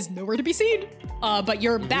Bozian is nowhere to be seen. But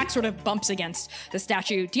your back sort of bumps against the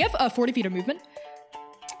statue. Do you have 40 feet of movement?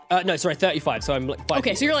 No, sorry, 35, so I'm like 5 Okay,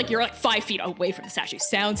 feet. so you're like 5 feet away from the statue.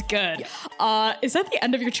 Sounds good. Yeah. Is that the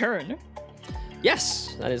end of your turn?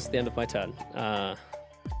 Yes, that is the end of my turn.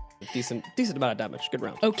 Decent amount of damage. Good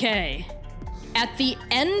round. Okay. At the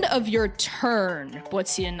end of your turn,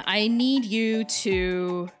 Bozian, I need you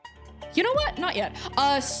to... You know what? Not yet.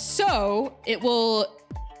 So it will...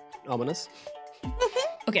 Ominous.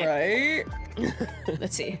 Okay. Right?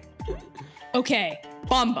 Let's see. Okay,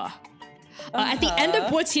 Bamba. At the end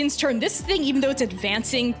of Bozian's turn, this thing, even though it's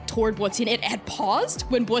advancing toward Bozian, it had paused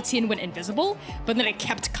when Bozian went invisible, but then it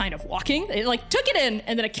kept kind of walking. It like took it in,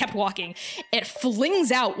 and then it kept walking. It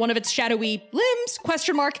flings out one of its shadowy limbs, ?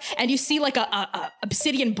 And you see like a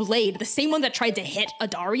obsidian blade, the same one that tried to hit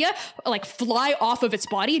Adaria, like fly off of its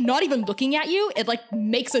body, not even looking at you. It like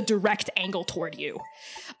makes a direct angle toward you.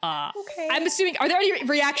 Okay. I'm assuming, are there any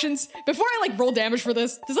reactions? Before I like roll damage for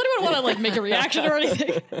this, does anyone want to like make a reaction or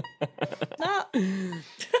anything? No. I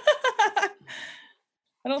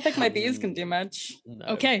don't think my bees can do much. No.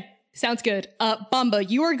 Okay, sounds good. Bamba,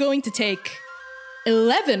 you are going to take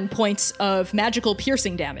 11 points of magical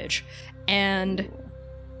piercing damage and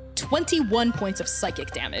 21 points of psychic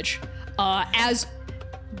damage. As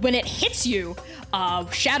when it hits you,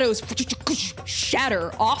 shadows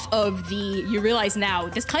shatter off of you realize now,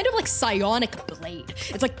 this kind of like psionic blade.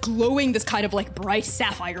 It's like glowing this kind of like bright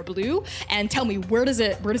sapphire blue. And tell me, where does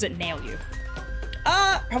it nail you?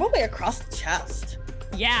 Probably across the chest.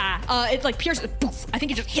 Yeah, it like pierces, poof, I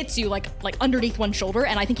think it just hits you like underneath one shoulder,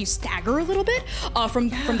 and I think you stagger a little bit from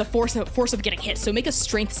the force of getting hit. So make a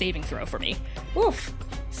strength saving throw for me. Oof.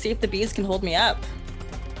 See if the bees can hold me up.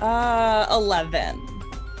 11.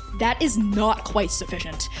 That is not quite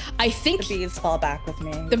sufficient. I think The bees fall back with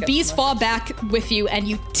me. the bees fall back with you, and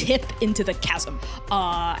you tip into the chasm.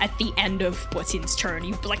 At the end of Bozian's turn,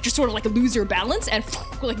 you like just sort of like lose your balance, and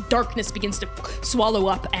like darkness begins to swallow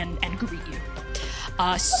up and greet you.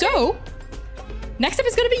 So next up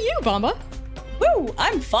is gonna be you, Bamba. Woo!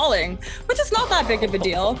 I'm falling, which is not that big of a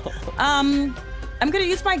deal. I'm gonna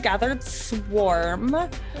use my Gathered Swarm.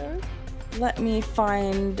 Let me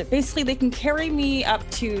find... Basically, they can carry me up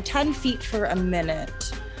to 10 feet for a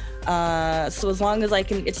minute. So as long as I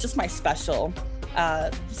can... It's just my special.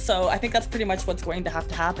 So I think that's pretty much what's going to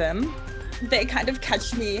happen. they kind of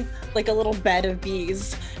catch me like a little bed of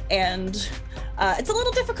bees, and it's a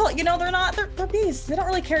little difficult. You know, they're bees. They don't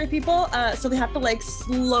really carry people, so they have to like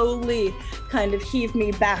slowly kind of heave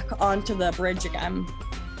me back onto the bridge again.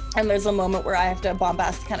 And there's a moment where I have to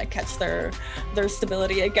bombast kind of catch their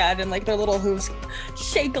stability again, and like their little hooves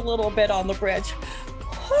shake a little bit on the bridge.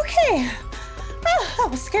 Okay. Oh, that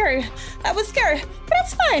was scary. But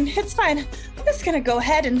it's fine. I'm just gonna go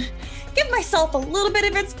ahead and give myself a little bit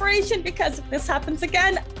of inspiration, because if this happens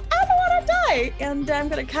again, I don't want to die. And I'm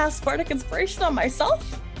gonna cast Bardic Inspiration on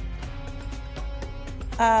myself.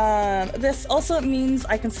 This also means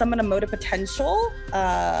I can summon a Mode of Potential,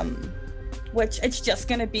 which it's just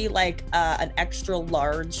gonna be like an extra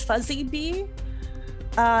large fuzzy bee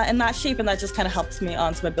in that shape, and that just kind of helps me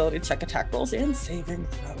on some ability check, attack rolls, and saving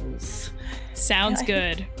throws. Sounds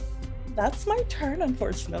good. That's my turn,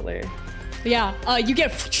 unfortunately. Yeah, you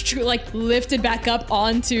get like lifted back up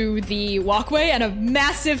onto the walkway, and a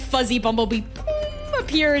massive fuzzy bumblebee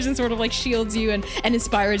appears and sort of like shields you and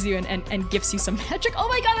inspires you and gifts you some magic. Oh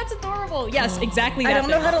my god, that's adorable. Yes, exactly that. I don't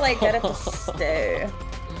know how to like get it to stay.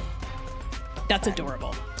 That's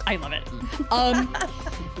adorable. I love it.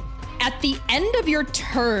 At the end of your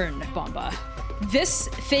turn, Bomba, this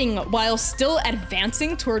thing, while still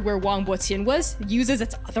advancing toward where Wang Botian was, uses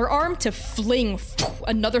its other arm to fling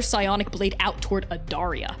another psionic blade out toward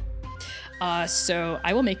Adaria. So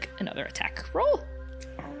I will make another attack roll.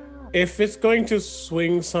 If it's going to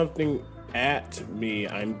swing something at me,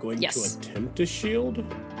 I'm going Yes. to attempt to shield.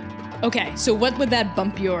 Okay, so what would that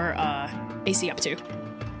bump your AC up to?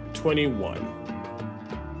 21.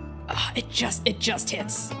 It just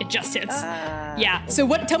hits. It just hits. Yeah. So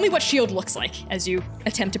tell me what shield looks like as you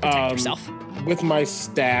attempt to protect yourself. With my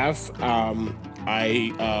staff,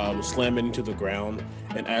 I slam it into the ground,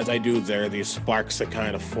 and as I do, there are these sparks that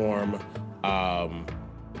kind of form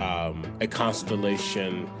a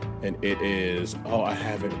constellation, and it is, I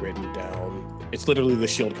have it written down. It's literally the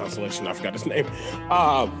shield constellation. I forgot its name.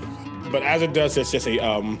 But as it does, it's just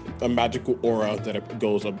a magical aura that it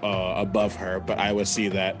goes above her. But I would say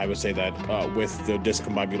that with the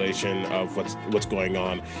discombobulation of what's going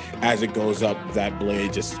on, as it goes up, that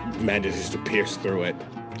blade just manages to pierce through it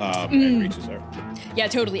and reaches her. Yeah,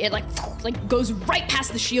 totally. It like goes right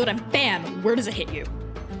past the shield and bam, where does it hit you?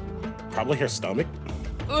 Probably her stomach.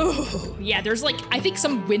 Ooh, yeah, there's like, I think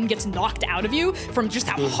some wind gets knocked out of you from just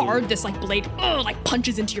how hard this like blade like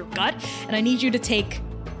punches into your gut. And I need you to take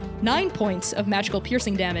 9 points of magical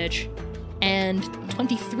piercing damage and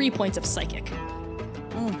 23 points of psychic.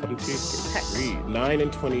 23. 9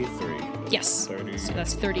 and 23. Yes. 30. So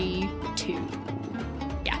that's 32.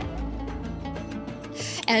 Yeah.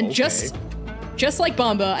 And just like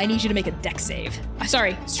Bomba, I need you to make a dex save.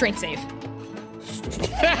 Sorry, strength save.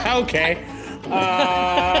 Okay.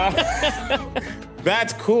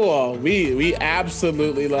 That's cool. We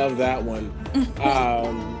absolutely love that one.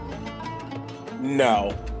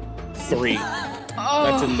 No. 3.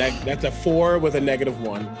 That's a 4 with a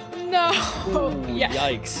 -1. No. Ooh, Yeah.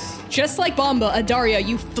 Yikes. Just like Bomba, Adaria,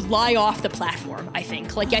 you fly off the platform, I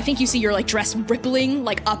think. Like, I think you see your, like, dress rippling,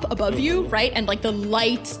 like, up above you, right? And, like, the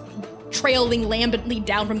light trailing lambently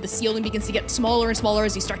down from the ceiling begins to get smaller and smaller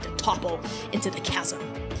as you start to topple into the chasm.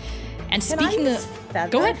 And speaking of...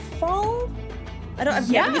 Go ahead. Featherfall? I've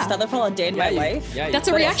never used Featherfall a day in my life. Yeah, That's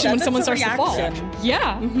a But it reaction when says someone it's a starts to fall. reaction.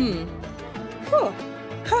 Yeah. Whew.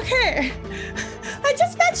 Okay. I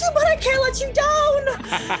just met you, but I can't let you down.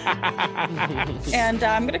 And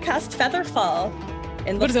I'm gonna cast Featherfall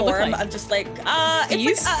in the What does it look form like? of just like Bees?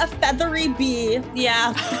 it's like a feathery bee.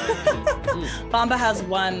 Yeah. Bomba has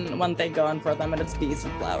one thing going for them, and it's bees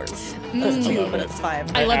and flowers. There's two, love but it. it's fine.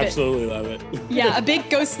 I love it. absolutely love it. Yeah, a big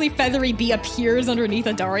ghostly feathery bee appears underneath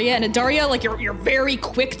Adaria, and Adaria, like your very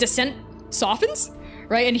quick descent softens,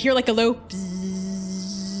 right? And you hear like a low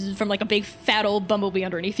bzzz from like a big fat old bumblebee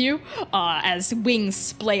underneath you, as wings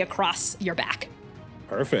splay across your back.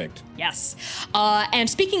 Perfect. Yes. And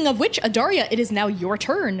speaking of which, Adaria, it is now your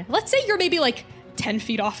turn. Let's say you're maybe like 10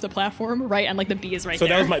 feet off the platform, right? And like the bee is right So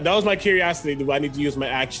there. that was my curiosity. Do I need to use my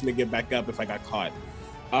action to get back up if I got caught?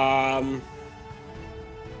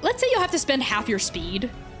 Let's say you'll have to spend half your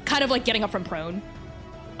speed, kind of like getting up from prone.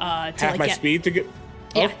 To Half like my get, speed to get.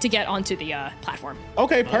 Yeah, to get onto the platform.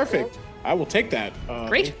 Okay, perfect. I will take that.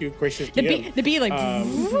 Great. Thank you, gracious The GM. bee like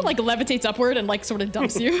like levitates upward and like sort of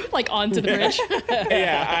dumps you like onto the bridge.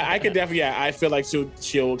 Yeah, I could definitely. Yeah, I feel like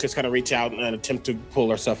she'll just kind of reach out and attempt to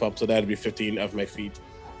pull herself up. So that'd be 15 of my feet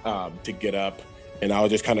to get up, and I'll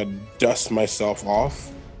just kind of dust myself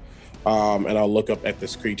off, and I'll look up at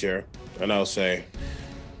this creature, and I'll say,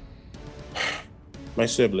 My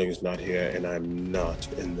sibling's not here, and I'm not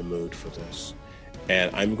in the mood for this.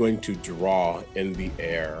 And I'm going to draw in the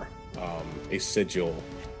air a sigil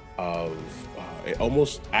of, it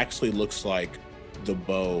almost actually looks like the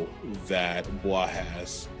bow that Bois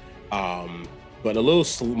has, but a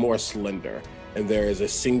little more slender. And there is a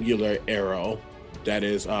singular arrow that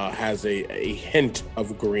is has a hint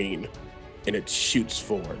of green, and it shoots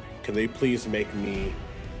forward. Can they please make me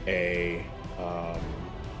a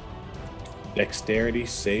dexterity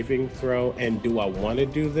saving throw? And do I want to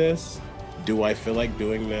do this? Do I feel like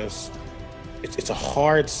doing this? It's a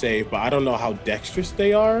hard save, but I don't know how dexterous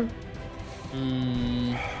they are.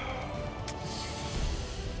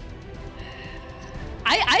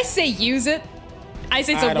 I say use it. I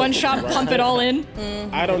say it's a one-shot, pump it all in.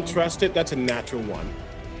 I don't trust it. That's a natural one.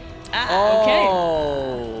 Okay.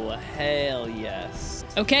 Oh, hell yes.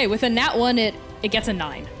 Okay, with a nat 1, it gets a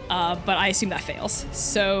 9. But I assume that fails.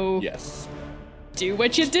 So Yes. do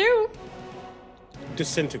what you do.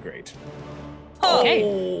 Disintegrate.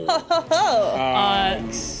 Okay.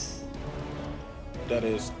 That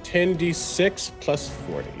is 10d6 plus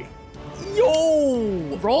 40.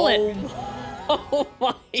 Yo! Roll it. Oh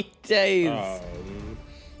my days.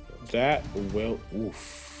 That will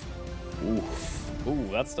oof. Ooh,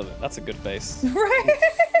 that's a good face. Right?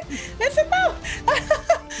 It's about.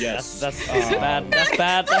 Yes. That's bad. That's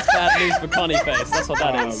bad news for Connie face. That's what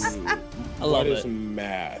that is. I love What is it.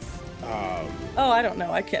 math? Oh, I don't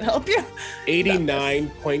know. I can't help you. 89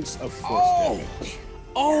 points of force damage.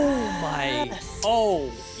 Oh my.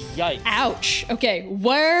 Oh, yikes. Ouch. Okay,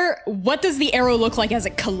 what does the arrow look like as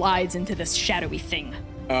it collides into this shadowy thing?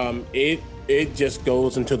 It just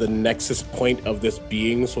goes into the nexus point of this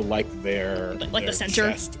being, so like their Like the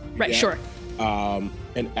center? chest. Right, sure.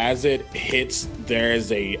 And as it hits, there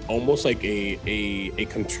is almost like a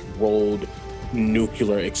controlled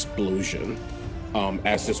nuclear explosion.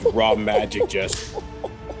 As this raw magic just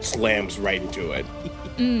slams right into it.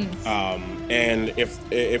 And if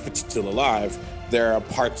it's still alive, there are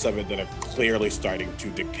parts of it that are clearly starting to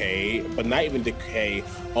decay, but not even decay,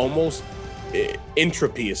 almost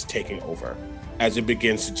entropy is taking over as it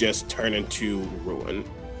begins to just turn into ruin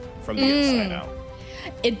from the inside out.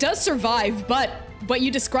 It does survive, but what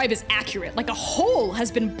you describe is accurate. Like a hole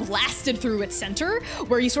has been blasted through its center,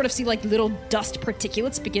 where you sort of see like little dust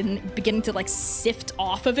particulates beginning to like sift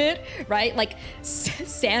off of it, right? Like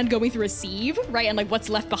sand going through a sieve, right? And like what's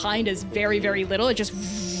left behind is very, very little. It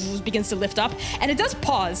just begins to lift up, and it does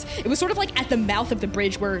pause. It was sort of like at the mouth of the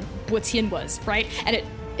bridge where Boitien was, right? And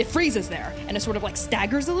it freezes there, and it sort of like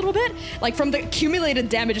staggers a little bit, like from the accumulated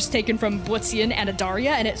damages taken from Boitien and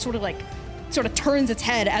Adaria, and it sort of turns its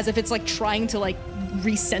head as if it's like trying to like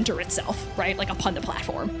recenter itself, right? Like upon the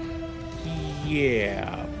platform.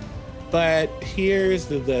 Yeah, but here's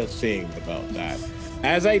the thing about that.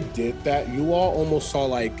 As I did that, you all almost saw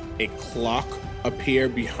like a clock appear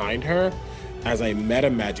behind her as I meta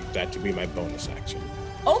magic that to be my bonus action.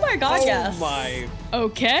 Oh my god, yes. Oh my.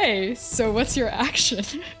 Okay, so what's your action?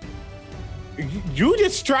 You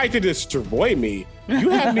just tried to destroy me.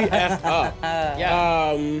 You had me effed up.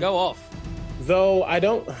 Yeah. Go off. Though I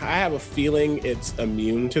have a feeling it's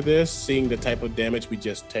immune to this, seeing the type of damage we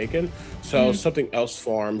just taken. So something else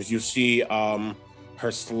forms. You see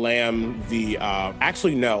her slam the,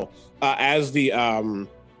 as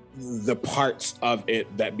the parts of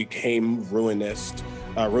it that became runic,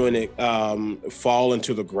 fall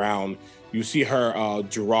into the ground. You see her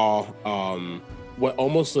draw what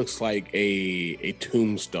almost looks like a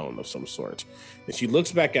tombstone of some sort. And she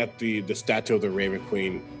looks back at the statue of the Raven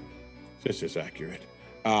Queen. This is accurate.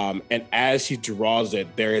 And as she draws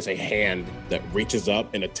it, there is a hand that reaches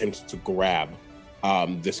up and attempts to grab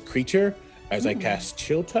this creature as I cast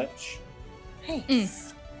Chill Touch.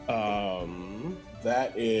 Nice.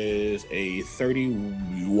 That is a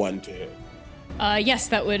 31 to hit. Yes,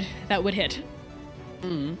 that would hit.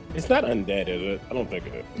 It's not undead, is it? I don't think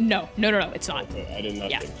it is. No, it's not. Okay, I did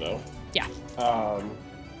not Yeah. think so. Yeah.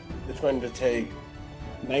 It's going to take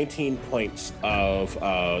 19 points of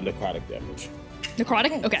necrotic damage.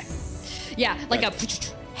 Necrotic? Okay. Yeah, like a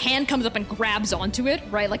hand comes up and grabs onto it,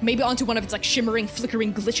 right? Like maybe onto one of its like shimmering,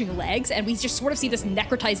 flickering, glitching legs, and we just sort of see this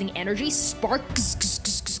necrotizing energy spark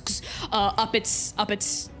up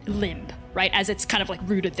its limb, right? As it's kind of like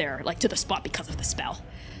rooted there, like to the spot because of the spell.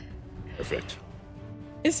 Perfect.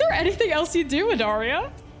 Is there anything else you do,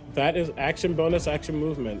 Adaria? That is action, bonus, action,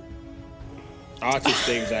 movement. I'll actually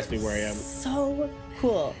stay exactly where I am. So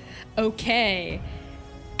cool. Okay.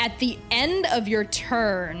 At the end of your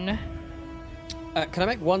turn, Can I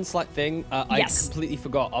make one slight thing? Yes. I completely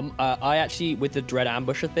forgot. I actually, with the Dread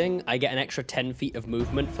Ambusher thing, I get an extra 10 feet of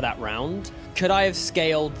movement for that round. Could I have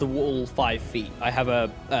scaled the wall 5 feet? I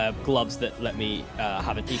have gloves that let me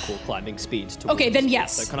have an equal climbing speed. To Okay, then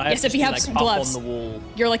yes. So can I Yes, if you have some gloves. up on the wall?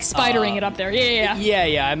 You're like spidering it up there. Yeah.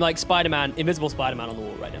 Yeah. I'm like Spider-Man, invisible Spider-Man on the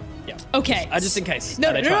wall right now. Yeah. Okay. Just in case.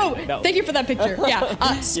 No. No. Thank you for that picture.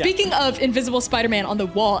 Yeah. Speaking of invisible Spider-Man on the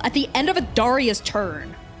wall, at the end of Adaria's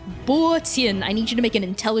turn, Bo Tian, I need you to make an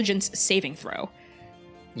intelligence saving throw.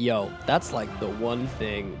 Yo, that's like the one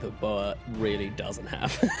thing the Boa really doesn't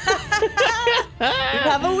have. You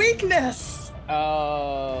have a weakness.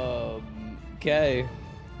 Okay.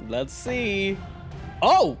 Let's see.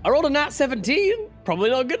 Oh, I rolled a nat 17. Probably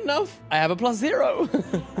not good enough. I have a +0.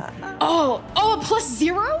 Oh, a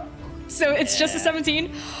 +0? So it's just a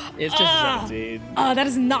 17? It's just a 17. That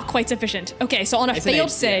is not quite sufficient. Okay, so on a It's an failed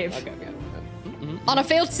 8, save. yeah. Okay. On a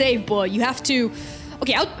failed save, boy, you have to.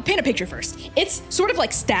 Okay, I'll paint a picture first. It's sort of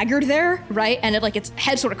like staggered there, right? And its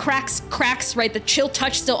head sort of cracks, right? The chill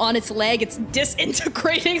touch still on its leg. It's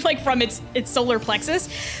disintegrating like from its solar plexus.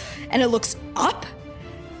 And it looks up.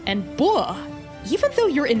 And boy, even though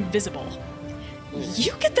you're invisible,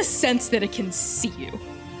 you get the sense that it can see you.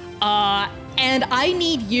 And I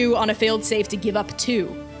need you on a failed save to give up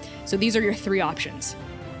 2. So these are your 3 options.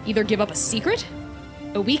 Either give up a secret,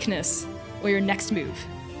 a weakness, or your next move.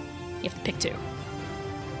 You have to pick 2.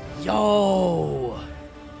 Yo.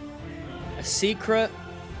 A secret.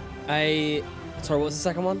 Sorry, what was the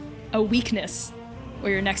second one? A weakness, or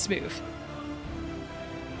your next move.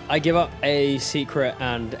 I give up a secret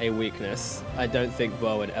and a weakness. I don't think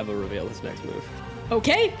Bo would ever reveal his next move.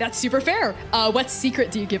 Okay, that's super fair. What secret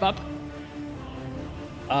do you give up?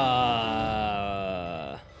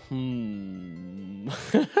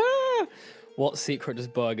 What secret does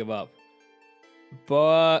Bo give up?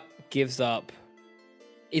 Bo gives up,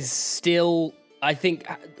 is still, I think,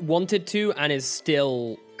 wanted to and is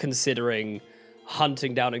still considering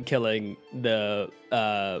hunting down and killing the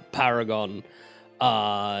Paragon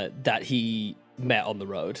that he met on the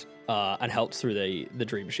road and helped through the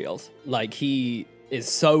Dream Shield. Like, he is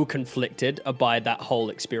so conflicted by that whole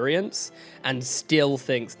experience and still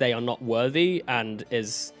thinks they are not worthy and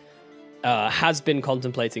has been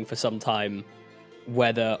contemplating for some time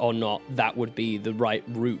whether or not that would be the right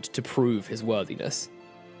route to prove his worthiness.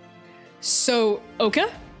 So, Oka?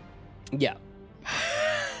 Yeah.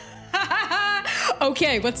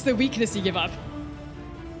 Okay, what's the weakness you give up?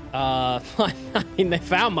 I mean, they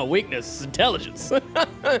found my weakness, intelligence.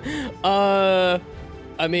 I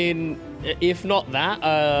mean, if not that,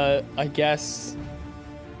 I guess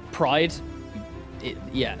pride.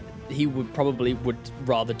 Yeah, he would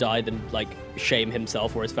rather die than like shame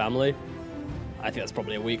himself or his family. I think that's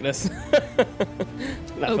probably a weakness. That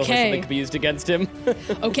feels like something could be used against him.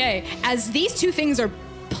 Okay, as these 2 things are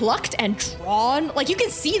plucked and drawn, like you can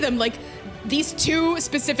see them, like these 2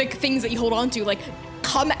 specific things that you hold on to, like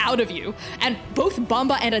come out of you. And both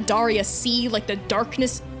Bamba and Adaria see like the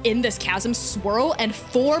darkness in this chasm swirl and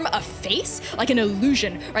form a face, like an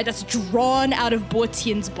illusion, right? That's drawn out of Bo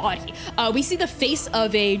Tian's body. We see the face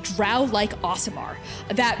of a drow-like Aasimar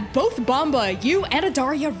that both Bamba, you, and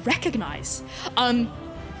Adaria recognize.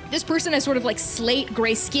 This person has sort of like slate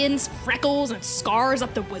gray skins, freckles, and scars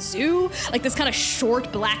up the wazoo. Like this kind of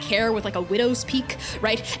short black hair with like a widow's peak,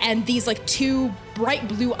 right? And these like 2 bright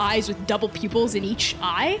blue eyes with double pupils in each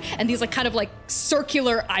eye. And these like kind of like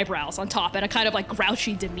circular eyebrows on top and a kind of like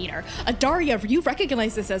grouchy demeanor. Adaria, you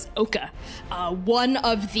recognize this as Oka, one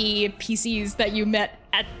of the PCs that you met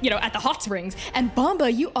at the hot springs. And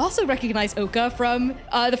Bamba, you also recognize Oka from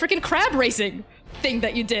the freaking crab racing thing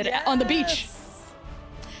that you did on the beach.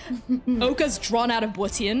 Oka's drawn out of Bo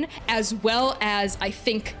Tian, as well as, I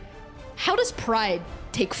think, how does pride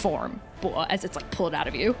take form, as it's like pulled out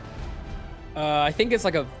of you? I think it's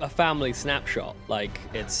like a family snapshot. Like,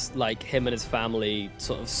 it's like him and his family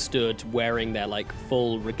sort of stood wearing their like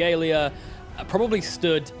full regalia, probably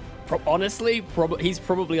stood, honestly, he's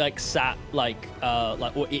probably like sat like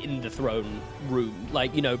or in the throne room,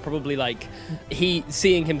 like, probably like he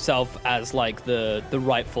seeing himself as like the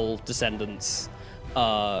rightful descendants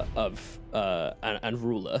of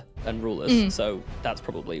rulers. So that's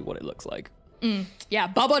probably what it looks like. Yeah,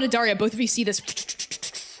 Baba and Adaria, both of you see this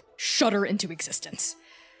shudder into existence.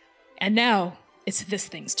 And now it's this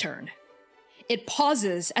thing's turn. it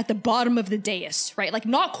pauses at the bottom of the dais, right? Like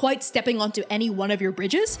not quite stepping onto any one of your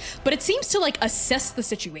bridges, but it seems to like assess the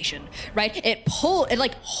situation, right? It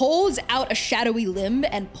like holds out a shadowy limb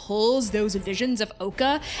and pulls those visions of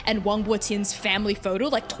Oka and Wang Buotian's family photo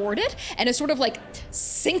like toward it, and it sort of like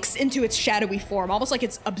sinks into its shadowy form, almost like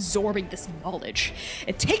it's absorbing this knowledge.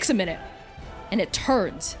 It takes a minute, and it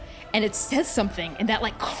turns, and it says something in that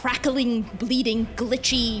like crackling, bleeding,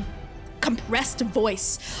 glitchy, compressed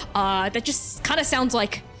voice that just kind of sounds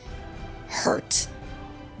like hurt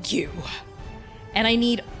you. And I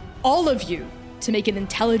need all of you to make an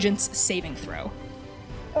intelligence saving throw.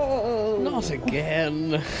 Oh, Not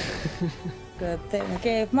again. good thing I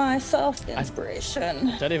gave myself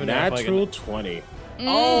inspiration. Don't even know if I Natural can... 20.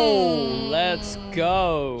 Oh, let's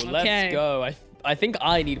go. Okay. Let's go. I think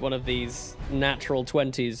I need one of these natural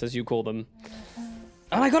 20s, as you call them.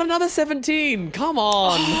 And I got another 17. Come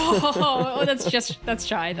on. Oh, that's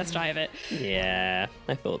shy of it. Yeah,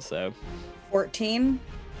 I thought so. 14.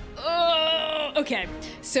 Okay,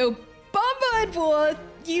 so Bamba and Boa,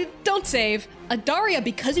 you don't save. Adaria,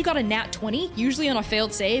 because you got a nat 20, usually on a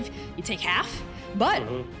failed save, you take half. But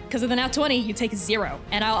because of the nat 20, you take 0.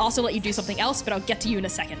 And I'll also let you do something else, but I'll get to you in a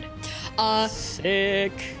second.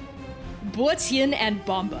 Sick. Buotian and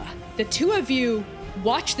Bamba, the two of you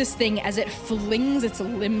watch this thing as it flings its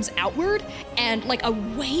limbs outward, and like a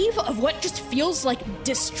wave of what just feels like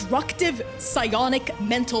destructive psionic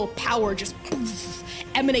mental power just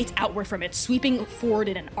emanates outward from it, sweeping forward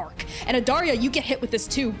in an arc. And Adaria, you get hit with this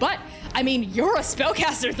too, but I mean, you're a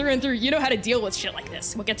spellcaster through and through. You know how to deal with shit like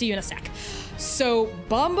this. We'll get to you in a sec. So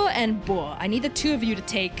Bamba and Boa, I need the two of you to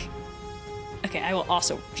take... Okay, I will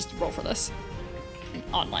also just roll for this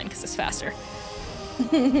online because it's faster.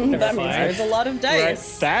 That means there's a lot of Right.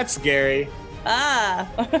 dice. That's scary.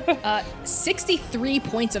 63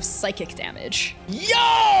 points of psychic damage.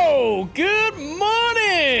 Yo! Good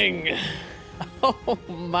morning! Oh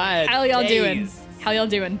my How y'all doing? days. How y'all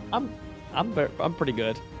doing? I'm pretty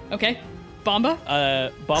good. Okay. Bamba?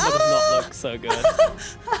 Bamba does not look so good.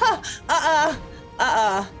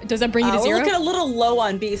 Does that bring you to We're 0? looking a little low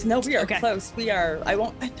on bees. No, we are Okay. close.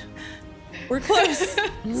 We're close.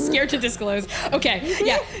 Scared to disclose. Okay,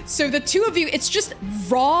 yeah. So the two of you, it's just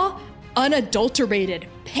raw, unadulterated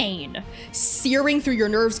pain searing through your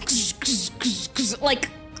nerves, like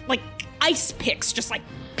ice picks, just like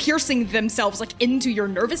piercing themselves like into your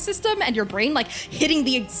nervous system and your brain, like hitting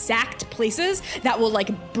the exact places that will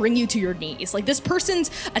like bring you to your knees. Like this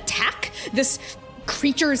person's attack, this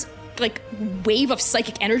creature's like wave of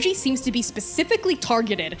psychic energy seems to be specifically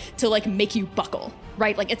targeted to like make you buckle,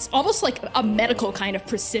 right? Like it's almost like a medical kind of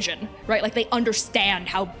precision, right? Like they understand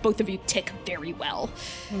how both of you tick very well.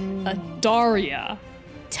 Daria,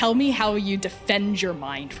 tell me how you defend your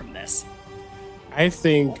mind from this. I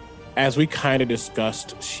think, as we kind of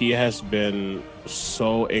discussed, she has been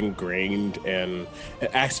so ingrained, and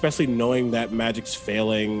especially knowing that magic's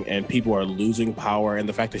failing and people are losing power, and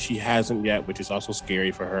the fact that she hasn't yet, which is also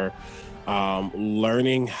scary for her,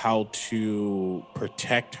 learning how to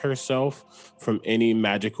protect herself from any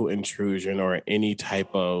magical intrusion or any type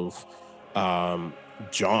of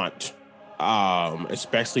jaunt,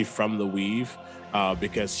 especially from the weave.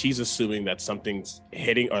 Because she's assuming that something's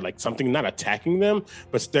hitting, or like something not attacking them,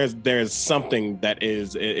 but there's something that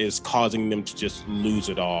is causing them to just lose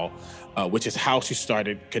it all, which is how she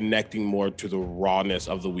started connecting more to the rawness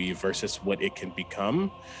of the weave versus what it can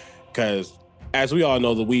become. Because as we all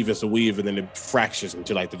know, the weave is a weave, and then it fractures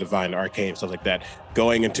into like the divine arcane, stuff like that.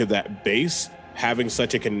 Going into that base, having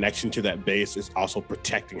such a connection to that base is also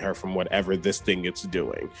protecting her from whatever this thing is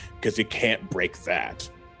doing, because it can't break that.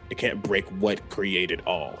 It can't break what created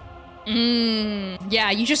all.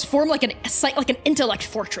 Yeah, you just form like an intellect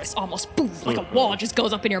fortress almost. Boom, like a wall just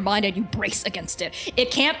goes up in your mind and you brace against it.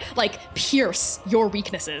 It can't like pierce your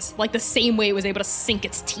weaknesses like the same way it was able to sink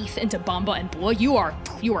its teeth into Bamba and Boa. You are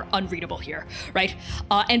unreadable here, right?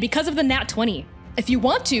 And because of the nat 20, if you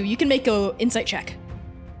want to, you can make an insight check.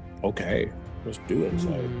 Okay, let's do it.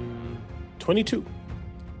 22.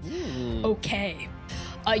 Okay.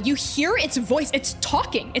 You hear its voice. It's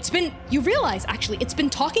talking. You realize, actually, it's been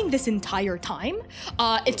talking this entire time.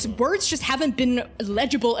 Its words just haven't been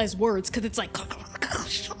legible as words because it's like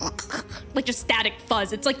just static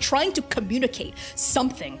fuzz. It's like trying to communicate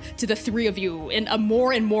something to the three of you in a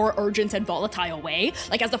more and more urgent and volatile way.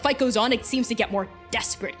 Like as the fight goes on, it seems to get more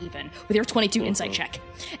desperate even with your 22 insight check.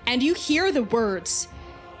 And you hear the words,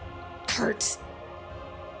 Kurt,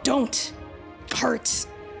 don't, Kurt,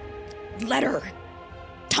 letter,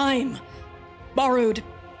 time, borrowed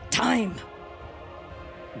time.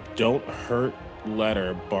 Don't hurt,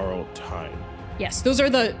 letter, borrowed time. Yes, those are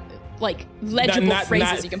the like legible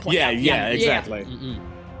phrases you can point out. Yeah, exactly.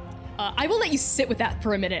 I will let you sit with that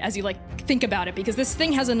for a minute as you like think about it, because this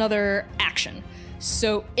thing has another action.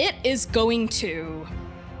 So it is going to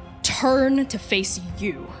turn to face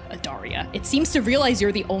you, Adaria. It seems to realize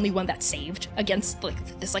you're the only one that saved against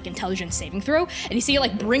like this like intelligence saving throw, and you see it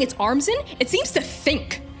like bring its arms in. It seems to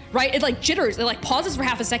think, right? It like jitters, it like pauses for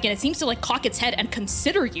half a second. It seems to like cock its head and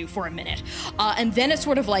consider you for a minute, and then it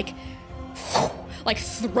sort of like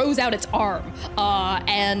throws out its arm,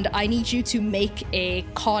 and I need you to make a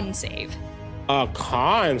con save. A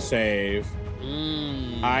con save?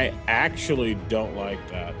 I actually don't like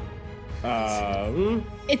that.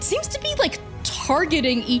 It seems to be like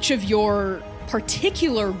targeting each of your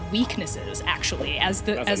particular weaknesses, actually, as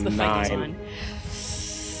the fight goes on.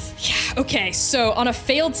 Yeah, okay, so on a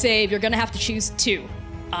failed save, you're gonna have to choose 2.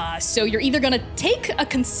 So you're either gonna take a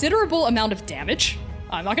considerable amount of damage,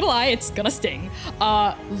 I'm not gonna lie, it's gonna sting,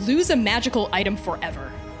 lose a magical item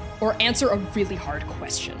forever, or answer a really hard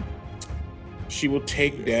question. She will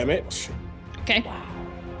take damage. Okay.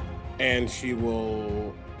 And she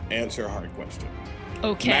will answer a hard question.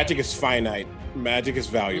 Okay. Magic is finite. Magic is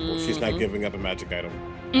valuable. She's not giving up a magic item.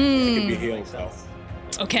 It can be healing self.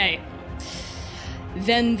 Okay.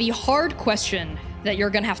 Then the hard question that you're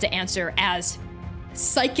gonna have to answer as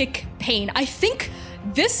psychic pain. I think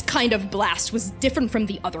this kind of blast was different from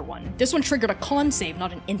the other one. This one triggered a con save,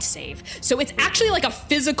 not an int save. So it's actually like a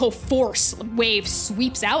physical force wave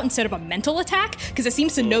sweeps out instead of a mental attack, because it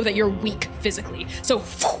seems to know that you're weak physically. So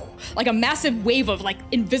like a massive wave of like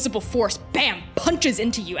invisible force, bam, punches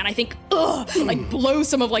into you, and I think, like blows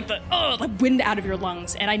some of like the like wind out of your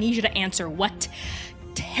lungs. And I need you to answer what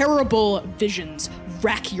terrible visions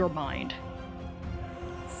rack your mind.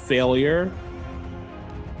 Failure.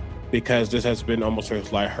 Because this has been almost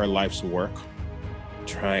her life's work,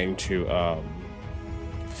 trying to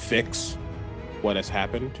fix what has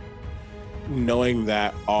happened, knowing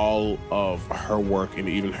that all of her work and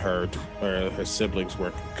even her siblings'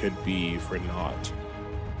 work could be for naught.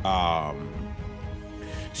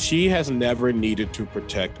 She has never needed to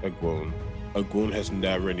protect Agwun. Agwun has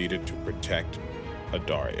never needed to protect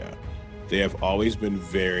Adaria. They have always been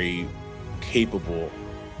very capable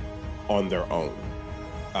on their own.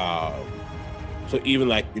 So even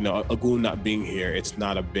like, Agwun not being here, it's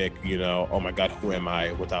not a big, oh my God, who am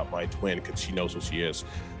I without my twin? Because she knows who she is.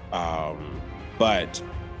 But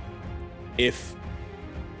if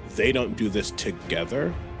they don't do this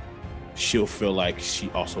together, she'll feel like she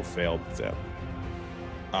also failed them.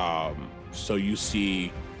 So you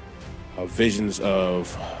see visions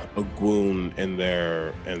of Agwun in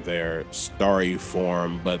their starry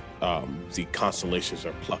form, but the constellations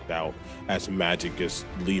are plucked out as magic is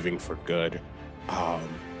leaving for good,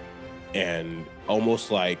 and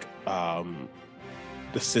almost like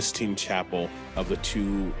the Sistine Chapel of the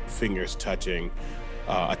two fingers touching,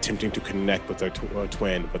 attempting to connect with their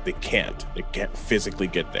twin, but they can't physically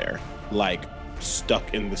get there, like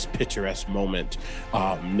stuck in this picturesque moment,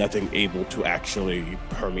 nothing able to actually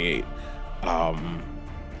permeate.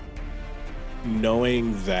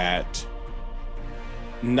 Knowing that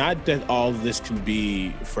not that all this can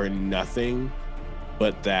be for nothing,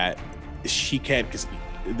 but that she can't, because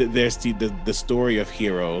there's the story of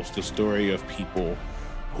heroes, the story of people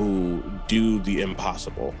who do the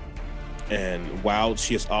impossible. And while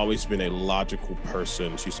she has always been a logical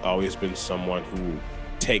person, she's always been someone who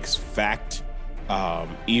takes fact,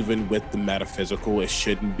 even with the metaphysical, it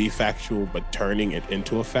shouldn't be factual, but turning it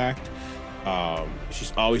into a fact.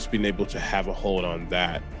 She's always been able to have a hold on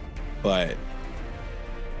that. But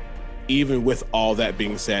even with all that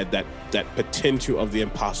being said, that potential of the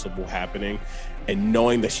impossible happening, and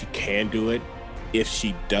knowing that she can do it, if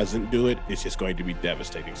she doesn't do it, it's just going to be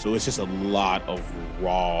devastating. So it's just a lot of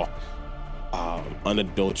raw,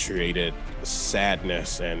 unadulterated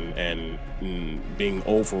sadness and being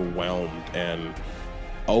overwhelmed, and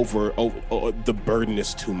over the burden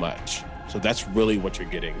is too much. So that's really what you're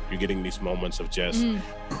getting. You're getting these moments of just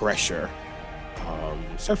pressure,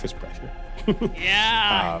 surface pressure.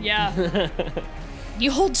 Yeah. You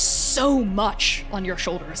hold so much on your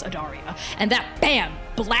shoulders, Adaria, and that bam,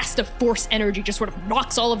 blast of force energy just sort of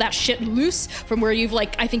knocks all of that shit loose from where you've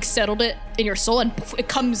I think settled it in your soul, and poof, it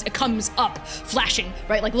comes up, flashing,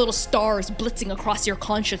 right, like little stars blitzing across your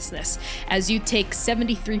consciousness as you take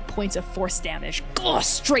 73 points of force damage,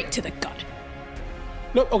 straight to the gut.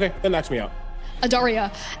 Nope, okay, that knocks me out.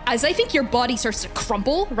 Adaria, as I think your body starts to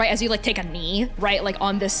crumble, right, as you take a knee, right,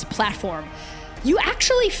 on this platform, you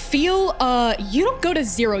actually feel, you don't go to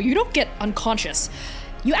 0, you don't get unconscious.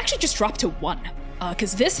 You actually just drop to 1.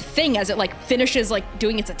 because this thing, as it like finishes like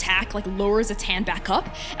doing its attack, like lowers its hand back up,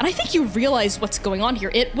 and I think you realize what's going on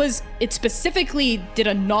here. It specifically did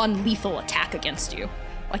a non-lethal attack against you.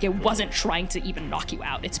 Like it wasn't trying to even knock you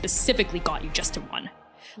out. It specifically got you just to 1.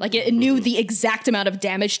 Like it knew the exact amount of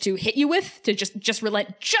damage to hit you with to just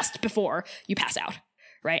relent just before you pass out,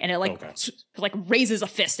 right? And it like raises a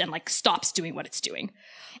fist and like stops doing what it's doing.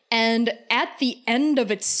 And at the end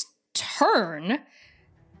of its turn,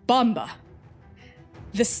 Bamba,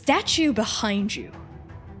 the statue behind you,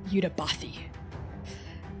 Yudabathi,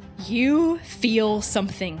 you feel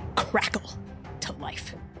something crackle to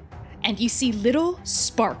life. And you see little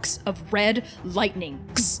sparks of red lightning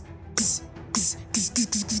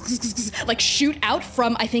like shoot out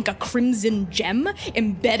from, I think, a crimson gem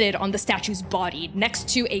embedded on the statue's body next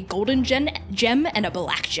to a golden gem and a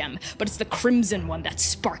black gem, but it's the crimson one that's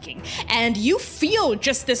sparking. And you feel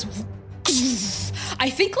just this, I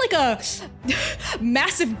think like a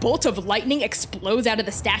massive bolt of lightning explodes out of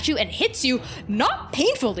the statue and hits you, not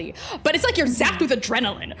painfully, but it's like you're zapped with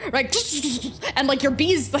adrenaline, right? And like your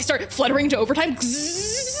bees like start fluttering to overtime,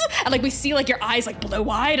 and like we see like your eyes like blow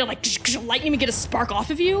wide and like lightning begin to spark off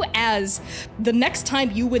of you. As the next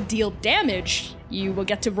time you would deal damage, you will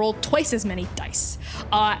get to roll twice as many dice.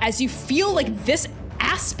 As you feel like this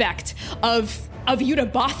aspect of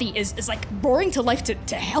Yudabathi is like roaring to life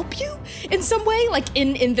to help you in some way, like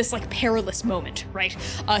in this like perilous moment, right?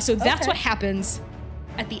 So that's what happens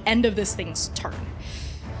at the end of this thing's turn.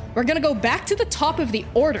 We're gonna go back to the top of the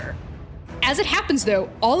order. As it happens though,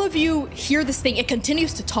 all of you hear this thing, it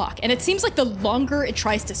continues to talk, and it seems like the longer it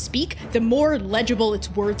tries to speak, the more legible its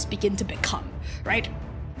words begin to become, right?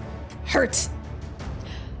 Hurt.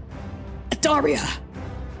 Adaria.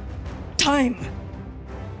 Time.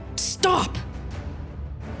 Stop.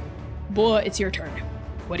 Boy, it's your turn.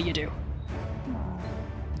 What do you do?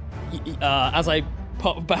 As I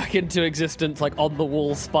pop back into existence, like on the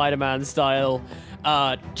wall, Spider-Man style,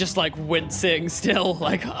 just like wincing still,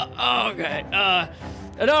 like, okay,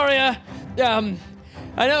 Adaria,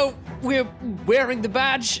 I know we're wearing the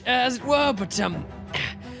badge, as it were, but,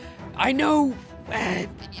 I know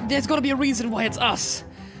there's gotta be a reason why it's us,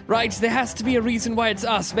 right? There has to be a reason why it's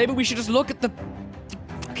us. Maybe we should just look at the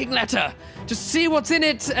fucking letter. Just see what's in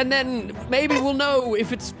it, and then maybe we'll know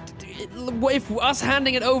if us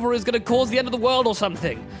handing it over is gonna cause the end of the world or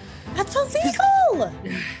something. That's illegal!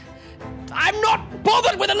 I'm not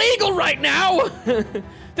bothered with illegal right now!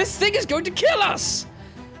 This thing is going to kill us!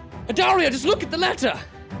 Adaria, just look at the letter!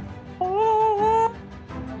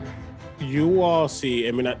 You all see,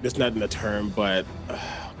 I mean, it's not in the term, but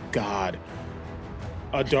God.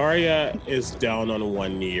 Adaria is down on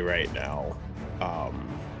one knee right now.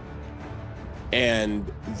 And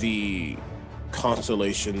the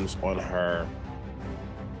constellations on her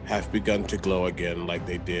have begun to glow again like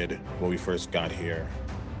they did when we first got here.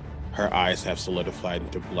 Her eyes have solidified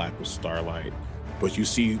into black with starlight, but you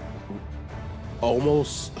see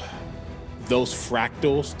almost those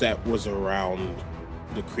fractals that was around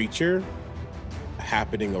the creature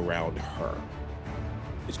happening around her.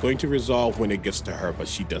 It's going to resolve when it gets to her, but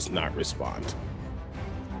she does not respond.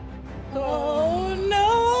 Oh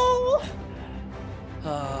no!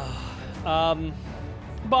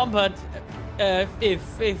 Bomba,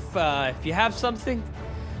 if you have something,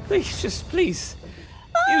 please use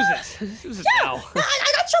it. Use it now.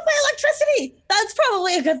 I got shot by electricity. That's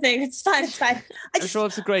probably a good thing. It's fine. I'm sure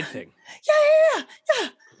it's a great thing. Yeah.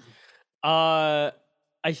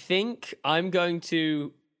 I think I'm going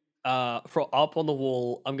to, from up on the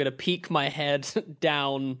wall, I'm going to peek my head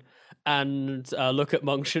down and look at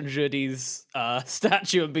Monk Shinjudi's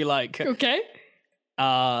statue and be like, Okay.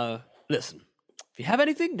 Listen, if you have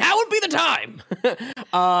anything, now would be the time.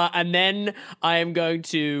 And then I am going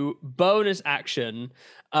to bonus action.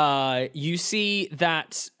 You see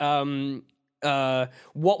that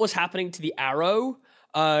what was happening to the arrow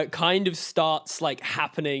kind of starts like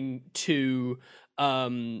happening to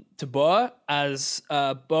Boa, as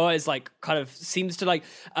Boa is like kind of seems to like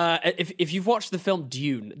if you've watched the film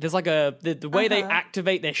Dune, there's like the way they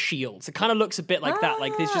activate their shields, it kind of looks a bit like that,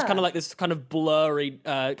 like there's just kind of like this kind of blurry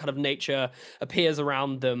kind of nature appears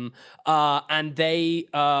around them, and they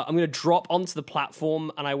I'm gonna drop onto the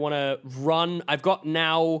platform and I want to run. I've got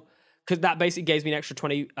now, because that basically gives me an extra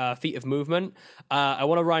 20 feet of movement. I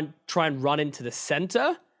want to try and run into the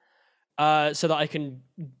center so that I can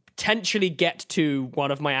potentially get to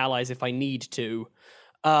one of my allies if I need to.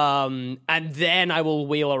 And then I will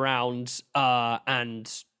wheel around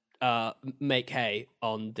and make hay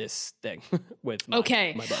on this thing with my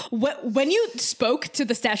bow. When you spoke to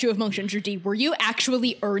the statue of Monk Shinjurdi, were you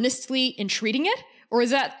actually earnestly entreating it? Or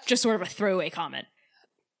is that just sort of a throwaway comment?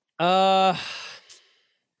 I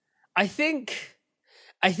think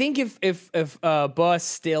if Burst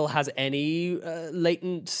still has any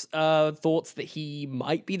latent thoughts that he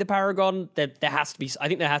might be the Paragon, there has to be. I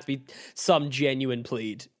think there has to be some genuine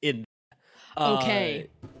plead in. Okay.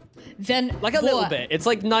 Then Like a little bit. It's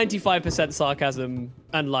like 95% sarcasm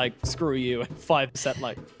and like screw you, and 5%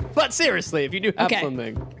 like. But seriously, if you do have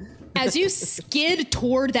something. As you skid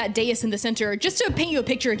toward that dais in the center, just to paint you a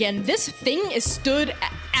picture again, this thing is stood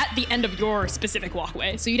at the end of your specific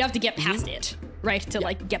walkway, so you'd have to get past it, right, to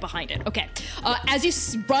like get behind it. Okay. As you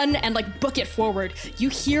run and like book it forward, you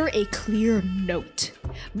hear a clear note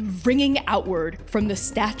ringing outward from the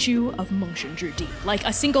statue of Mengsheng like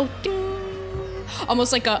a single ding.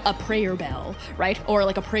 Almost like a prayer bell, right? Or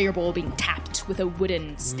like a prayer bowl being tapped with a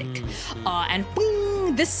wooden stick. And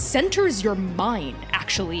boing, this centers your mind,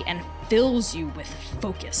 actually, and fills you with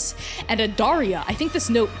focus. And Adaria, I think this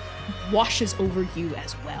note washes over you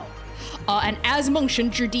as well. And as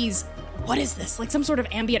Mengsheng what is this? Like some sort of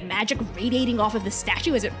ambient magic radiating off of the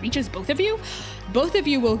statue as it reaches both of you? Both of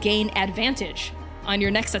you will gain advantage on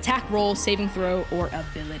your next attack roll, saving throw, or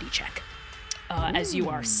ability check. As you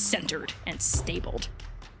are centered and stabled.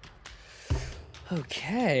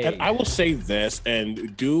 Okay. And I will say this,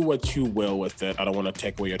 and do what you will with it. I don't want to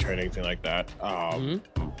take away your turn or anything like that.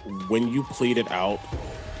 When you plead it out,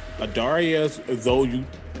 Adaria's, though you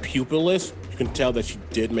pupilless, you can tell that she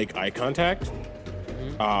did make eye contact.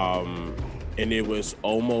 And it was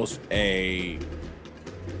almost you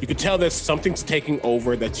could tell that something's taking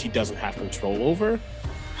over that she doesn't have control over.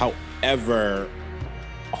 However,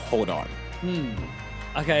 hold on.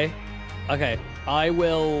 Okay. I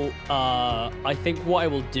will, I think what I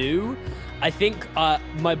will do, I think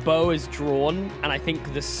my bow is drawn, and I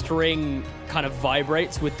think the string kind of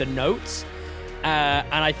vibrates with the notes.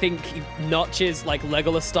 And I think he notches, like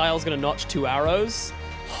Legolas style, is going to notch 2 arrows,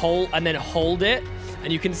 and then hold it.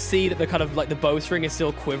 And you can see that the kind of like the bowstring is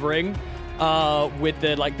still quivering with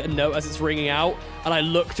the note as it's ringing out. And I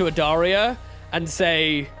look to Adaria and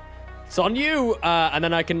say, "It's on you," and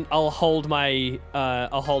then I'll hold my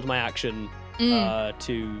action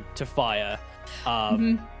to fire,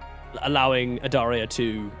 allowing Adaria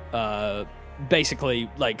to basically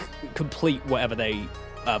like complete whatever they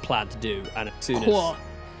plan to do. And as soon as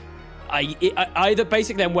I either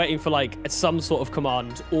basically I'm waiting for like some sort of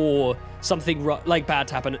command or something like bad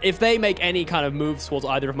to happen. If they make any kind of moves towards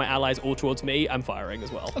either of my allies or towards me, I'm firing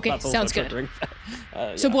as well. Okay, That's also sounds good.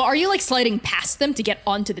 triggering. So, are you like sliding past them to get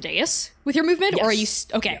onto the dais with your movement, or are you?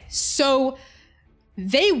 Okay, so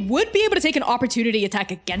they would be able to take an opportunity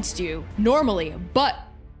attack against you normally, but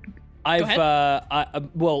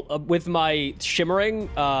with my shimmering,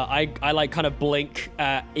 I like kind of blink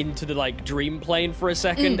into the like dream plane for a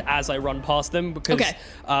second as I run past them because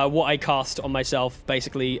what I cast on myself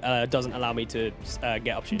basically doesn't allow me to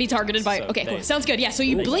get opportunity. Be targeted by. Okay, cool. Sounds good. Yeah. So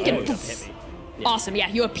you blink and hit me. Yeah. Awesome. Yeah.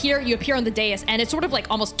 You appear on the dais, and it sort of like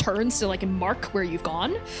almost turns to like mark where you've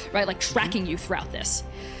gone, right? Like tracking you throughout this.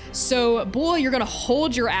 So, Bull, you're gonna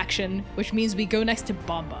hold your action, which means we go next to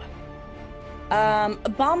Bomba.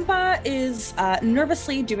 Bomba is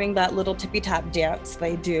nervously doing that little tippy-tap dance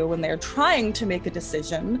they do when they're trying to make a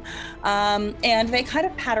decision. And they kind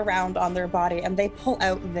of pat around on their body and they pull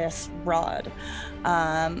out this rod.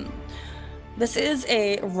 This is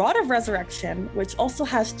a Rod of Resurrection, which also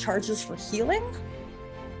has charges for healing.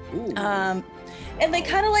 And they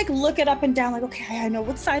kind of like look it up and down, like, okay, I know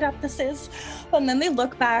what side up this is. And then they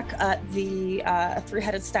look back at the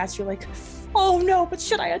three-headed statue like, oh no, but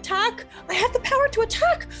should I attack? I have the power to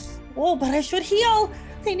attack. Oh, but I should heal.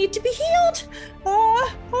 They need to be healed.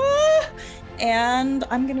 And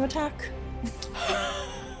I'm going to attack.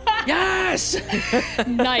 Yes!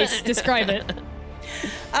 Nice. Describe it.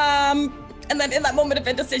 And then in that moment of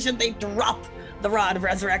indecision, they drop the Rod of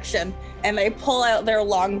Resurrection and they pull out their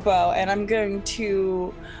longbow. And I'm going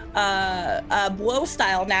to blow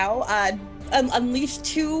style now, unleash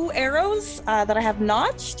 2 arrows that I have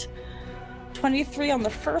notched. 23 on the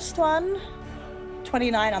first one,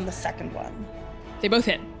 29 on the second one. They both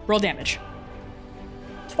hit. Roll damage.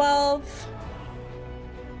 12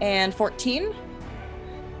 and 14.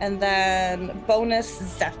 And then bonus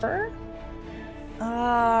Zephyr,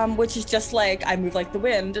 which is just like I move like the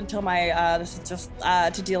wind until my this is just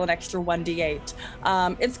to deal an extra 1d8.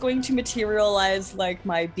 It's going to materialize like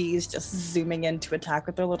my bees just zooming in to attack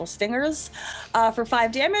with their little stingers for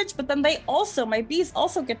 5 damage, but then my bees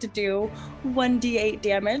also get to do 1d8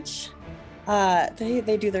 damage.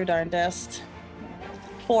 They do their darndest.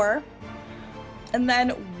 4. And then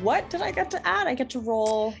what did I get to add? I get to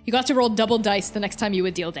roll. You got to roll double dice the next time you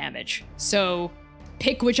would deal damage. So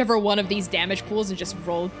pick whichever one of these damage pools and just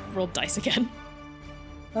roll dice again.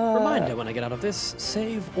 Reminder when I get out of this,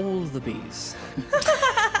 save all the bees.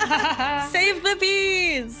 Save the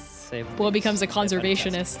bees! Save the Boa bees. becomes a They're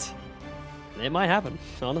conservationist. fantastic. It might happen,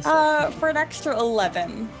 honestly. For an extra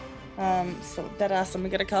 11. So deadass, I'm gonna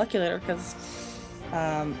get a calculator because,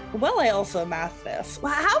 I also math this.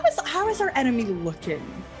 How is our enemy looking?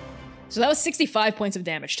 So that was 65 points of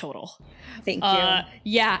damage total. Thank you.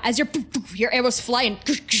 Yeah, as your arrows fly and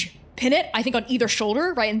pin it, I think on either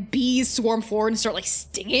shoulder, right? And bees swarm forward and start like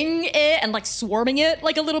stinging it and like swarming it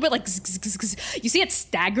like a little bit, like you see it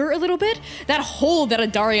stagger a little bit. That hole that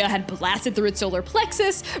Adaria had blasted through its solar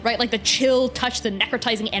plexus, right? Like the chill touched the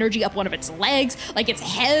necrotizing energy up one of its legs, like its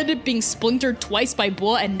head being splintered twice by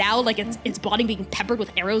Boa, and now like its body being peppered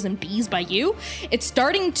with arrows and bees by you. It's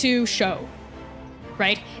starting to show,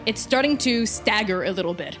 right? It's starting to stagger a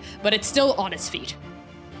little bit, but it's still on its feet.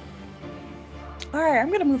 All right,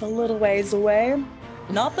 I'm gonna move a little ways away.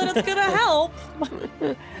 Not that it's gonna help.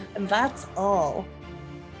 And that's all.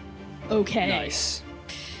 Okay. Nice.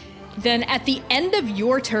 Then at the end of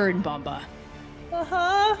your turn, Bomba,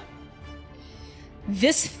 Uh-huh.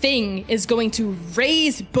 this thing is going to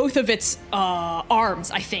raise both of its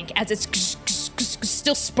arms, I think, as it's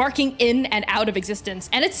still sparking in and out of existence.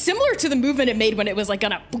 And it's similar to the movement it made when it was like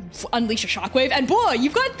gonna unleash a shockwave. And boy,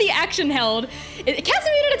 you've got the action held. It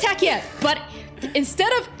hasn't made an attack yet, but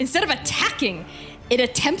instead of attacking, it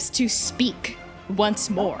attempts to speak once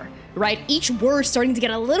more. Right? Each word starting to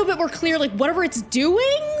get a little bit more clear, like whatever it's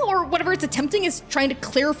doing or whatever it's attempting is trying to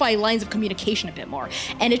clarify lines of communication a bit more.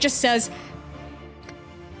 And it just says,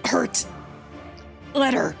 hurt,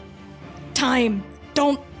 letter, time,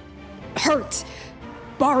 don't hurt,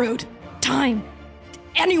 borrowed, time,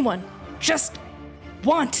 anyone, just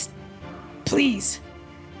want, please.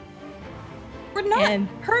 We're not And-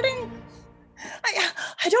 hurting.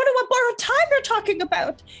 I don't know what borrowed time you're talking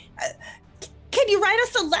about. Can you write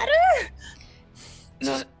us a letter?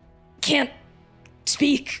 Can't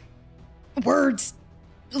speak words,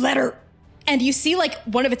 letter. And you see like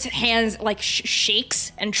one of its hands like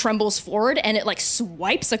shakes and trembles forward, and it like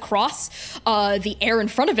swipes across the air in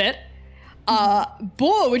front of it.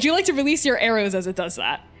 Boa, would you like to release your arrows as it does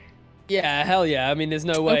that? Yeah, hell yeah. I mean, there's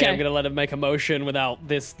no way Okay. I'm gonna let him make a motion without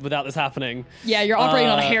this happening. Yeah, you're operating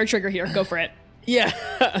on a hair trigger here. Go for it. Yeah.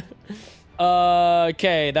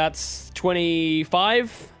 Okay, that's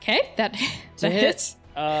 25 Okay, that to hit. hits.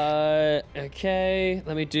 Okay,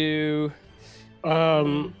 let me do.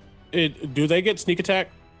 Do they get sneak attack?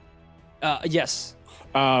 Yes.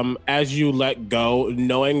 As you let go,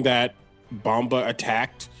 knowing that Bomba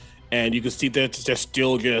attacked, and you can see that there's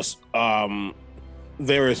still just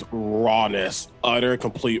there is rawness, utter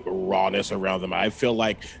complete rawness around them. I feel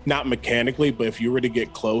like not mechanically, but if you were to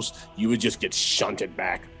get close, you would just get shunted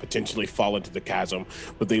back, potentially fall into the chasm.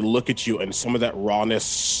 But they look at you, and some of that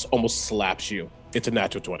rawness almost slaps you. It's a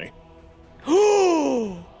natural 20.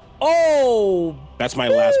 Oh. That's my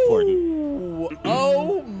last port.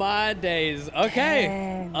 Oh my days.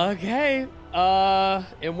 Okay. Okay.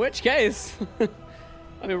 In which case,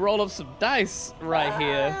 let me roll up some dice right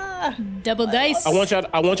here. Double dice. I want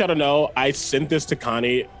y'all to know I sent this to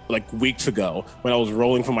Connie like weeks ago when I was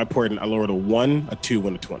rolling for my port, and I lowered a 1, a 2,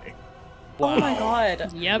 and a 20. Oh my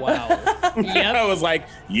god. Yep. Wow. I was like,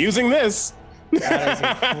 using this. That is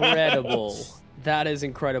incredible. That is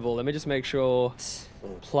incredible. Let me just make sure.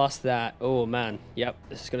 Plus that. Oh man. Yep.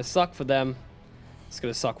 This is gonna suck for them. It's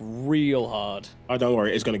gonna suck real hard. Oh, don't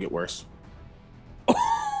worry, it's gonna get worse.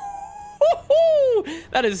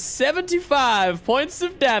 That is 75 points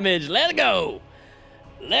of damage. Let go.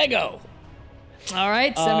 Let go. All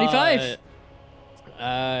right, 75.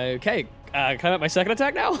 Okay. Can I make my second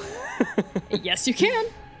attack now? Yes, you can.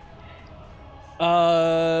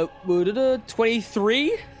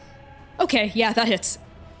 23. Okay, yeah, that hits.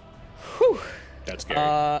 Whew. That's scary.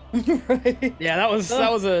 Right. Yeah, that was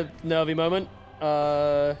a nervy moment.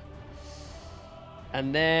 And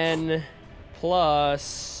then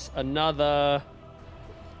plus another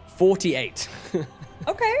 48.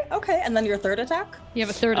 Okay. And then your third attack? You have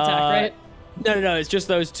a third attack, right? No, it's just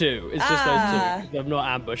those two. It's just Ah. those two. I'm not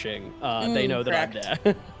ambushing. They know that correct.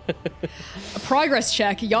 I'm there. A progress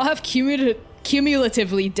check. Y'all have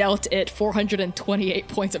cumulatively dealt it 428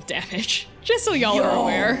 points of damage. Just so y'all are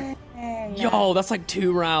aware. Yo, that's like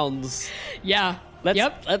 2 rounds. Yeah.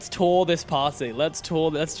 Let's tour this party. Let's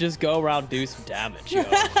just go around, do some damage. Yo.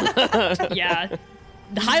 Yeah.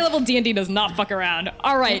 The high level D&D does not fuck around.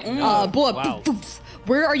 All right, Boa, Wow.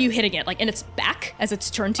 where are you hitting it? Like in its back as it's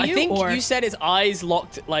turned to you? I think or? you said his eyes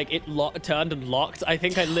locked, like it turned and locked. I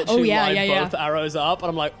think I literally lined both arrows up, and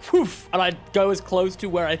I'm like, whoof, and I go as close to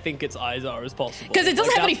where I think its eyes are as possible. Because it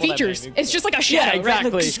doesn't Like, have any that's what I'm features. aiming It's for. just like a shadow. Yeah,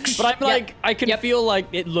 exactly. Right? But I'm like, Yep. I can Yep. feel like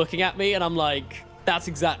it looking at me, and I'm like, that's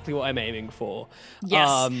exactly what I'm aiming for.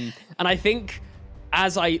 Yes. And I think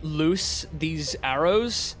as I loose these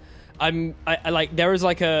arrows, I like there is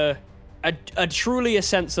like a truly a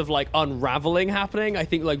sense of like unraveling happening. I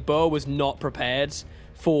think like Boa was not prepared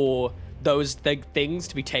for those things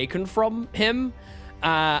to be taken from him,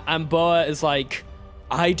 and Boa is like,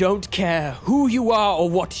 I don't care who you are or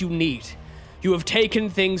what you need. You have taken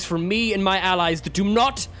things from me and my allies that do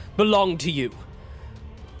not belong to you.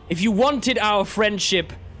 If you wanted our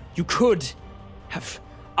friendship, you could have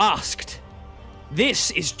asked.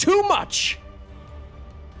 This is too much.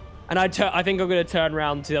 And I think I'm going to turn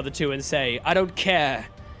around to the other two and say, I don't care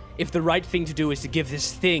if the right thing to do is to give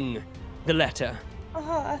this thing the letter.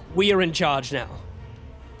 We are in charge now.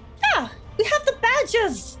 Yeah, we have the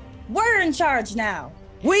badges. We're in charge now.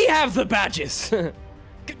 We have the badges. Do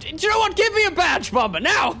you know what? Give me a badge, Bomber,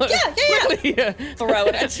 now! Yeah. Quickly. Throw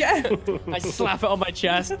it at you. I slap it on my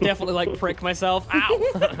chest, definitely like prick myself.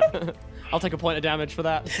 Ow! I'll take a point of damage for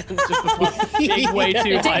that. It's just the point being way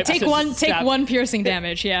too hyped Take to one stab. piercing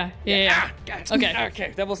damage. Yeah.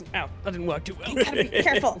 Okay, that wasn't. Ow, that didn't work too well. Gotta be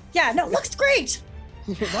careful. Yeah, no, looks great.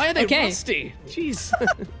 Why are they Okay. rusty? Jeez.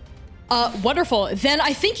 Wonderful. Then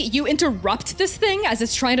I think you interrupt this thing as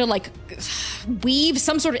it's trying to like weave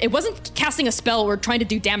some sort of. It wasn't casting a spell or trying to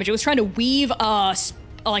do damage. It was trying to weave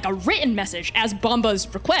like a written message as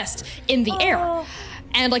Bomba's request in the air.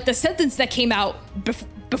 And like the sentence that came out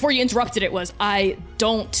before you interrupted it was, "I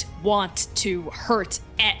don't want to hurt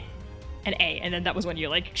an A," and then that was when you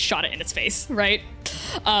like shot it in its face, right?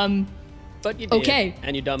 But you did. Okay.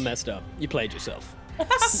 And you done messed up. You played yourself.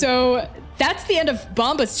 So that's the end of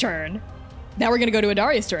Bomba's turn. Now we're gonna go to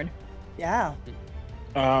Adaria's turn. Yeah.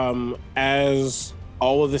 As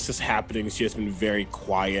all of this is happening, she has been very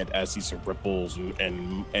quiet as these ripples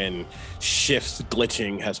and shifts,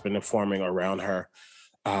 glitching has been forming around her.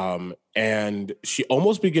 And she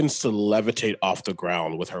almost begins to levitate off the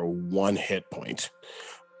ground with her one hit point.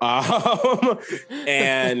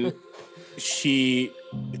 And she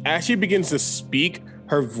actually begins to speak.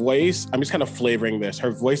 Her voice, I'm just kind of flavoring this.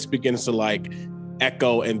 Her voice begins to like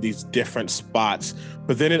echo in these different spots,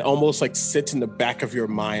 but then it almost like sits in the back of your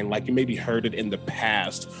mind, like you maybe heard it in the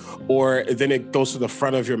past, or then it goes to the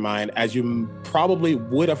front of your mind as you probably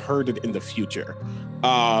would have heard it in the future.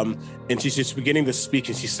 And she's just beginning to speak,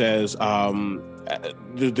 and she says,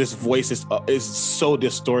 this voice is so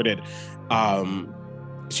distorted.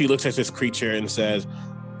 She looks at this creature and says,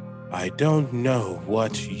 I don't know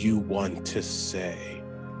what you want to say,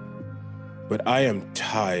 but I am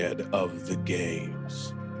tired of the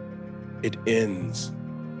games. It ends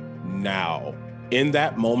now. In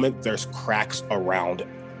that moment, there's cracks around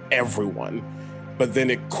everyone, but then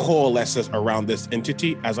it coalesces around this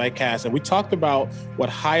entity as I cast. And we talked about what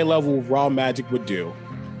high-level raw magic would do.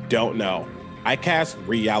 Don't know. I cast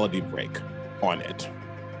Reality Break on it.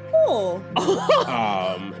 Cool.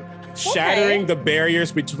 Shattering the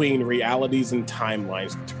barriers between realities and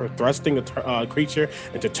timelines, thrusting the creature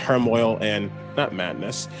into turmoil and not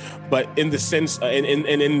madness, but in the sense,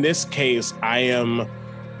 in this case, I am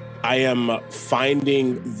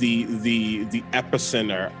finding the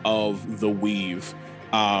epicenter of the weave,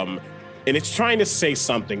 and it's trying to say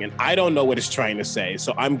something, and I don't know what it's trying to say,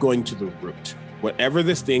 so I'm going to the root. Whatever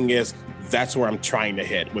this thing is, that's where I'm trying to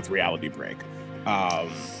hit with Reality Break.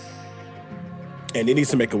 And it needs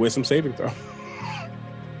to make a wisdom saving throw.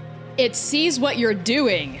 It sees what you're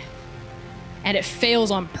doing, and it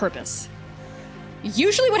fails on purpose.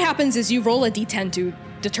 Usually what happens is you roll a d10 to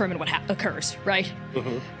determine what occurs, right?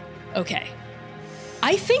 Mm-hmm. Okay.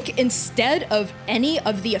 I think instead of any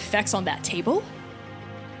of the effects on that table,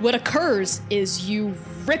 what occurs is you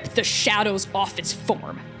rip the shadows off its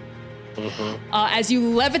form. As you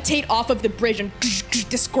levitate off of the bridge and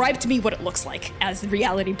describe to me what it looks like as the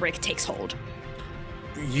Reality Break takes hold.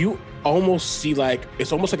 You almost see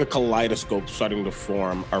it's almost like a kaleidoscope starting to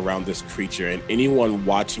form around this creature, and anyone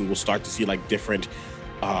watching will start to see like different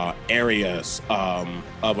areas of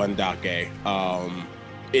Undake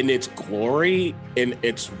in its glory, in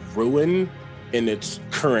its ruin, in its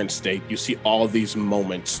current state. You see all these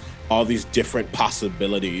moments, all these different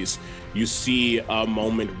possibilities. You see a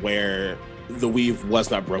moment where the weave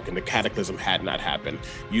was not broken, the cataclysm had not happened.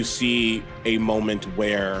 You see a moment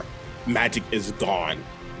where magic is gone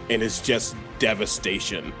and it's just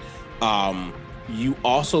devastation. you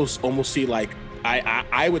also almost see like,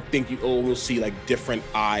 I would think you almost see like different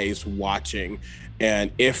eyes watching.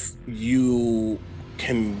 And if you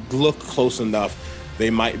can look close enough, they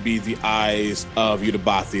might be the eyes of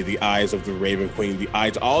Yudabati, the eyes of the Raven Queen, the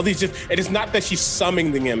eyes, all these just, it is not that she's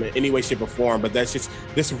summoning them in any way, shape, or form, but that's just,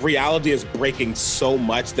 this reality is breaking so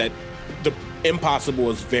much that the impossible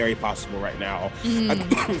is very possible right now.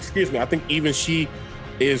 Excuse me, I think even she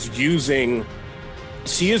is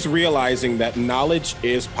realizing that knowledge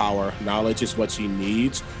is power, knowledge is what she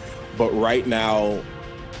needs, but right now,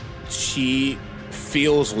 she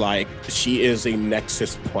feels like she is a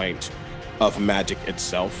nexus point of magic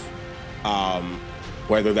itself,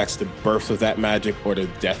 whether that's the birth of that magic or the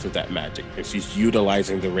death of that magic. And she's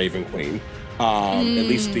utilizing the Raven Queen, at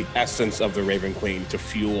least the essence of the Raven Queen, to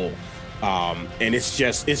fuel. And it's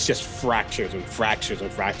just fractures and fractures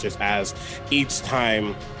and fractures as each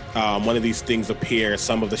time one of these things appears,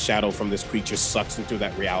 some of the shadow from this creature sucks into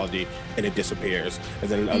that reality and it disappears. And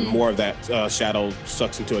then more of that shadow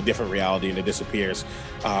sucks into a different reality and it disappears.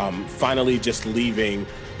 Finally just leaving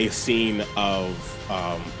a scene of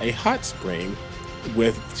a hot spring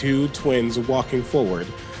with two twins walking forward.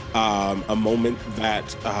 A moment that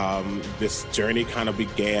this journey kind of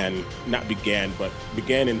began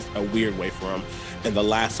in a weird way for him. And the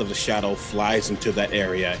last of the shadow flies into that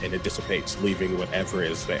area and it dissipates, leaving whatever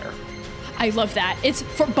is there. I love that. It's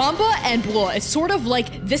for Bamba and Blua. It's sort of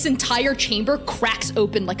like this entire chamber cracks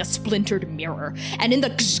open like a splintered mirror. And in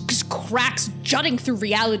the cracks jutting through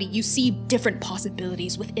reality, you see different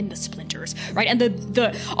possibilities within the splinters, right? And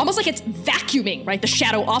the almost like it's vacuuming, right? The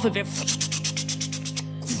shadow off of it.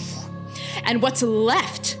 And what's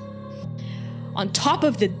left on top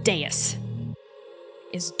of the dais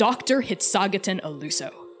is Dr. Hitsagatan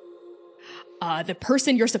Aluso, the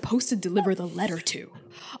person you're supposed to deliver the letter to.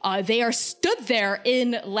 They are stood there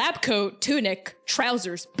in lab coat, tunic,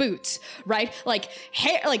 trousers, boots, right? Like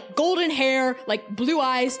hair, like golden hair, like blue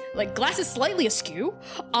eyes, like glasses slightly askew.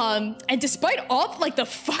 And despite all like the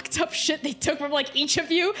fucked up shit they took from like each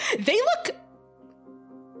of you, they look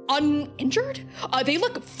uninjured. They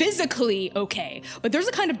look physically okay, but there's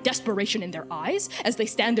a kind of desperation in their eyes as they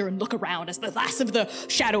stand there and look around as the last of the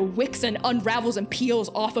shadow wicks and unravels and peels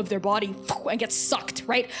off of their body and gets sucked,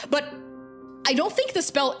 right? But I don't think the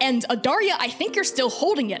spell ends. Adaria, I think you're still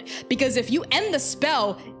holding it, because if you end the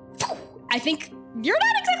spell, I think you're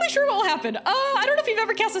not exactly sure what will happen. I don't know if you've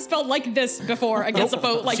ever cast a spell like this before against a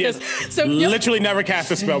foe like this. So literally never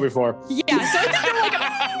cast a spell before. Yeah, so I think you're like,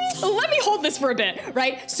 let me hold this for a bit,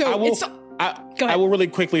 right? So go ahead. I will really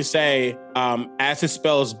quickly say, as this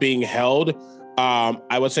spell is being held,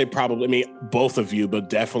 I would say probably, both of you, but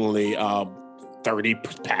definitely 30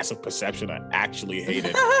 passive perception. I actually hate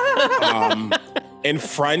it. In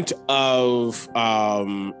front of,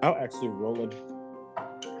 I'll actually roll it.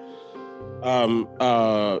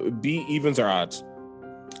 Be evens or odds?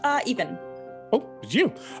 Even. Oh, it's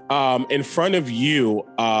you. In front of you,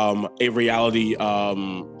 a reality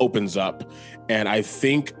opens up, and I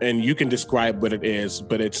think, and you can describe what it is,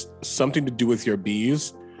 but it's something to do with your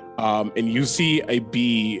bees. And you see a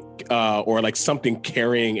bee or like something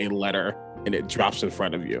carrying a letter, and it drops in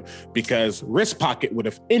front of you because Wrist Pocket would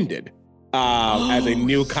have ended as a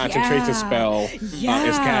new concentration spell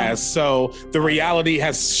is cast. So the reality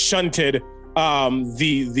has shunted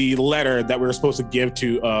the letter that we were supposed to give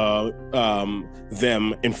to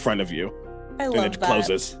them in front of you. I love and it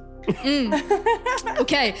closes.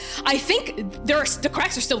 Okay, I think the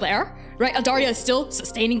cracks are still there, right? Adaria is still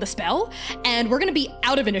sustaining the spell, and we're gonna be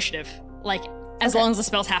out of initiative, like as long as the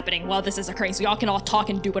spell's happening while this is occurring. So y'all can all talk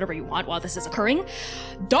and do whatever you want while this is occurring.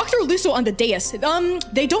 Dr. Luso on the dais,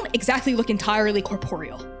 they don't exactly look entirely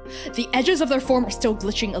corporeal. The edges of their form are still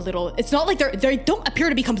glitching a little. It's not like they don't appear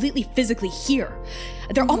to be completely physically here.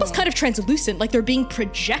 They're almost kind of translucent, like they're being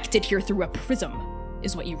projected here through a prism,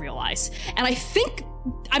 is what you realize. And I think,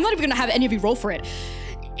 I'm not even gonna have any of you roll for it.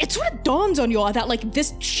 It sort of dawns on you all that like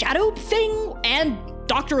this shadow thing and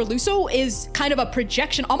Dr. Aluso is kind of a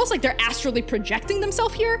projection, almost like they're astrally projecting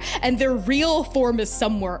themselves here, and their real form is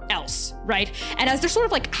somewhere else, right? And as they're sort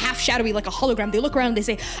of like half shadowy, like a hologram, they look around and they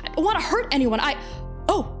say, I don't want to hurt anyone.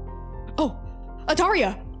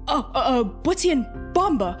 Adaria, Butzi and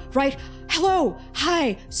Bamba, right? Hello,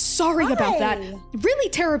 hi, sorry about that. Really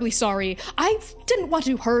terribly sorry. I didn't want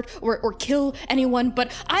to hurt or kill anyone,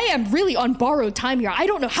 but I am really on borrowed time here. I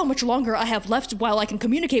don't know how much longer I have left while I can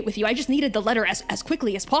communicate with you. I just needed the letter as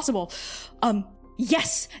quickly as possible.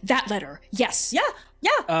 Yes, that letter, yes. Yeah.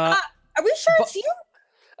 Are we sure it's you?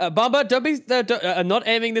 Bamba, don't be. I'm not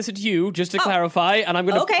aiming this at you, just to clarify. And I'm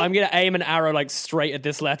gonna aim an arrow like straight at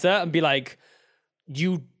this letter and be like,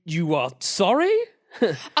 you You are sorry?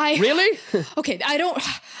 I Really? Okay,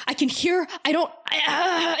 I can hear,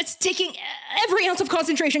 it's taking every ounce of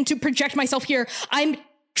concentration to project myself here. I'm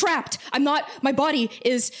trapped. My body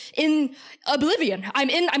is in oblivion.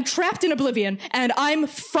 I'm trapped in oblivion, and I'm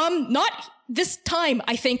from, not this time,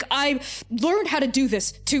 I think, I learned how to do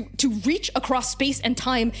this, to reach across space and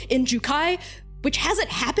time in Jukai, which hasn't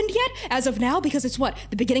happened yet as of now, because it's what,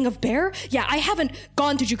 the beginning of Bear? Yeah, I haven't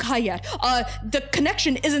gone to Jukai yet. The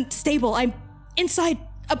connection isn't stable. I'm inside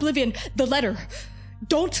oblivion. The letter.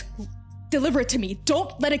 Don't deliver it to me.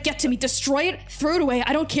 Don't let it get to me. Destroy it. Throw it away.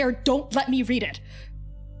 I don't care. Don't let me read it.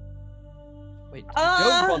 Wait, you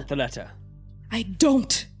don't want the letter? I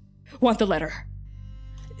don't want the letter.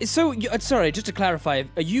 So, sorry, just to clarify,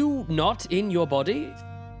 are you not in your body?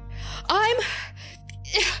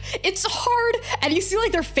 It's hard, and you see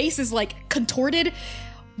like their face is like contorted.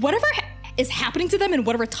 Whatever is happening to them and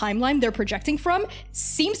whatever timeline they're projecting from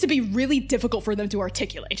seems to be really difficult for them to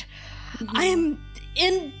articulate. I am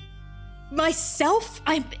in myself.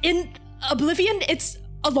 I'm in oblivion. It's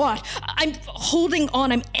a lot. I'm holding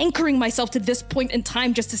on. I'm anchoring myself to this point in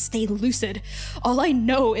time just to stay lucid. All I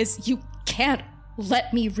know is you can't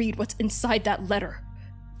let me read what's inside that letter.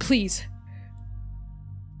 Please.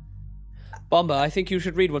 Bomba, I think you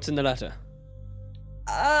should read what's in the letter.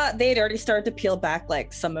 They'd already started to peel back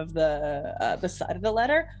like some of the side of the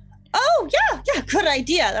letter. Oh yeah, good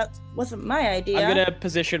idea. That wasn't my idea. I'm gonna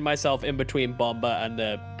position myself in between Bomba and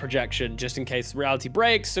the projection just in case reality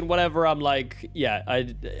breaks and whatever. I'm like, yeah,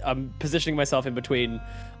 I'm positioning myself in between.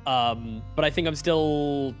 But I think I'm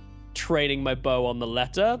still training my bow on the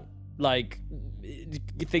letter, like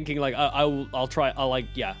thinking like I'll try. I'll like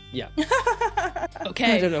yeah.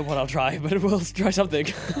 Okay. I don't know what I'll try, but we'll try something.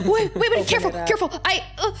 Wait, careful.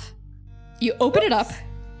 You open it up,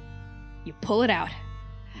 you pull it out,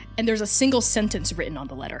 and there's a single sentence written on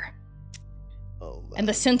the letter. Oh, and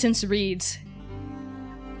the sentence reads,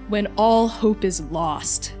 "When all hope is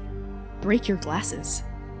lost, break your glasses."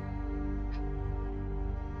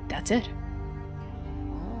 That's it.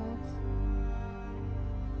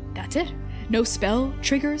 That's it. No spell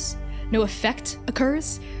triggers, no effect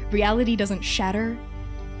occurs, reality doesn't shatter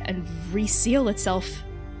and reseal itself.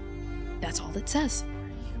 That's all it says.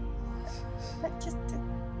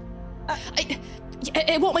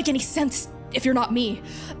 It won't make any sense if you're not me.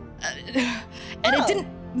 And it didn't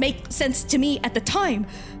make sense to me at the time,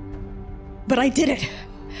 but I did it.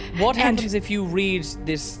 What happens if you read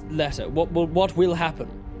this letter? What will happen?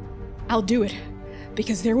 I'll do it,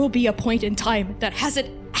 because there will be a point in time that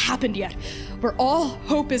hasn't happened yet, where all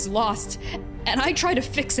hope is lost, and I try to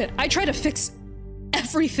fix it. I try to fix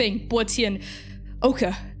everything, Boitian.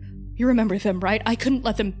 Oka, you remember them, right? I couldn't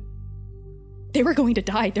let them... They were going to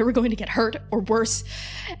die. They were going to get hurt, or worse,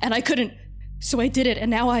 and I couldn't. So I did it, and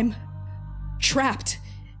now I'm trapped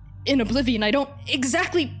in oblivion. I don't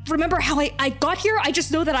exactly remember how I got here. I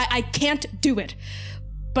just know that I can't do it.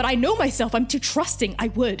 But I know myself. I'm too trusting. I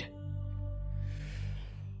would.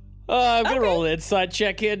 I'm gonna roll an insight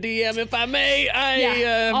check here, DM, if I may.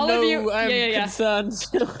 All of you. I'm concerned. as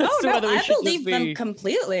to whether we I should believe just be... them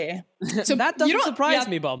completely. So that doesn't surprise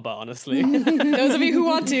me, Bomba, honestly. Those of you who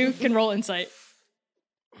want to can roll insight.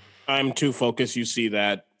 I'm too focused. You see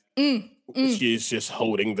that she's just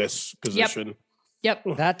holding this position. Yep.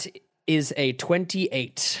 That is a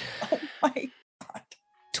 28. Oh my god.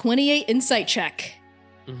 28 insight check.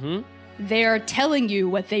 Mm-hmm. They are telling you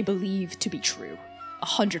what they believe to be true.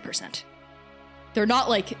 100%. They're not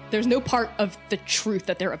like, there's no part of the truth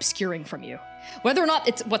that they're obscuring from you. Whether or not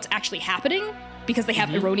it's what's actually happening, because they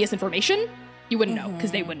have erroneous information, you wouldn't know, because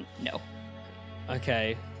they wouldn't know.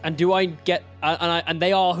 Okay. And do I get... And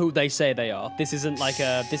they are who they say they are. This isn't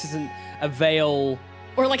a veil...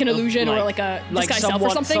 Or like an illusion, or like a disguise self or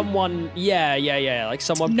something? Like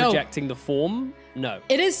someone projecting the form? No.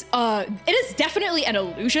 It is definitely an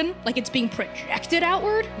illusion, like it's being projected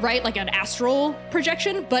outward, right? Like an astral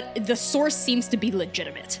projection, but the source seems to be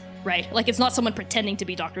legitimate, right? Like it's not someone pretending to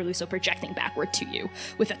be Dr. Luso projecting backward to you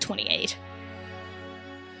with a 28.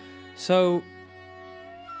 So,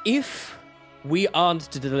 if we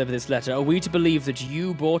aren't to deliver this letter, are we to believe that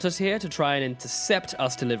you brought us here to try and intercept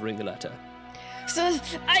us delivering the letter? So,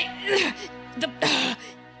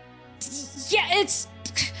 it's...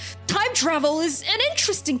 Time travel is an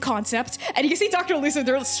interesting concept, and you see Dr. Luso,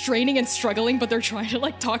 they're straining and struggling, but they're trying to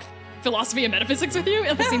like talk philosophy and metaphysics with you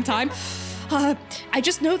at the same time. I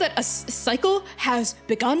just know that a cycle has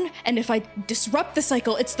begun, and if I disrupt the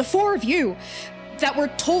cycle, it's the four of you that were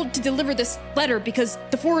told to deliver this letter, because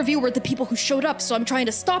the four of you were the people who showed up, so I'm trying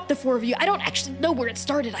to stop the four of you. I don't actually know where it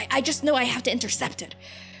started. I just know I have to intercept it.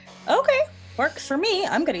 Okay. Works for me.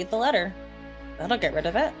 I'm gonna eat the letter. That'll get rid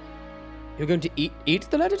of it. You're going to eat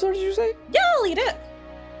the letter, did you say? Yeah, I'll eat it.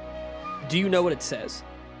 Do you know what it says?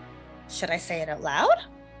 Should I say it out loud?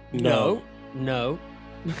 No.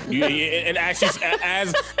 And actually,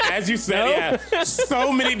 as you said, yeah,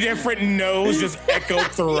 so many different no's just echoed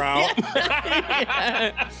throughout.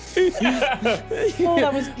 Oh,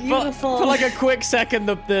 that was beautiful. For like a quick second,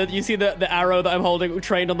 you see the arrow that I'm holding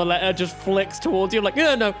trained on the letter just flicks towards you. I'm like,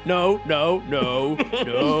 no.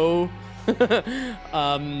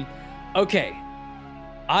 Okay.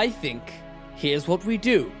 I think here's what we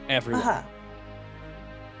do, everyone. Uh-huh.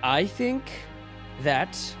 I think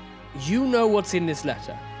that you know what's in this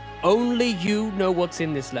letter. Only you know what's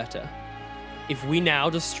in this letter. If we now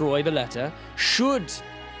destroy the letter, should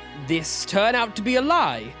this turn out to be a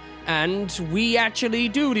lie, and we actually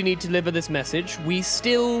do need to deliver this message, we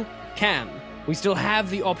still can. We still have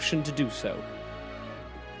the option to do so.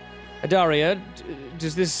 Adaria,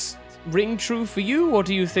 does this ring true for you, or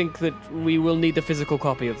do you think that we will need the physical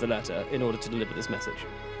copy of the letter in order to deliver this message?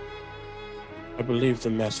 I believe the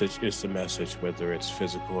message is the message, whether it's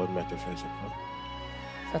physical or metaphysical.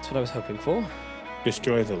 That's what I was hoping for.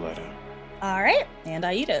 Destroy the letter. All right, and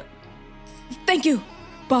I eat it. Thank you,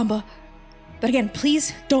 Bamba. But again,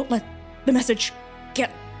 please don't let the message get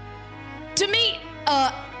to me.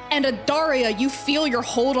 And Adaria, you feel your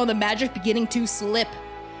hold on the magic beginning to slip.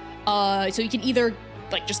 So you can either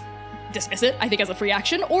just dismiss it, I think, as a free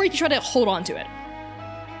action, or you can try to hold on to it.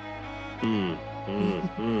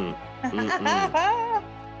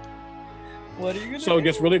 What are you gonna So do?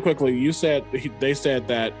 just really quickly, you said they said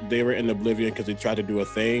that they were in oblivion because they tried to do a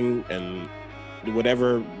thing, and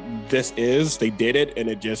whatever this is, they did it, and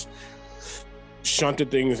it just shunted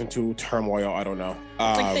things into turmoil. I don't know.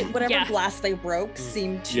 Whatever glass they broke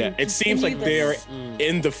seemed to. Yeah, it seems like continue they're this-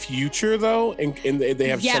 in the future though, and they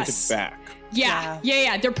have sent Yes. it back.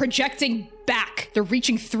 Yeah. They're projecting back. They're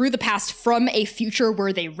reaching through the past from a future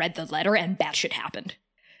where they read the letter and bad shit happened.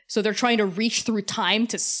 So they're trying to reach through time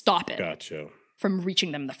to stop it Gotcha. from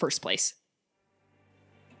reaching them in the first place.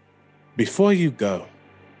 Before you go,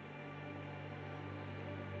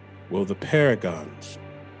 will the Paragons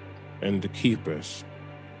and the Keepers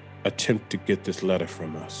attempt to get this letter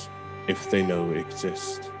from us if they know it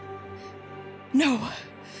exists? No.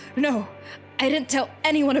 I didn't tell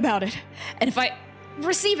anyone about it. And if I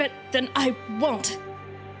receive it, then I won't.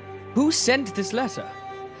 Who sent this letter?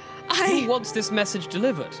 Who I wants this message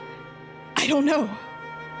delivered? don't know.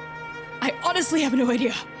 I honestly have no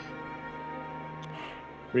idea.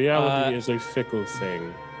 Reality is a fickle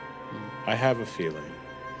thing. I have a feeling.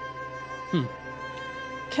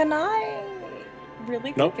 Can I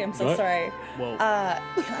really quick? Nope, I'm so what? sorry. Whoa. Can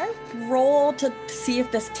I roll to see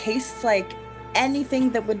if this tastes like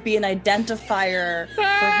anything that would be an identifier for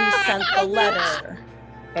who sent the letter?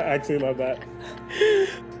 I actually love that.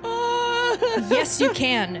 Yes, you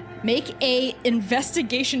can. Make a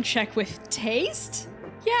investigation check with taste?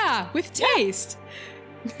 Yeah, with taste.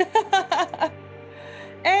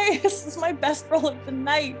 Hey, this is my best roll of the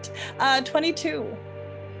night. 22.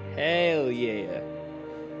 Hell yeah.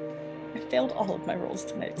 I failed all of my rolls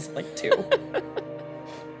tonight, it's like 2.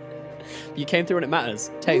 You came through and it matters.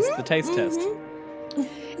 The taste test.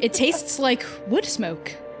 It tastes like wood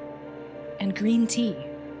smoke and green tea.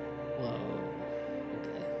 Whoa.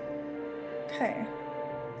 Okay.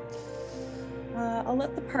 I'll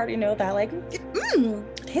let the party know that,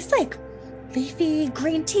 tastes like leafy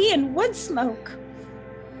green tea and wood smoke.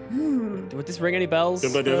 Would this ring any bells?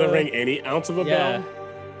 Does it ring any ounce of a Yeah.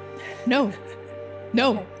 bell?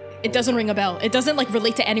 No. It doesn't ring a bell. It doesn't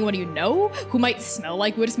relate to anyone you know who might smell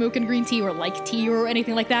like wood smoke and green tea or like tea or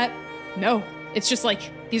anything like that. No. It's just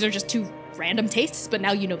these are just two random tastes, but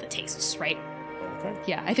now you know the tastes, right? Okay.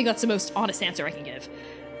 Yeah, I think that's the most honest answer I can give.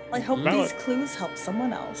 I hope Valid. these clues help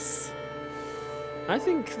someone else. I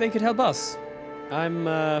think they could help us. I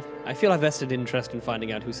feel a vested interest in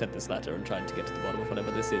finding out who sent this letter and trying to get to the bottom of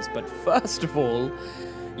whatever this is. But first of all,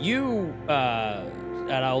 you,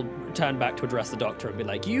 and I'll turn back to address the doctor and be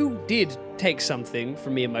like, you did take something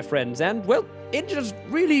from me and my friends, and, well, injured us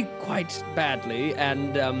really quite badly,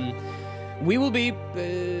 and, we will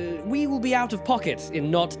be out of pocket in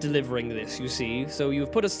not delivering this, you see. So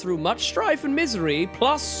you've put us through much strife and misery,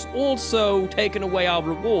 plus also taken away our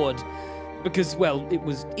reward because, well, it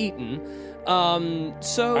was eaten.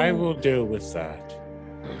 So I will deal with that.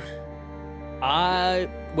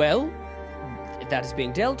 Well, if that is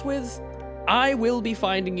being dealt with, I will be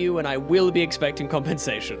finding you and I will be expecting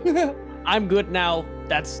compensation. I'm good now.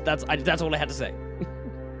 That's all I had to say.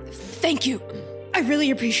 Thank you. I really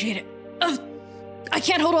appreciate it. I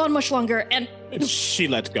can't hold on much longer, and She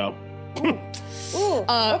lets go. Ooh,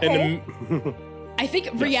 Uh, okay. I think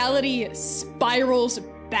reality spirals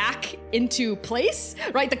back into place,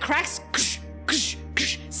 right? The cracks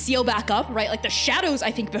seal back up, right? Like the shadows,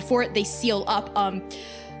 I think before they seal up,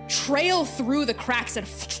 trail through the cracks and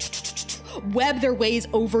web their ways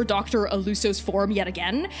over Dr. Aluso's form yet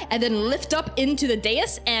again, and then lift up into the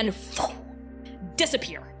dais and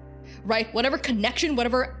disappear, right? Whatever connection,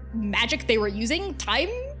 whatever magic they were using, time,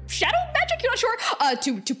 shadow magic, you're not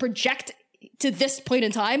sure, to project to this point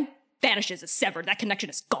in time, vanishes, is severed. That connection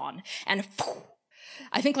is gone. And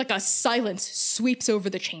I think like a silence sweeps over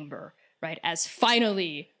the chamber, right? As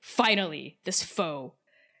finally, this foe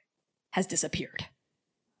has disappeared.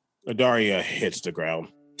 Adaria hits the ground.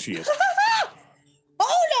 She is.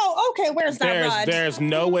 Oh no! Okay, where's that rod? There's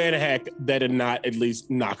no way in the heck that did not at least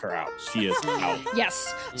knock her out. She is out.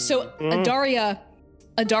 Yes. So Adaria,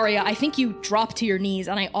 I think you drop to your knees,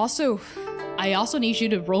 and I also need you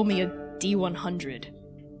to roll me a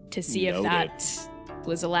D100 to see if Noted. that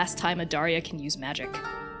was the last time Adaria can use magic.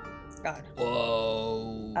 God.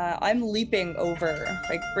 Whoa. I'm leaping over,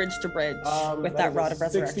 like bridge to bridge, with that rod of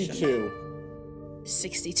resurrection.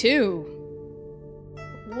 62.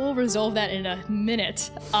 We'll resolve that in a minute.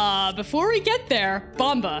 Before we get there,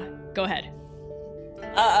 Bomba, go ahead.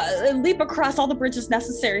 Leap across all the bridges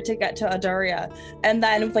necessary to get to Adaria, and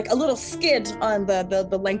then with like a little skid on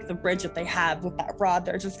the length of bridge that they have with that rod,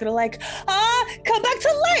 they're just gonna like, come back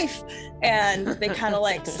to life, and they kind of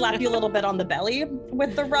like slap you a little bit on the belly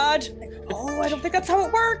with the rod. Like, oh, I don't think that's how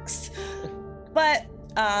it works, but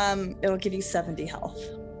it'll give you 70 health.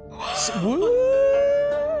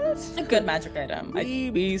 It's a good magic item.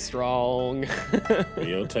 Be strong.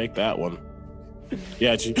 You'll take that one.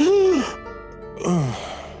 Yeah, she.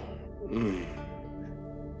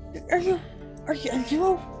 Are you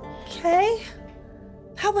okay?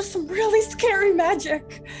 That was some really scary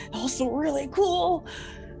magic. Also really cool.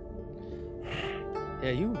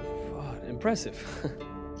 Yeah, you impressive.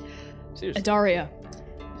 Seriously. Adaria,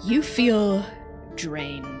 you feel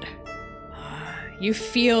drained. You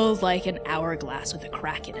feel like an hourglass with a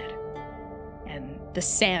crack in it, and the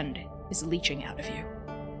sand is leaching out of you.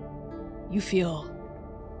 You feel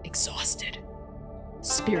exhausted,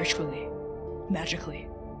 spiritually, magically.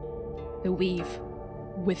 The weave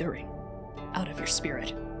withering out of your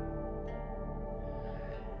spirit.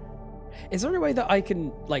 Is there any way that I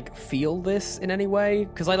can like feel this in any way?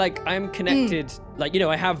 Because I'm connected. Like, you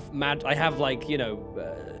know, I have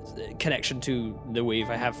connection to the weave.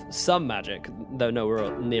 I have some magic, though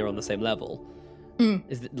nowhere near on the same level.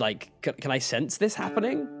 Is it like, can I sense this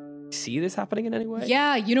happening? See this happening in any way?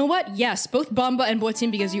 Yeah, you know what? Yes, both Bamba and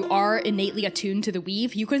Boatin, because you are innately attuned to the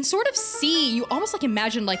weave, you can sort of see, you almost like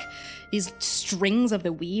imagine like these strings of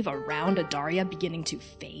the weave around Adaria beginning to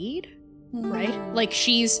fade. Right? Like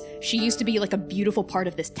she used to be like a beautiful part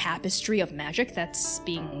of this tapestry of magic that's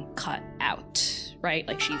being cut out, right?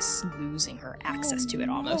 Like she's losing her access to it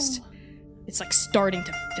almost. It's like starting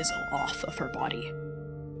to fizzle off of her body.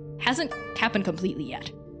 Hasn't happened completely yet.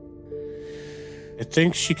 I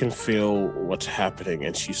think she can feel what's happening,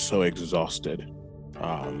 and she's so exhausted.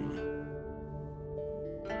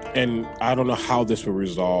 And I don't know how this will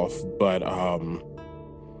resolve, but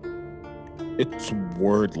it's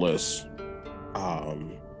wordless.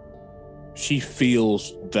 She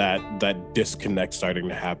feels that disconnect starting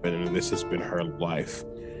to happen, and this has been her life.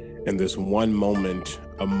 And this one moment,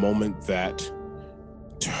 a moment that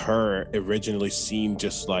to her originally seemed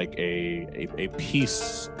just like a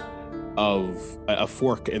piece of a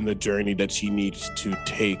fork in the journey that she needs to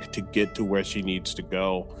take to get to where she needs to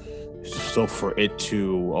go. So for it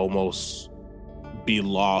to almost be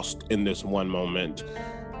lost in this one moment,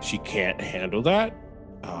 she can't handle that.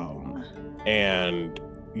 And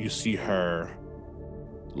you see her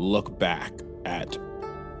look back at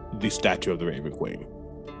the statue of the Raven Queen.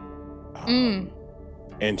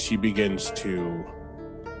 And she begins to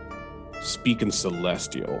speak in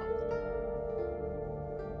Celestial.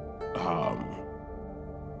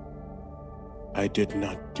 I did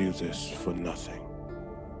not do this for nothing.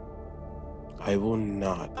 I will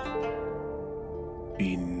not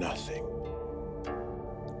be nothing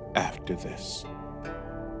after this.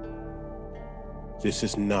 This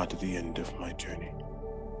is not the end of my journey.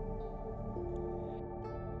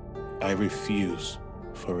 I refuse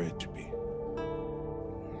for it to be.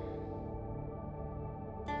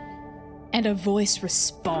 And a voice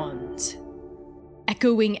responds,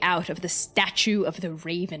 echoing out of the statue of the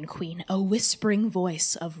Raven Queen, a whispering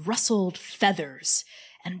voice of rustled feathers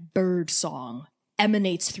and bird song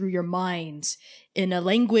emanates through your minds in a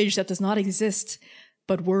language that does not exist,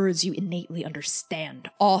 but words you innately understand,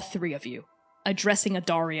 all three of you, addressing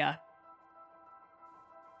Adaria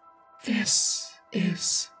This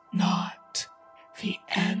is not the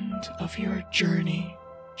end of your journey,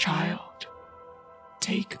 child.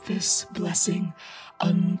 Take this blessing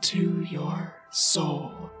unto your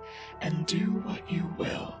soul and do what you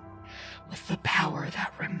will with the power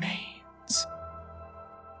that remains.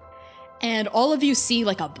 And all of you see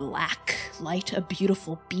like a black light, a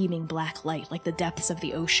beautiful beaming black light, like the depths of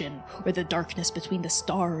the ocean or the darkness between the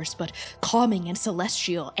stars, but calming and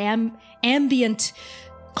celestial, ambient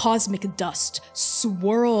cosmic dust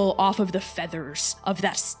swirl off of the feathers of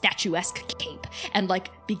that statuesque cape and like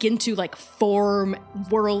begin to like form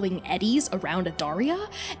whirling eddies around Adaria,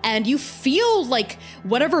 and you feel like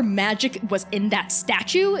whatever magic was in that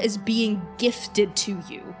statue is being gifted to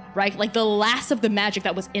you, right? Like the last of the magic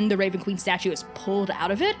that was in the Raven Queen statue is pulled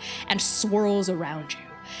out of it and swirls around you.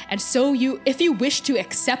 And so if you wish to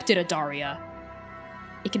accept it, Adaria,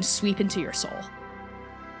 it can sweep into your soul.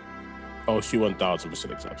 Oh, she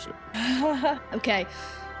 1000% accepts it. Okay.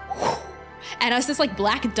 And as this like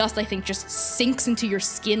black dust, I think, just sinks into your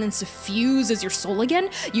skin and suffuses your soul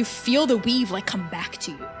again, you feel the weave like come back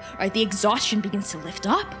to you, right? The exhaustion begins to lift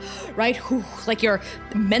up, right? Like your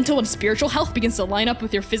mental and spiritual health begins to line up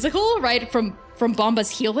with your physical, right? From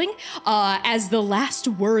Bomba's healing, as the last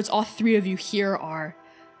words all three of you hear are,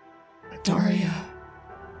 Adaria,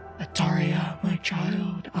 my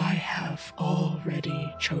child, I have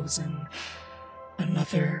already chosen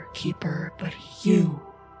another keeper, but you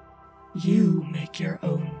make your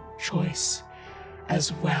own choice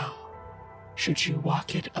as well. Should you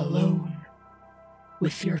walk it alone,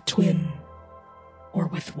 with your twin, or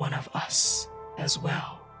with one of us as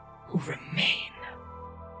well, who remain.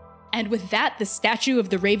 And with that, the statue of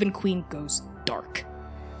the Raven Queen goes dark,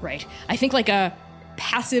 right? I think like a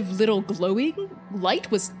passive little glowing light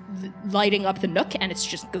was lighting up the nook, and it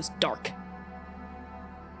just goes dark.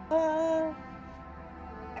 Are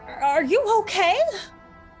you okay?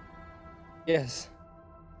 Yes.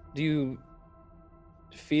 Do you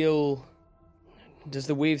feel... Does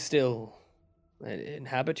the weave still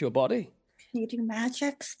inhabit your body? Can you do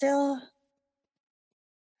magic still?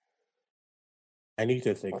 I need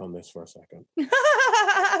to think on this for a second.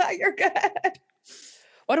 You're good.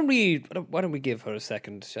 Why don't we give her a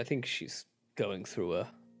second? I think she's going through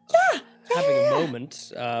having a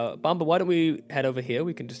moment. Bamba, why don't we head over here?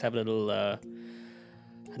 We can just have a little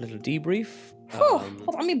debrief. Hold on,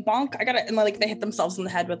 let me bonk. I gotta, and like they hit themselves in the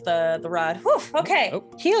head with the rod. Whew, okay,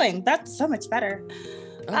 Healing. That's so much better.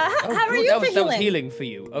 How are you for healing? That was healing for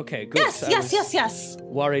you. Okay, good. Yes.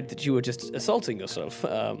 Worried that you were just assaulting yourself.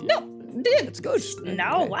 No, that's good.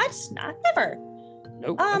 No, okay. what? Not never.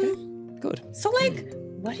 Nope. Okay. Good. So like,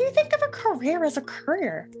 what do you think of a career as a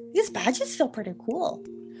courier? These badges feel pretty cool.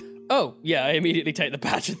 Oh, yeah, I immediately take the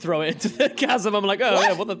badge and throw it into the chasm. I'm like,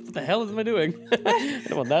 what the hell am I doing? I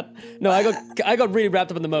don't want that. No, I got really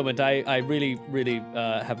wrapped up in the moment. I really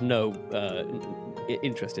have no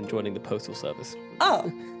interest in joining the postal service. Oh.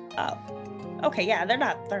 Okay, yeah, they're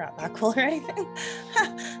not that cool or anything.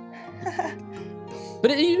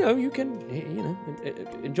 But you can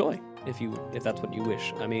enjoy if that's what you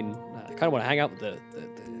wish. I mean, I kind of want to hang out with the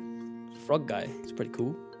frog guy. He's pretty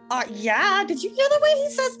cool. Yeah. Did you hear the way he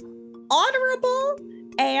says honorable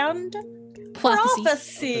and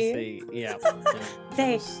prophecy? Yeah.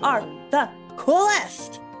 They are the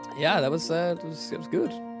coolest. Yeah, it was good.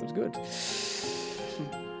 It was good.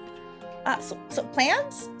 So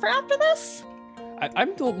plans for after this?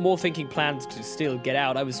 I'm more thinking plans to still get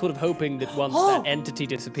out. I was sort of hoping that once that entity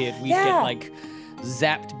disappeared, we'd get like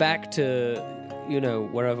zapped back to,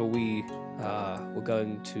 wherever we were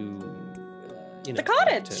going to. The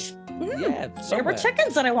cottage. Yeah, there were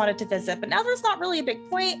chickens that I wanted to visit, but now there's not really a big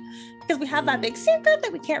point because we have that big secret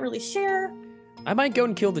that we can't really share. I might go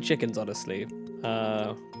and kill the chickens, honestly.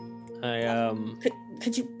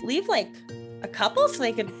 Could you leave like a couple so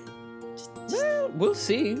they could? Well, we'll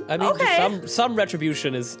see. I mean, some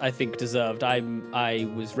retribution is, I think, deserved. I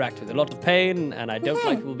was racked with a lot of pain, and I don't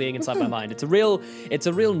like people being inside my mind. It's a real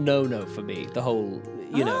no-no for me. The whole,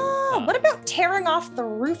 what about tearing off the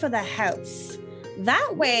roof of the house?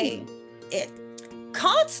 That way, it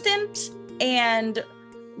constant and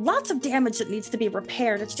lots of damage that needs to be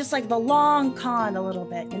repaired. It's just like the long con a little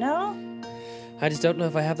bit, I just don't know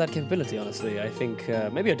if I have that capability, honestly. I think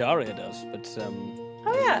maybe Adaria does, but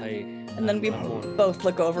and then we both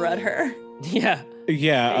look over at her. Yeah.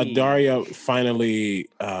 Yeah, hey. Adaria finally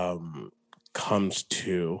comes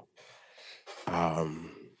to.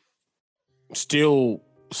 Still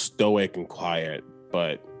stoic and quiet,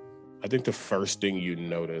 but I think the first thing you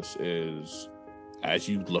notice is as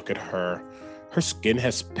you look at her skin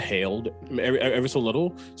has paled ever so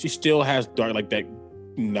little. She still has dark, like that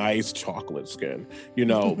nice chocolate skin,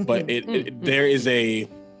 but there is a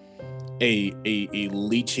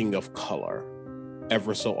leaching of color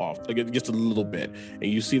ever so often, like just a little bit, and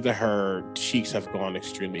you see that her cheeks have gone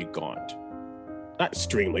extremely gaunt. Not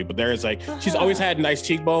extremely, but there is like she's always had nice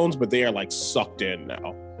cheekbones, but they are like sucked in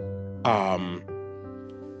now.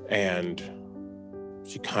 And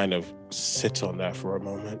she kind of sits on that for a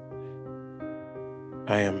moment.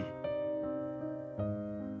 I am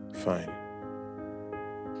fine.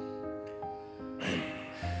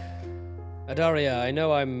 Adaria, I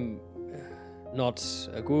know I'm not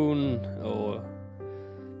a goon or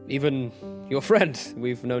even your friend.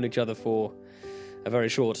 We've known each other for a very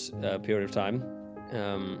short period of time.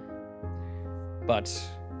 But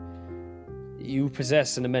you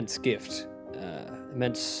possess an immense gift,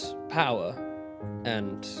 immense power,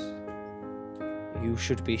 and you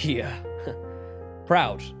should be here,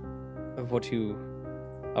 proud of what you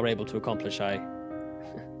are able to accomplish. I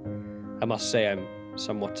must say I'm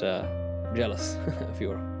somewhat jealous of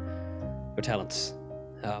your talents.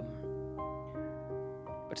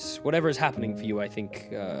 But whatever is happening for you, I think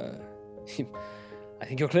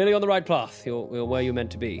you're clearly on the right path. You're where you're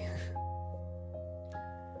meant to be.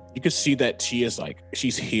 You can see that she is like,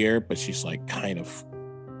 she's here, but she's like kind of,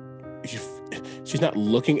 she's not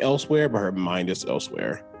looking elsewhere, but her mind is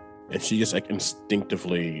elsewhere. And she just like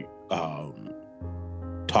instinctively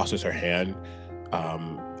tosses her hand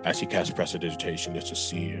as she casts prestidigitation just to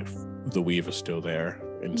see if the weave is still there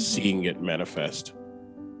and seeing it manifest.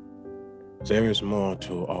 There is more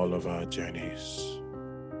to all of our journeys.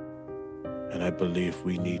 And I believe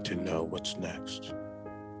we need to know what's next.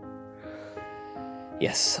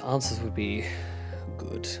 Yes, answers would be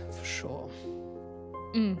good, for sure.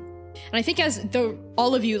 And I think as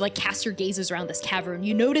all of you like cast your gazes around this cavern,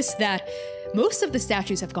 you notice that most of the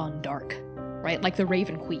statues have gone dark, right? Like the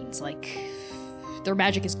Raven Queens, like their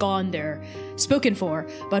magic is gone, they're spoken for.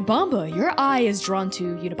 But Bamba, your eye is drawn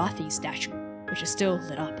to Yunabathi's statue, which is still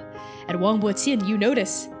lit up. And Wang Botian, you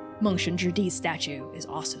notice Mengshen Zhidi's statue is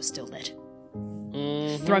also still lit,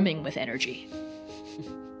 thrumming with energy.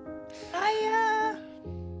 I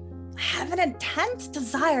have an intense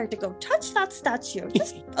desire to go touch that statue.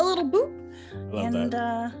 Just a little boop. Love and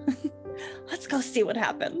that. let's go see what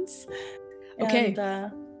happens. Okay.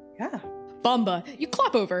 And, yeah. Bamba, you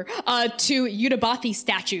clop over to Yunabathi's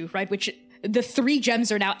statue, right? Which the 3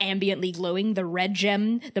 gems are now ambiently glowing. The red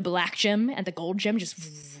gem, the black gem, and the gold gem just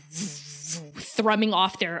thrumming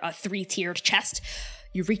off their 3-tiered chest.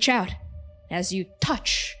 You reach out. As you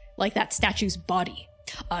touch, like that statue's body,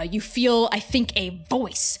 you feel, I think, a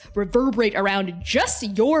voice reverberate around just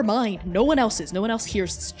your mind. No one else's. No one else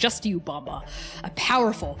hears this. Just you, Bamba. A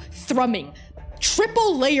powerful, thrumming,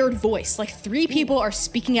 triple-layered voice. Like 3 people are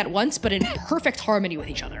speaking at once, but in perfect harmony with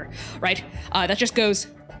each other, right? That just goes,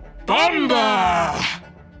 Bamba!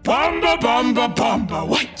 Bamba, Bamba, Bamba!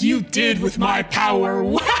 What you did with my power!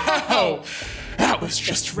 Wow! That was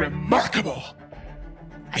just remarkable!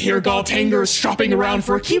 I hear Galtanger's shopping around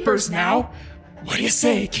for keepers now. What do you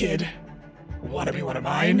say, kid? Wanna be one of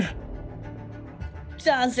mine?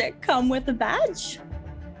 Does it come with a badge?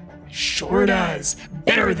 Sure does.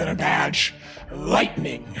 Better than a badge.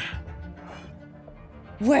 Lightning.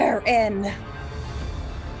 We're in.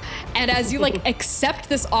 and as you like accept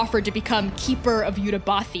this offer to become keeper of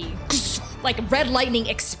Yunabathi, like red lightning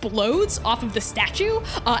explodes off of the statue,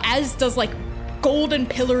 as does like golden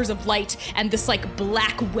pillars of light and this like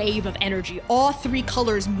black wave of energy. All 3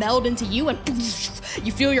 colors meld into you, and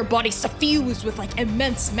you feel your body suffused with like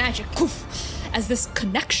immense magic as this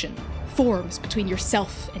connection forms between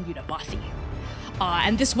yourself and Yunabathi.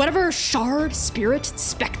 And this whatever shard, spirit,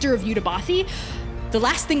 specter of Yunabathi, the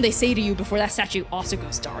last thing they say to you before that statue also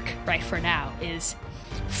goes dark, right for now, is,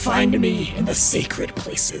 "Find me in the sacred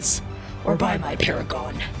places, or by my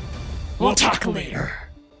paragon. We'll talk later."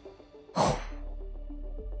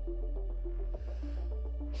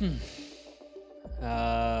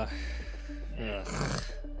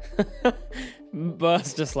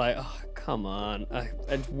 Burr's just like, oh, come on,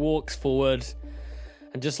 and walks forward,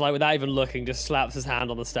 and just like without even looking, just slaps his hand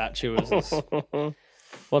on the statue. And says,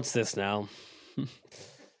 "What's this now?"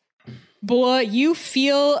 Boa, you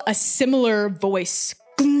feel a similar voice,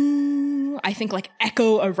 I think, like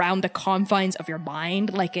echo around the confines of your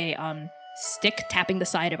mind, like a stick tapping the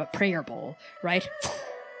side of a prayer bowl, right?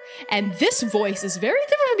 And this voice is very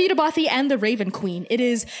different from Yunabathi and the Raven Queen. It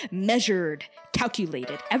is measured,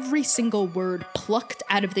 calculated, every single word plucked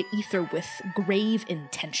out of the ether with grave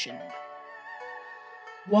intention.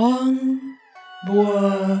 Wang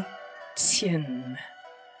Botian.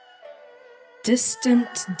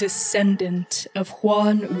 distant descendant of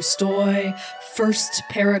Juan Ustoy, first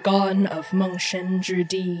paragon of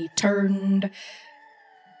Mongshenjudi, turned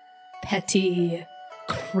petty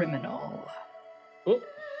criminal. Oh.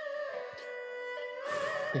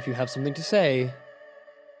 If you have something to say,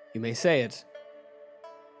 you may say it.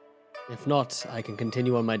 If not, I can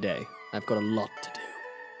continue on my day. I've got a lot to do.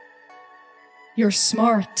 You're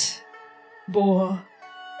smart, boy.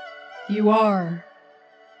 You are.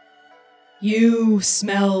 You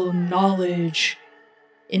smell knowledge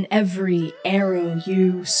in every arrow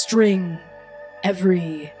you string,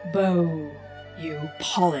 every bow you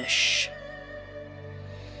polish.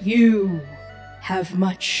 You have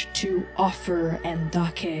much to offer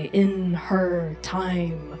Ndake in her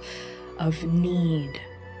time of need.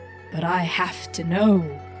 But I have to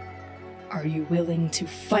know, are you willing to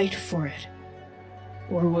fight for it?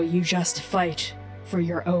 Or will you just fight for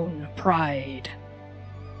your own pride?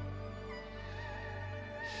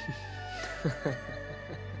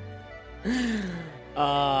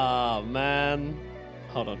 Ah, man.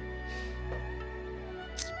 Hold on.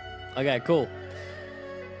 Okay, cool.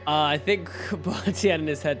 I think Bartian in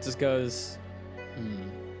his head just goes,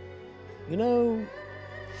 You know,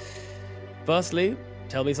 firstly,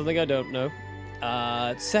 tell me something I don't know.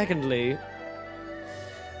 Secondly,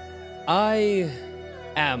 I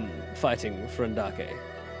am fighting for Ndake.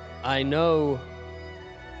 I know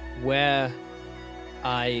where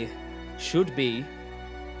I should be,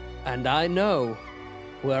 and I know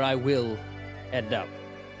where I will end up.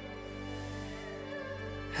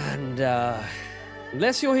 And,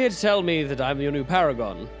 unless you're here to tell me that I'm your new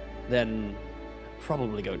paragon, then I'm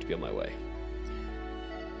probably going to be on my way.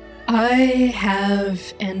 I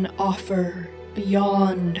have an offer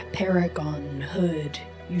beyond paragonhood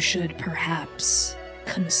you should perhaps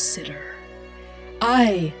consider.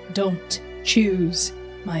 I don't choose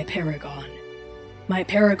my paragon. My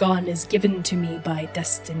paragon is given to me by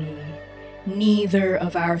destiny. Neither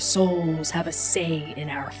of our souls have a say in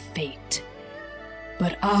our fate.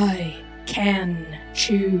 But I can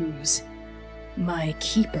choose my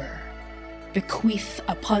keeper. Bequeath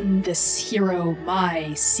upon this hero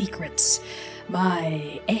my secrets,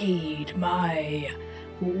 my aid, my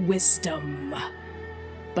wisdom.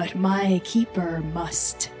 But my keeper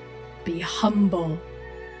must be humble,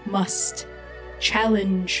 must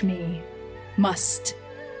challenge me, must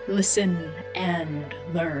listen and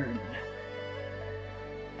learn.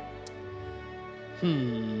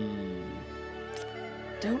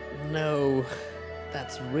 Don't know.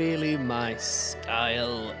 That's really my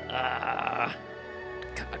style. I'm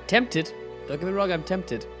tempted. Don't get me wrong, I'm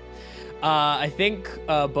tempted. I think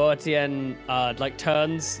Boatien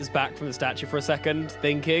turns his back from the statue for a second,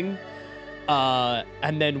 thinking,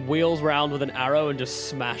 and then wheels around with an arrow and just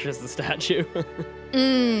smashes the statue.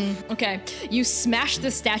 Okay. You smash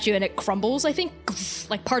the statue and it crumbles, I think.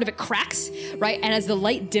 Like part of it cracks, right? And as the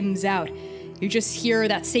light dims out, you just hear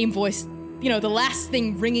that same voice, the last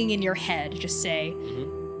thing ringing in your head, just say,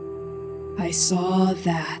 I saw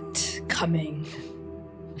that coming.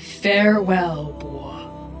 Farewell, boy.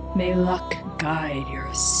 May luck guide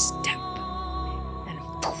your step. And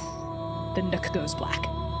the nook goes black.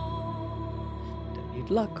 Don't need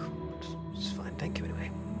luck. It's fine, thank you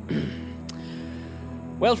anyway.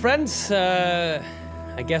 Well, friends,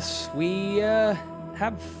 I guess we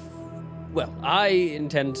have... Well, I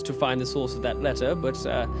intend to find the source of that letter, but...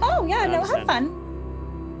 Oh, yeah, no, have fun.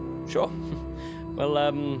 Sure. Well,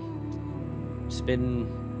 it's been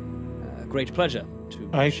a great pleasure to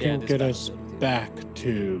I share can this get us battlefield with you. back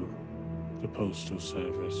to the postal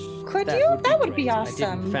service. Could you? That would be great. I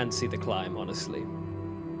awesome. didn't fancy the climb, honestly.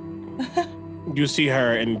 You see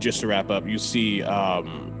her, and just to wrap up, you see,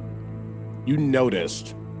 you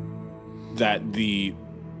noticed that the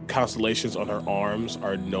constellations on her arms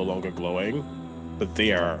are no longer glowing, but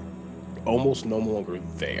they are almost no longer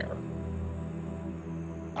there.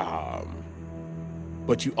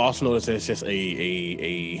 But you also notice that it's just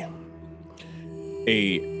a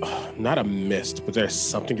not a mist, but there's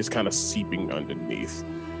something just kind of seeping underneath.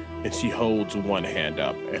 And she holds one hand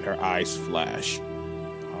up, and her eyes flash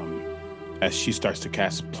as she starts to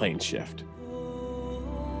cast Plane Shift.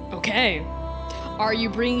 Okay. Are you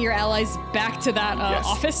bringing your allies back to that Yes.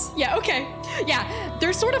 office? Yeah, okay. Yeah,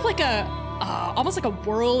 there's sort of like almost like a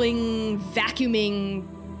whirling, vacuuming,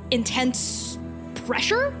 intense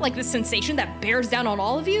pressure, like this sensation that bears down on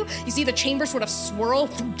all of you. You see the chamber sort of swirl,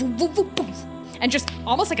 and just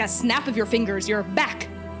almost like a snap of your fingers, you're back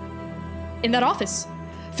in that office.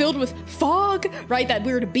 filled with fog, right? That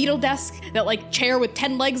weird beetle desk, that like chair with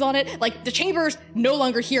 10 legs on it. Like the chamber's no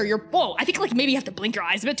longer here. I think like maybe you have to blink your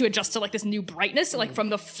eyes a bit to adjust to like this new brightness, like from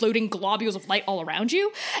the floating globules of light all around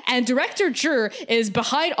you. And Director Jur is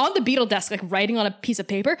behind on the beetle desk, like writing on a piece of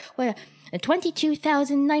paper. Wait,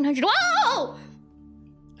 22,900. Whoa!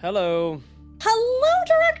 Hello. Hello,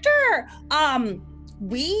 Director.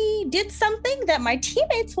 We did something that my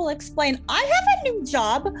teammates will explain. I have a new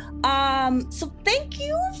job. So thank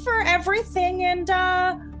you for everything, and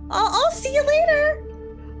I'll see you later.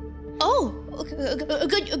 Oh,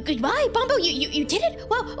 goodbye, Bombo. You did it?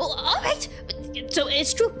 Well, all right. So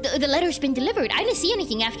it's true. The letter's been delivered. I didn't see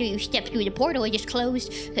anything after you stepped through the portal. It just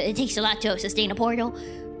closed. It takes a lot to sustain a portal.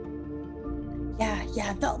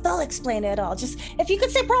 Yeah, they'll explain it all. Just if you could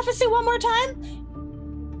say prophecy one more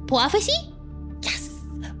time. Prophecy? Yes.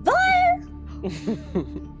 Bye.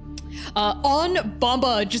 On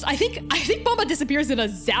Bomba, I think Bomba disappears in a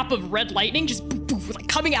zap of red lightning, just poof, poof, like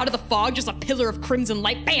coming out of the fog, just a pillar of crimson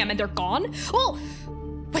light, bam, and they're gone. Oh,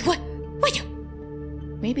 wait, what?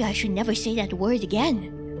 Maybe I should never say that word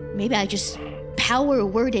again. Maybe I just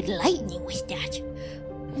power-worded lightning with that.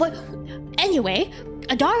 But anyway,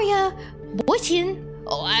 Adaria, Boyton,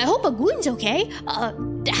 I hope Agun's okay.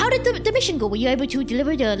 How did the mission go? Were you able to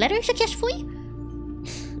deliver the letter successfully?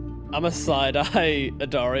 I'm a side-eye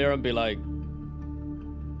Adaria and be like,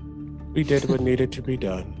 We did what needed to be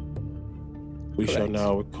done. We shall Correct.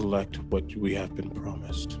 now collect what we have been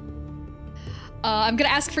promised. I'm gonna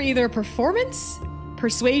ask for either performance,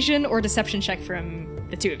 persuasion, or deception check from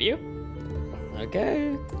the two of you.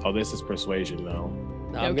 okay. Oh, this is persuasion now.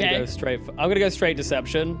 No, I'm Okay. gonna go straight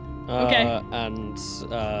deception. Okay. And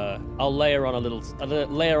I'll layer on a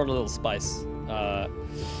little spice.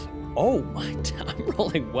 Oh my! I'm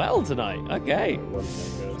rolling well tonight. Okay.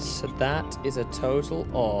 So that is a total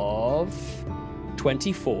of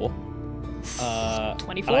 24.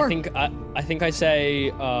 24. And I think I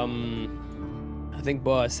say I think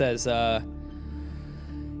Boa says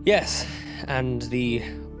yes, and the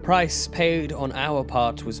price paid on our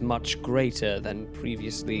part was much greater than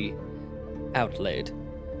previously outlaid.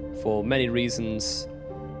 For many reasons,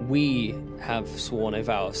 we have sworn a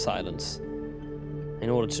vow of silence in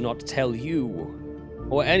order to not tell you,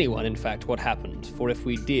 or anyone in fact, what happened. For if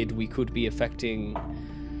we did, we could be affecting,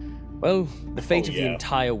 well, the fate of the yeah.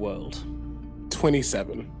 entire world.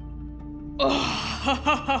 27.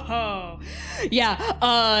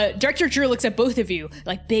 Yeah, Director Drew looks at both of you,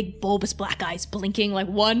 like big bulbous black eyes blinking, like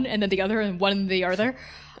one and then the other and one and the other.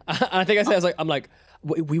 I think I'm like,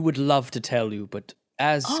 we would love to tell you, but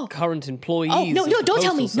as current employees no, of the don't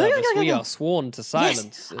tell Postal me. Service, No. we are sworn to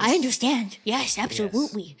silence. Yes, I understand. Yes,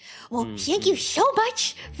 absolutely. Well, thank you so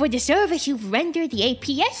much for the service you've rendered the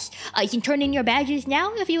APS. You can turn in your badges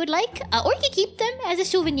now if you would like, or you can keep them as a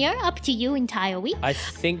souvenir, up to you entirely. I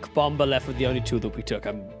think Bomba left with the only two that we took.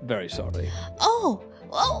 I'm very sorry. Oh,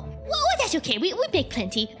 well, that's okay. We make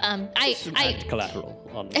plenty. Add collateral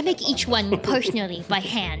on. I make each one personally by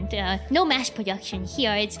hand. No mass production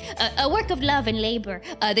here. It's a work of love and labor.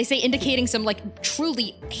 They say, indicating some like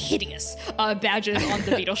truly hideous badges on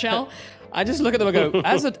the beetle shell. I just look at them and go,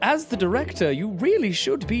 as the director, you really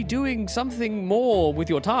should be doing something more with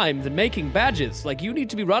your time than making badges. Like, you need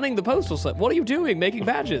to be running the postal service. What are you doing making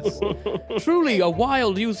badges? Truly a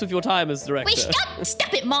wild use of your time as director. Wait,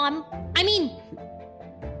 stop it, Mom. I mean,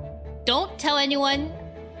 don't tell anyone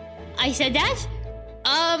I said that.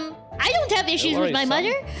 I don't have issues worry, with my son.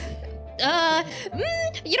 mother.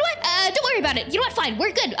 You know what? Don't worry about it. You know what? Fine,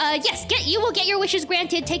 we're good. Yes, you will get your wishes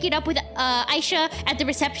granted. Take it up with Aisha at the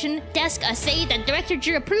reception desk. Say that Director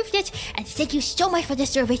Drew approved it, and thank you so much for the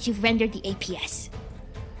service you've rendered the APS.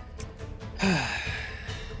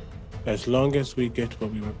 As long as we get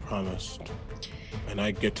what we were promised, and I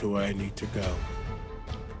get to where I need to go.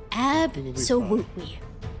 Absolutely.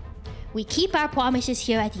 We keep our promises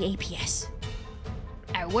here at the APS.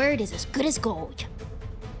 Our word is as good as gold.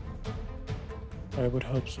 I would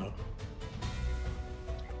hope so.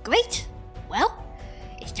 Great. Well,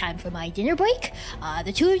 it's time for my dinner break.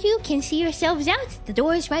 The two of you can see yourselves out. The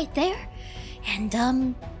door is right there. And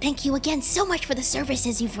thank you again so much for the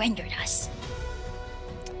services you've rendered us.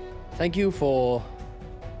 Thank you for...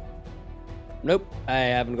 Nope, I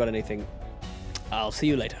haven't got anything. I'll see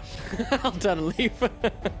you later. I'll turn and leave.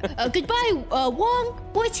 Goodbye, Wong,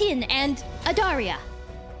 Boytin, and Adaria.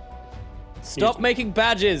 Stop making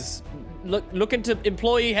badges. Look into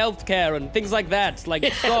employee healthcare and things like that.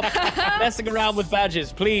 Like, stop messing around with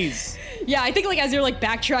badges, please. Yeah, I think like as you're like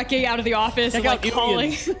backtracking out of the office and Check like out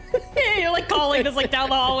calling, unions. yeah, you're like calling just like down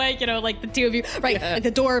the hallway, you know, like the two of you, right? Yeah. Like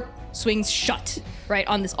the door swings shut, right,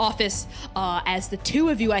 on this office, as the two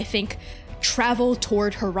of you, I think, travel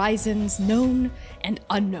toward horizons known and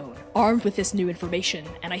unknown, armed with this new information,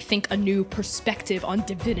 and I think a new perspective on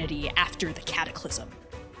divinity after the cataclysm.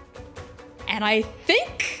 And I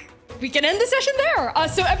think we can end the session there.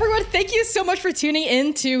 So everyone, thank you so much for tuning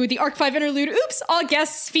in to the Arc 5 Interlude. Oops, all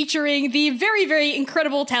guests featuring the very, very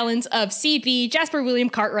incredible talents of CB, Jasper William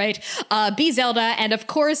Cartwright, B Zelda, and of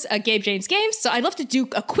course, Gabe James Games. So I'd love to do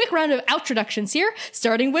a quick round of introductions here,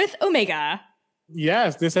 starting with Omega.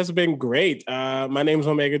 Yes, this has been great. My name is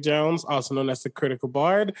Omega Jones, also known as the Critical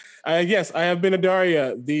Bard. Yes, I have been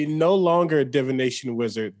Adaria, the no longer divination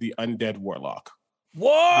wizard, the undead warlock.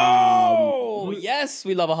 Whoa! Yes,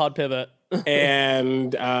 we love a hard pivot.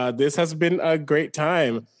 And this has been a great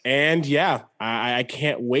time. And yeah, I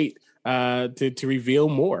can't wait to reveal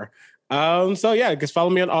more. So yeah, just follow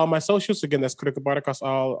me on all my socials. Again, that's Critical Bard across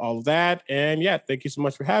all of that. And yeah, thank you so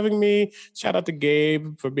much for having me. Shout out to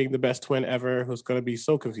Gabe for being the best twin ever, who's going to be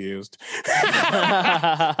so confused.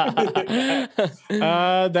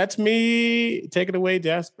 That's me. Take it away,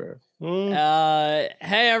 Jasper. Hey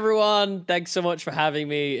everyone, thanks so much for having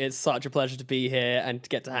me. It's such a pleasure to be here and to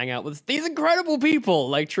get to hang out with these incredible people,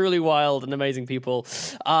 like truly wild and amazing people.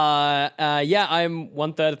 Yeah, I'm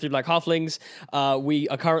 1/3 of Three Black Halflings. We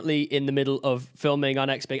are currently in the middle of filming our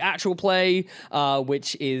next big actual play,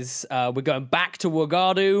 which is we're going back to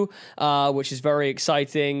Wagadu, which is very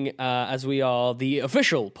exciting, as we are the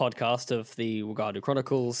official podcast of the Wagadu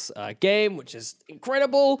Chronicles game, which is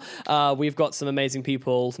incredible. We've got some amazing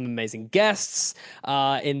people, some amazing guests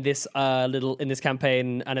in this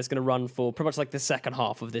campaign, and it's going to run for pretty much like the second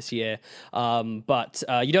half of this year. But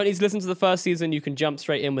you don't need to listen to the first season. You can jump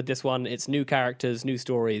straight in with this one. It's new characters, new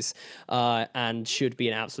stories, and should be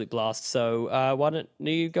an absolute blast. So why don't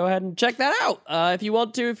you go ahead and check that out if you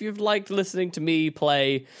want to, if you've liked listening to me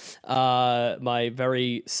play my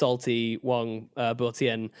very salty Wang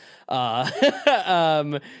Botian,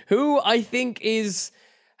 who I think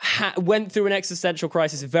went through an existential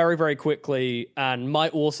crisis very, very quickly and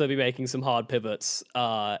might also be making some hard pivots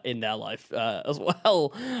in their life as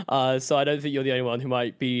well. So I don't think you're the only one who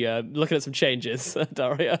might be looking at some changes,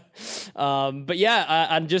 Daria. But yeah,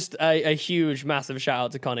 and just a huge, massive shout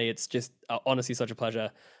out to Connie. It's just honestly such a pleasure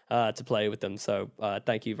to play with them. So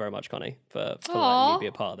thank you very much, Connie, for letting me be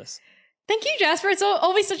a part of this. Thank you, Jasper. It's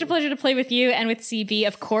always such a pleasure to play with you and with CB,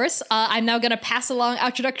 of course. I'm now going to pass along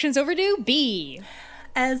introductions over to B.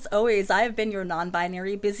 As always, I have been your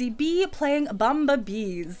non-binary busy bee playing Bumba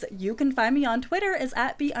Bees. You can find me on Twitter as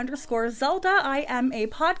 @B_Zelda. I am a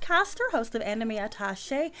podcaster, host of Anime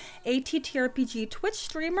Attaché, a TTRPG Twitch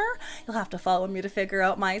streamer. You'll have to follow me to figure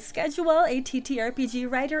out my schedule, a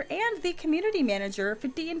TTRPG writer, and the community manager for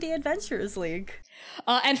D&D Adventures League.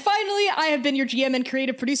 And finally, I have been your GM and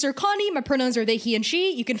creative producer, Connie. My pronouns are they, he, and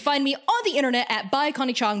she. You can find me on the internet at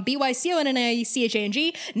 @ByConnieChang,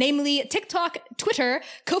 ByConniChang, namely TikTok, Twitter,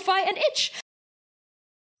 Ko-Fi, and Itch.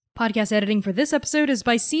 Podcast editing for this episode is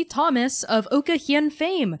by C. Thomas of Oka Hien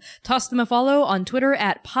fame. Toss them a follow on Twitter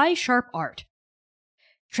at PieSharpArt.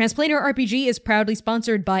 Transplanar RPG is proudly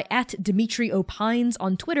sponsored by @DimitriOpines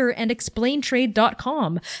on Twitter and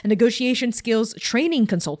ExplainTrade.com, a negotiation skills training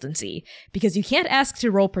consultancy, because you can't ask to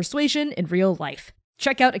roll persuasion in real life.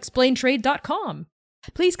 Check out ExplainTrade.com.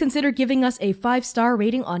 Please consider giving us a 5-star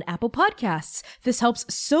rating on Apple Podcasts. This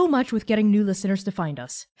helps so much with getting new listeners to find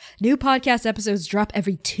us. New podcast episodes drop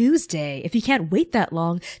every Tuesday. If you can't wait that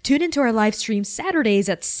long, tune into our live stream Saturdays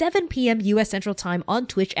at 7 p.m. US Central Time on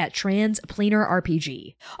Twitch at Transplanar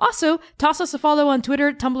RPG. Also, toss us a follow on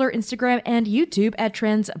Twitter, Tumblr, Instagram, and YouTube at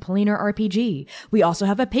Transplanar RPG. We also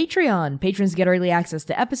have a Patreon. Patrons get early access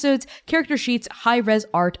to episodes, character sheets, high-res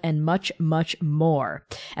art, and much, much more.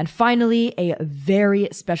 And finally, a very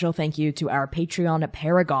special thank you to our Patreon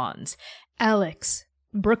paragons: Alex,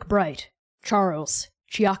 Brooke Bright, Charles,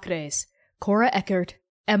 Chiacres, Cora Eckert,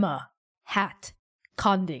 Emma, Hat,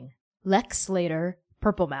 Conding, Lex Slater,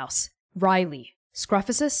 Purple Mouse, Riley,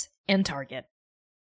 Scruffusus, and Target.